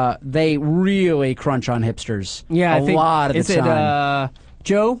 they really crunch on hipsters. Yeah, a lot of the time. Is it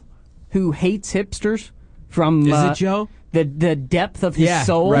Joe who hates hipsters? From is it Joe? The depth of his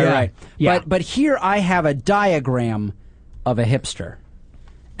soul. Right. Yeah. But here I have a diagram of a hipster,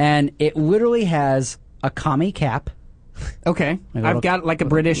 and it literally has a commie cap. Okay, I've got like a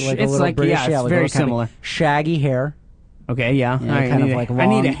British. It's very similar. Shaggy hair. Okay, yeah. I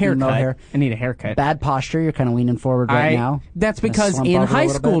need a haircut. I need a haircut. Bad posture. You're kind of leaning forward right now. That's because in high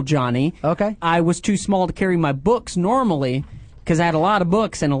school, Johnny, I was too small to carry my books normally. Because I had a lot of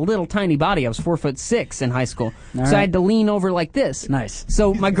books and a little tiny body. I was 4'6" in high school. I had to lean over like this. Nice.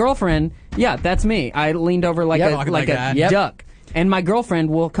 So my girlfriend, that's me. I leaned over like a duck. And my girlfriend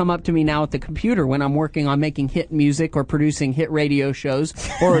will come up to me now at the computer when I'm working on making hit music or producing hit radio shows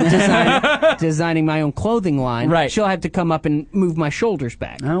or designing my own clothing line. Right. She'll have to come up and move my shoulders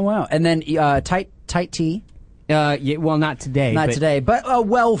back. Oh, wow. And then tight tee. Well, not today. But a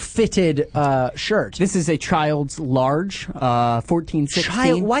well-fitted shirt. This is a child's large, 14,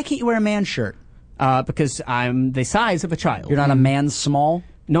 16. Why can't you wear a man's shirt? Because I'm the size of a child. You're not a man's small?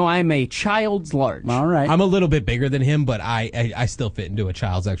 No, I'm a child's large. All right. I'm a little bit bigger than him, but I still fit into a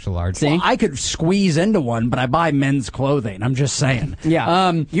child's extra large. See? Well, I could squeeze into one, but I buy men's clothing. I'm just saying.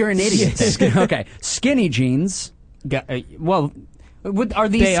 Yeah. You're an idiot. Okay. Skinny jeans. Are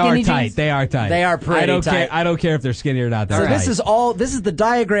these skinny jeans? They are tight. They are pretty tight. I don't care if they're skinny or not. So this is the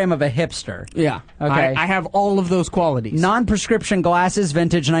diagram of a hipster. Yeah. Okay. I have all of those qualities. Non-prescription glasses,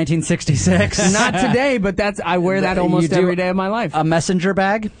 vintage 1966. Not today, but I wear that almost every day of my life. A messenger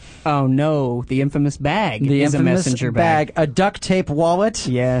bag? Oh no, the infamous bag. The is infamous a messenger bag. A duct tape wallet?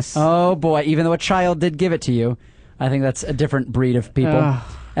 Yes. Oh boy, even though a child did give it to you, I think that's a different breed of people.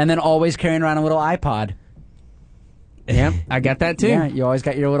 And then always carrying around a little iPod. Yeah, I got that too. Yeah, you always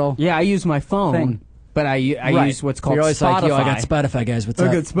got your little I use my phone. Thing. but I use what's called You're always Spotify. like, yo, I got Spotify, guys. What's up?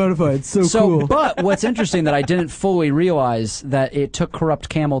 I got Spotify. It's so cool. But what's interesting that I didn't fully realize that it took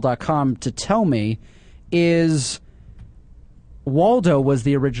CorruptCamel.com to tell me is Waldo was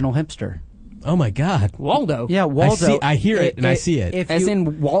the original hipster. Oh my God, Waldo. Yeah, Waldo. I hear it and I see it. As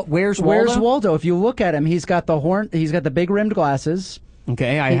in, where's Waldo? Where's Waldo? If you look at him, he's got the big rimmed glasses.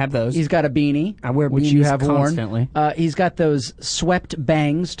 Okay, I have those. He's got a beanie. I wear which beanies you have constantly. Worn. He's got those swept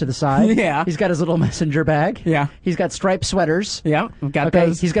bangs to the side. Yeah. He's got his little messenger bag. Yeah. He's got striped sweaters. Yeah, I've got okay.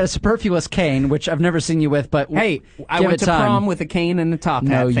 those. He's got a superfluous cane, which I've never seen you with, but hey, I give went it to time. prom with a cane and a top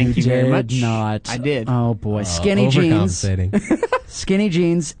hat. No, Thank you did very much. not. I did. Oh boy, skinny jeans. Skinny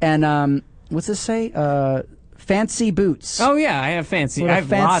jeans and what's this say? Fancy boots. Oh yeah, I have fancy. Little I have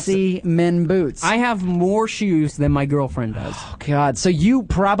fancy men boots. I have more shoes than my girlfriend does. Oh God! So you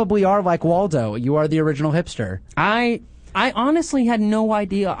probably are like Waldo. You are the original hipster. I honestly had no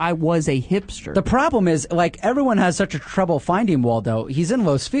idea I was a hipster. The problem is, like, everyone has such a trouble finding Waldo. He's in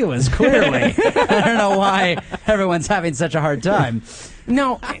Los Feliz, clearly. I don't know why everyone's having such a hard time.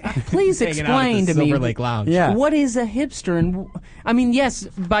 No, please explain to me. Silver Lake Lounge. Yeah. What is a hipster? And I mean, yes,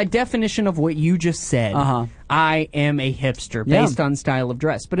 by definition of what you just said, I am a hipster based on style of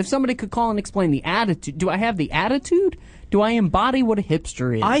dress. But if somebody could call and explain the attitude, do I have the attitude? Do I embody what a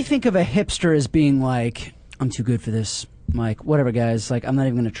hipster is? I think of a hipster as being like, I'm too good for this. Mike, whatever, guys. Like, I'm not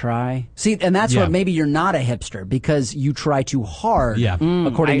even going to try. See, and that's what maybe you're not a hipster because you try too hard. Yeah.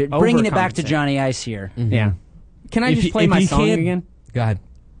 According to bringing it back to Johnny Ice here. Mm-hmm. Yeah. Can I just play my song again? Go ahead.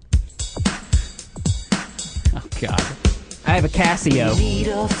 Oh God. I have a Casio. You need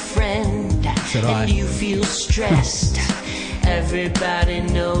a friend, So do I. and you feel stressed. Everybody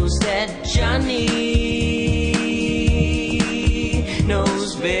knows that Johnny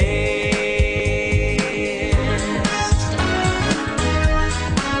knows best.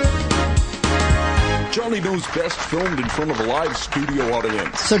 Johnny Knows Best, filmed in front of a live studio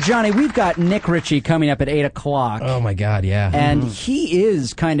audience. So, Johnny, we've got Nick Ritchie coming up at 8 o'clock. Oh my God, yeah. And he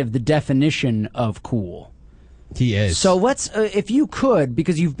is kind of the definition of cool. He is. So let's, if you could,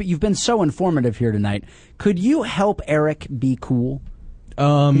 because you've been so informative here tonight, could you help Eric be cool?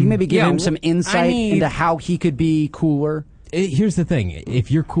 Could you maybe give him some insight into how he could be cooler? Here's the thing: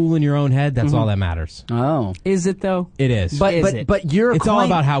 if you're cool in your own head, that's all that matters. Oh, is it though? It is. But you're it's all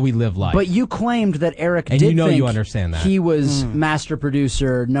about how we live life. But you claimed that Eric and did you know think you understand that he was master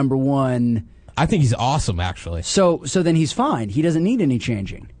producer #1. I think he's awesome, actually. So then he's fine. He doesn't need any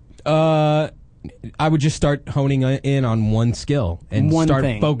changing. I would just start honing in on one skill and start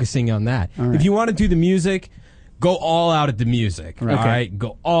focusing on that. Right. If you want to do the music, go all out at the music. Right. All right,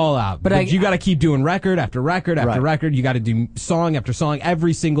 go all out. But you got to keep doing record after record after record. You got to do song after song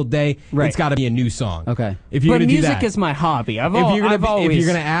every single day. Right. It's got to be a new song. Okay. If you're but gonna do music that, is my hobby. if you're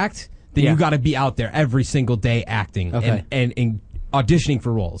gonna act, then you got to be out there every single day acting and auditioning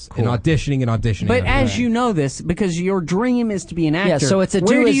for roles and auditioning and auditioning. But as you know this, because your dream is to be an actor. Yeah, so it's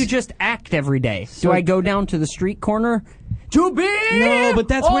where do you just act every day? Do I go down to the street corner? To be No, but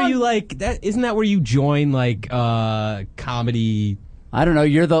that's where you like that. Isn't that where you join like comedy? I don't know.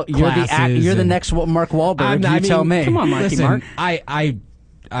 You're the next Mark Wahlberg. Tell me. Come on, Marky listen, Mark. I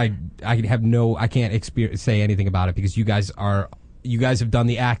have no. I can't say anything about it because you guys have done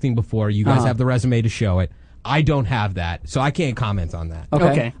the acting before. You guys have the resume to show it. I don't have that, so I can't comment on that.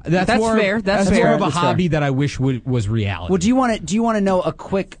 Okay. That's fair. That's more fair. of a hobby that I wish was reality. Well, do you want to know a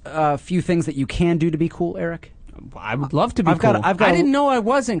quick few things that you can do to be cool, Eric? I would love to be cool. I didn't know I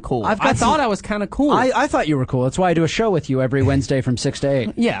wasn't cool. I thought I was kind of cool. I thought you were cool. That's why I do a show with you every Wednesday from 6 to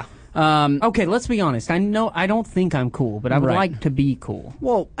 8. Yeah. Okay, let's be honest. I don't think I'm cool, but I would like to be cool.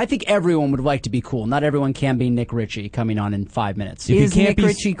 Well, I think everyone would like to be cool. Not everyone can be Nick Ritchie coming on in 5 minutes. Is Nick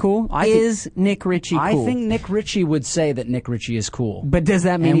Ritchie cool? Is Nick Ritchie cool? I think Nick Ritchie would say that Nick Ritchie is cool. But does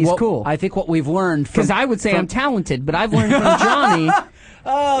that mean he's cool? I think what we've learned from... Because I would say I'm talented, but I've learned from Johnny...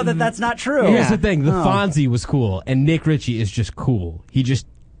 Oh, that's not true. Here's the thing: the Fonzie was cool, and Nick Ritchie is just cool. He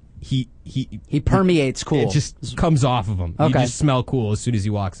permeates cool. It just comes off of him. Okay. You just smell cool as soon as he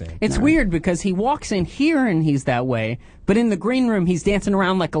walks in. It's weird because he walks in here and he's that way, but in the green room he's dancing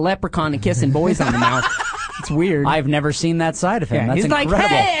around like a leprechaun and kissing boys on the mouth. It's weird. I've never seen that side of him. That's he's incredible. like,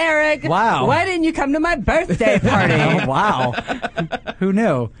 "Hey, Eric! Wow! Why didn't you come to my birthday party?" Oh, wow! Who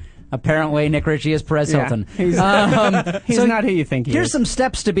knew? Apparently, Nick Ritchie is Perez Hilton. He's not who you think he is. Here's some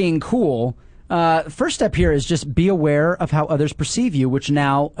steps to being cool. First step here is just be aware of how others perceive you, which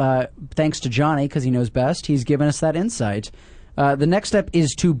now, thanks to Johnny, because he knows best, he's given us that insight. The next step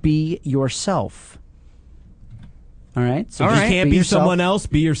is to be yourself. All right? So if you can't be someone else,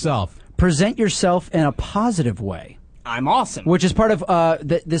 be yourself. Present yourself in a positive way. I'm awesome. Which is part of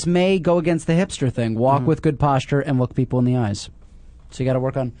this may go against the hipster thing. Walk with good posture and look people in the eyes. So you got to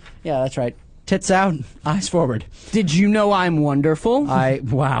work on. Yeah, that's right. Tits out, eyes forward. Did you know I'm wonderful?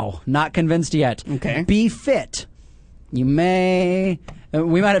 Wow, not convinced yet. Okay. Be fit. You may.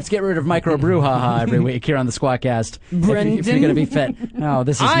 We might have to get rid of micro brouhaha every week here on the Squawkcast. Brendan, if you're going to be fit. No,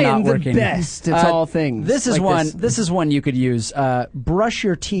 this is I not am working. the best at all things. This is like one. this. This is one you could use. Brush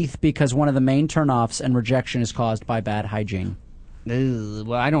your teeth because one of the main turnoffs and rejection is caused by bad hygiene.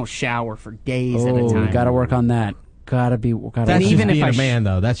 Well, I don't shower for days at a time. Got to work on that. That's just being a man,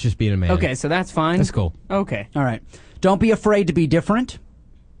 though. That's just being a man. Okay, so that's fine. That's cool. Okay. All right. Don't be afraid to be different.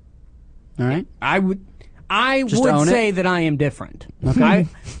 All right. I would Just own say it. that I am different. Okay.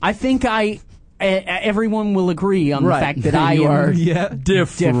 I think everyone will agree on the fact that I You am are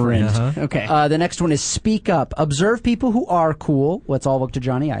different. Uh-huh. Okay. The next one is speak up. Observe people who are cool. Let's all look to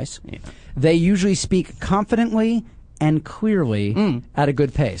Johnny Ice. Yeah. They usually speak confidently and clearly at a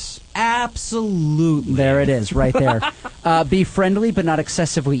good pace. Absolutely. There it is, right there. Be friendly but not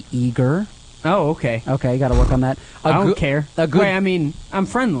excessively eager. Oh, okay. Okay, got to work on that. I don't care. Wait, I mean, I'm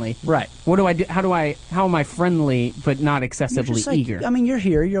friendly. Right. What do I do? How am I friendly but not excessively eager? I mean, you're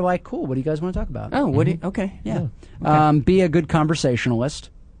here. You're like, cool. What do you guys want to talk about? Oh, what do you, okay. Yeah. Okay. Be a good conversationalist.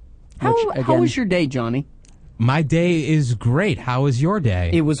 How was your day, Johnny? My day is great. How was your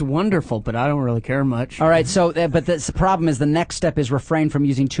day? It was wonderful, but I don't really care much. All right, so but the problem is the next step is refrain from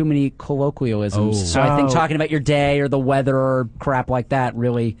using too many colloquialisms. Oh. So I think talking about your day or the weather or crap like that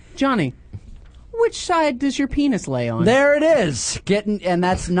really. Johnny, which side does your penis lay on? There it is. And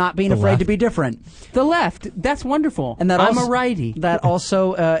that's not being afraid to be different. The left. That's wonderful. And that I'm also, a righty. That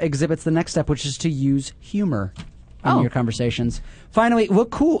also exhibits the next step, which is to use humor in your conversations. Finally, look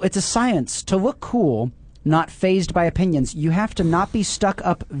cool. It's a science. To look cool, not fazed by opinions, you have to not be stuck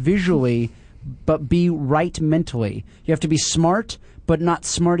up visually, but be right mentally. You have to be smart, but not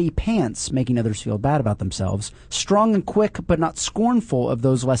smarty pants, making others feel bad about themselves. Strong and quick, but not scornful of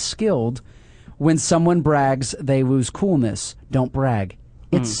those less skilled. When someone brags, they lose coolness. Don't brag.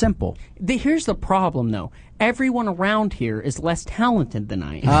 It's simple. Here's the problem, though. Everyone around here is less talented than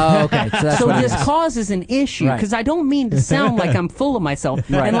I am. Oh, okay. So, that's so what it this is. causes an issue, Right. because I don't mean to sound like I'm full of myself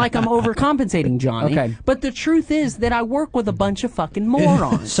and like I'm overcompensating, Johnny. Okay. But the truth is that I work with a bunch of fucking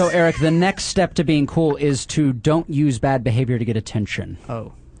morons. So, Eric, the next step to being cool is to don't use bad behavior to get attention.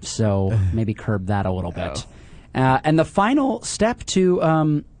 Oh. So maybe curb that a little bit. And the final step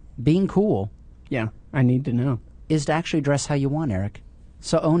to being cool. Yeah, I need to know. Is to actually dress how you want, Eric.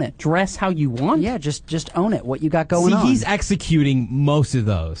 So own it. Dress how you want? Yeah, just own it. What you got going on. He's executing most of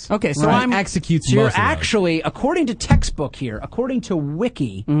those. Okay, so I'm executes So you're most of those. actually, according to textbook here, according to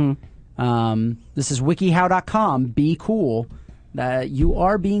Wiki, this is wikihow.com, be cool. You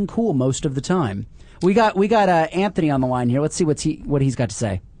are being cool most of the time. We got Anthony on the line here. Let's see what he's got to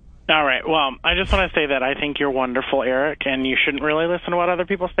say. All right. Well, I just want to say that I think you're wonderful, Eric, and you shouldn't really listen to what other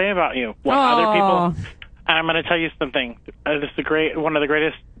people say about you. Other people. I'm going to tell you something. This is one of the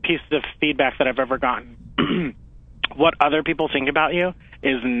greatest pieces of feedback that I've ever gotten. What other people think about you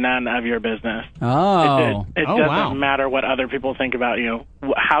is none of your business. Oh. It doesn't matter what other people think about you.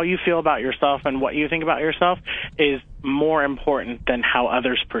 How you feel about yourself and what you think about yourself is more important than how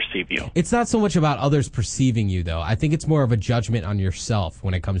others perceive you. It's not so much about others perceiving you, though. I think it's more of a judgment on yourself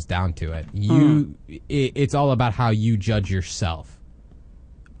when it comes down to it. It's all about how you judge yourself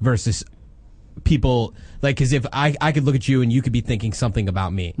versus people. Like, because if I could look at you and you could be thinking something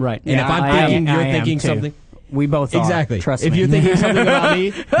about me. Right. And if I'm thinking you're thinking something. We both are. Exactly. Trust if me. you're thinking something about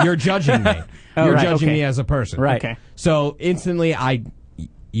me, you're judging me. You're judging me as a person. Right. Okay. So instantly,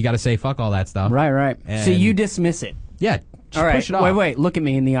 you got to say fuck all that stuff. Right. And So you dismiss it. Yeah. Just All right. push it off. Wait. Look at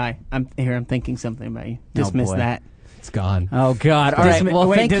me in the eye. I'm thinking something about you. Dismiss boy. that. It's gone. Oh, God. All right. Well,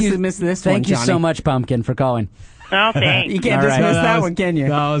 thank you. Dismiss this one, Thank you so Johnny. much, Pumpkin, for calling. Oh, thanks. You can't All right. dismiss No, that one, can you?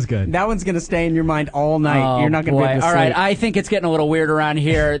 That was good. That one's going to stay in your mind all night. Oh, You're not going to be able to All sleep. right, I think it's getting a little weird around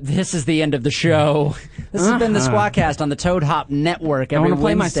here. This is the end of the show. This has been the Squawkcast on the Toad Hop Network every wanna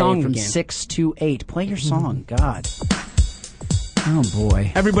play my Wednesday song from again. 6 to 8. Play your song, God. Oh,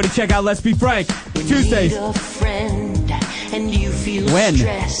 boy. Everybody check out Let's Be Frank. Tuesdays. Need a friend and you feel When?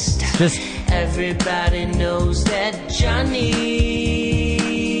 stressed. Just Everybody knows that Johnny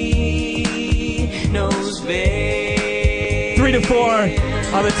knows best. 3 to 4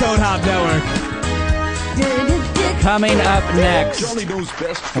 on the Toad Hop Network. coming up next, Johnny knows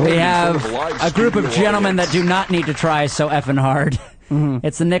best. we have From live a group of studio gentlemen audience. that do not need to try so effing hard.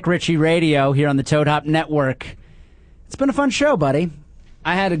 It's the Nick Ritchie Radio here on the Toad Hop Network. It's been a fun show, buddy.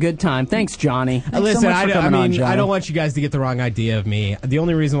 I had a good time. Thanks, Johnny. Listen, much for I coming on, mean, Johnny. I don't want you guys to get the wrong idea of me. The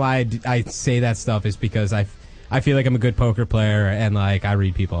only reason why I say that stuff is because I feel like I'm a good poker player, and like I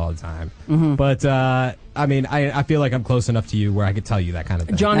read people all the time. Mhm. But I mean, I feel like I'm close enough to you where I could tell you that kind of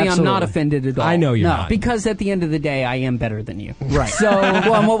thing. Johnny, I'm not offended at all. I know you're not. Because at the end of the day, I am better than you. Right. So,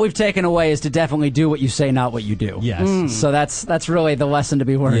 well, and what we've taken away is to definitely do what you say, not what you do. Yes. So that's really the lesson to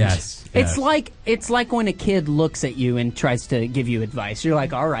be learned. Yes. It's like when a kid looks at you and tries to give you advice. You're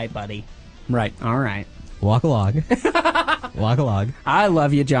like, all right, buddy. Right. All right. Walk along. Walk along. I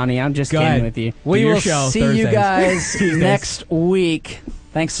love you, Johnny. I'm just kidding with you. We will see you guys next week.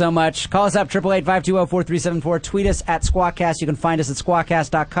 Thanks so much. Call us up, 888-520-4374. Tweet us at Squawkcast. You can find us at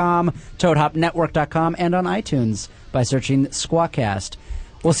squawkcast.com, ToadHopNetwork.com, and on iTunes by searching Squawkcast.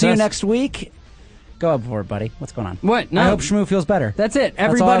 We'll see you next week. Go up for it, buddy. What's going on? What? No. I hope Shmoo feels better. That's it.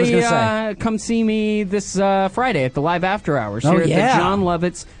 That's all I was Everybody, gonna say. come see me this Friday at the Live After Hours Oh, here at yeah. the John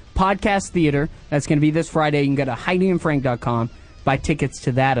Lovitz Podcast Theater. That's going to be this Friday. You can go to HeidiandFrank.com. Buy tickets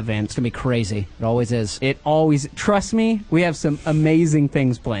to that event. It's going to be crazy. It always is. It always... Trust me, we have some amazing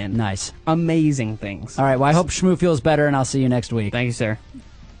things planned. Nice. Amazing things. All right, well, I hope Shmoo feels better, and I'll see you next week. Thank you, sir.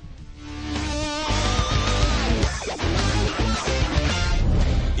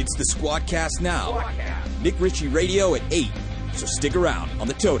 It's the Squawkcast now. Nick Ritchie Radio at 8. So stick around on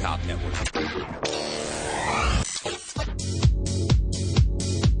the Toad Hop Network.